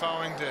the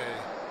following day.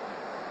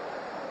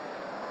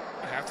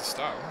 I have to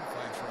stop. I'm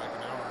playing for like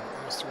an hour,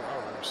 almost 2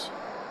 hours.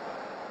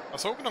 I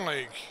was hoping to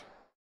like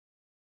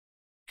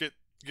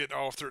get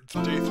all through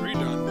day 3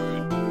 done,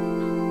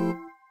 but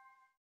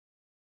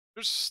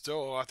there's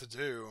still a lot to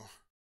do.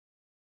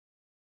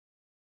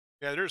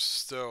 Yeah, there's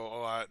still a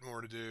lot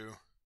more to do.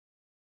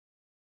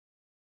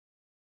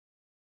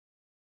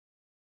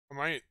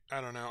 I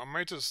don't know, I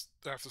might just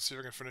have to see if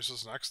I can finish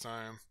this next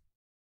time.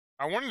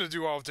 I wanted to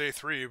do all of day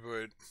 3,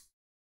 but I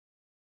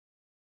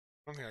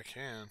don't think I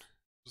can.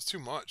 There's too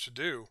much to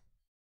do.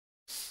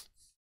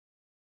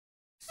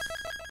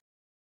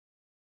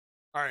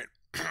 Alright,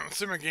 let's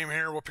do my game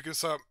here. We'll pick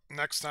this up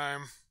next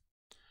time.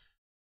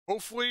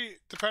 Hopefully,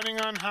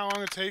 depending on how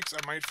long it takes,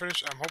 I might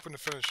finish. I'm hoping to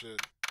finish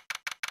it.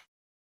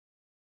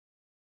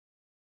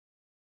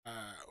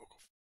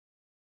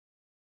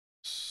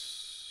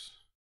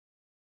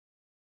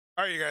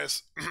 Alright, you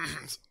guys.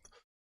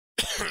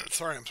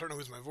 Sorry, I'm starting to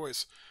lose my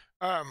voice.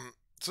 So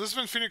this has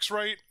been Phoenix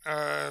Wright,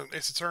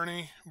 Ace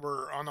Attorney.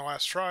 We're on the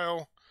last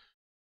trial.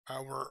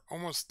 We're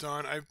almost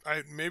done.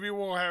 I maybe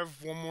we'll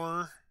have one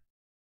more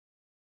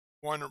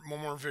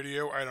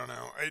video. I don't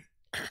know. It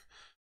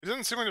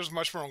doesn't seem like there's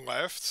much more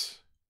left,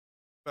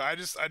 but I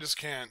just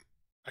can't.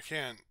 I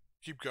can't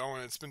keep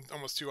going. It's been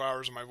almost 2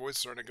 hours and my voice is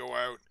starting to go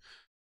out.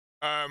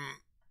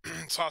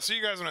 So I'll see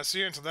you guys when I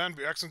see you. Until then,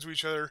 be excellent to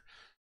each other.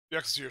 Be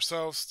excellent to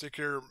yourselves. Take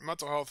care of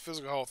mental health,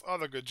 physical health, all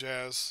the good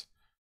jazz.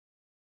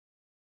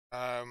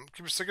 Keep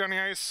your stick on the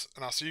ice,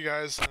 and I'll see you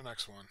guys in the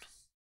next one.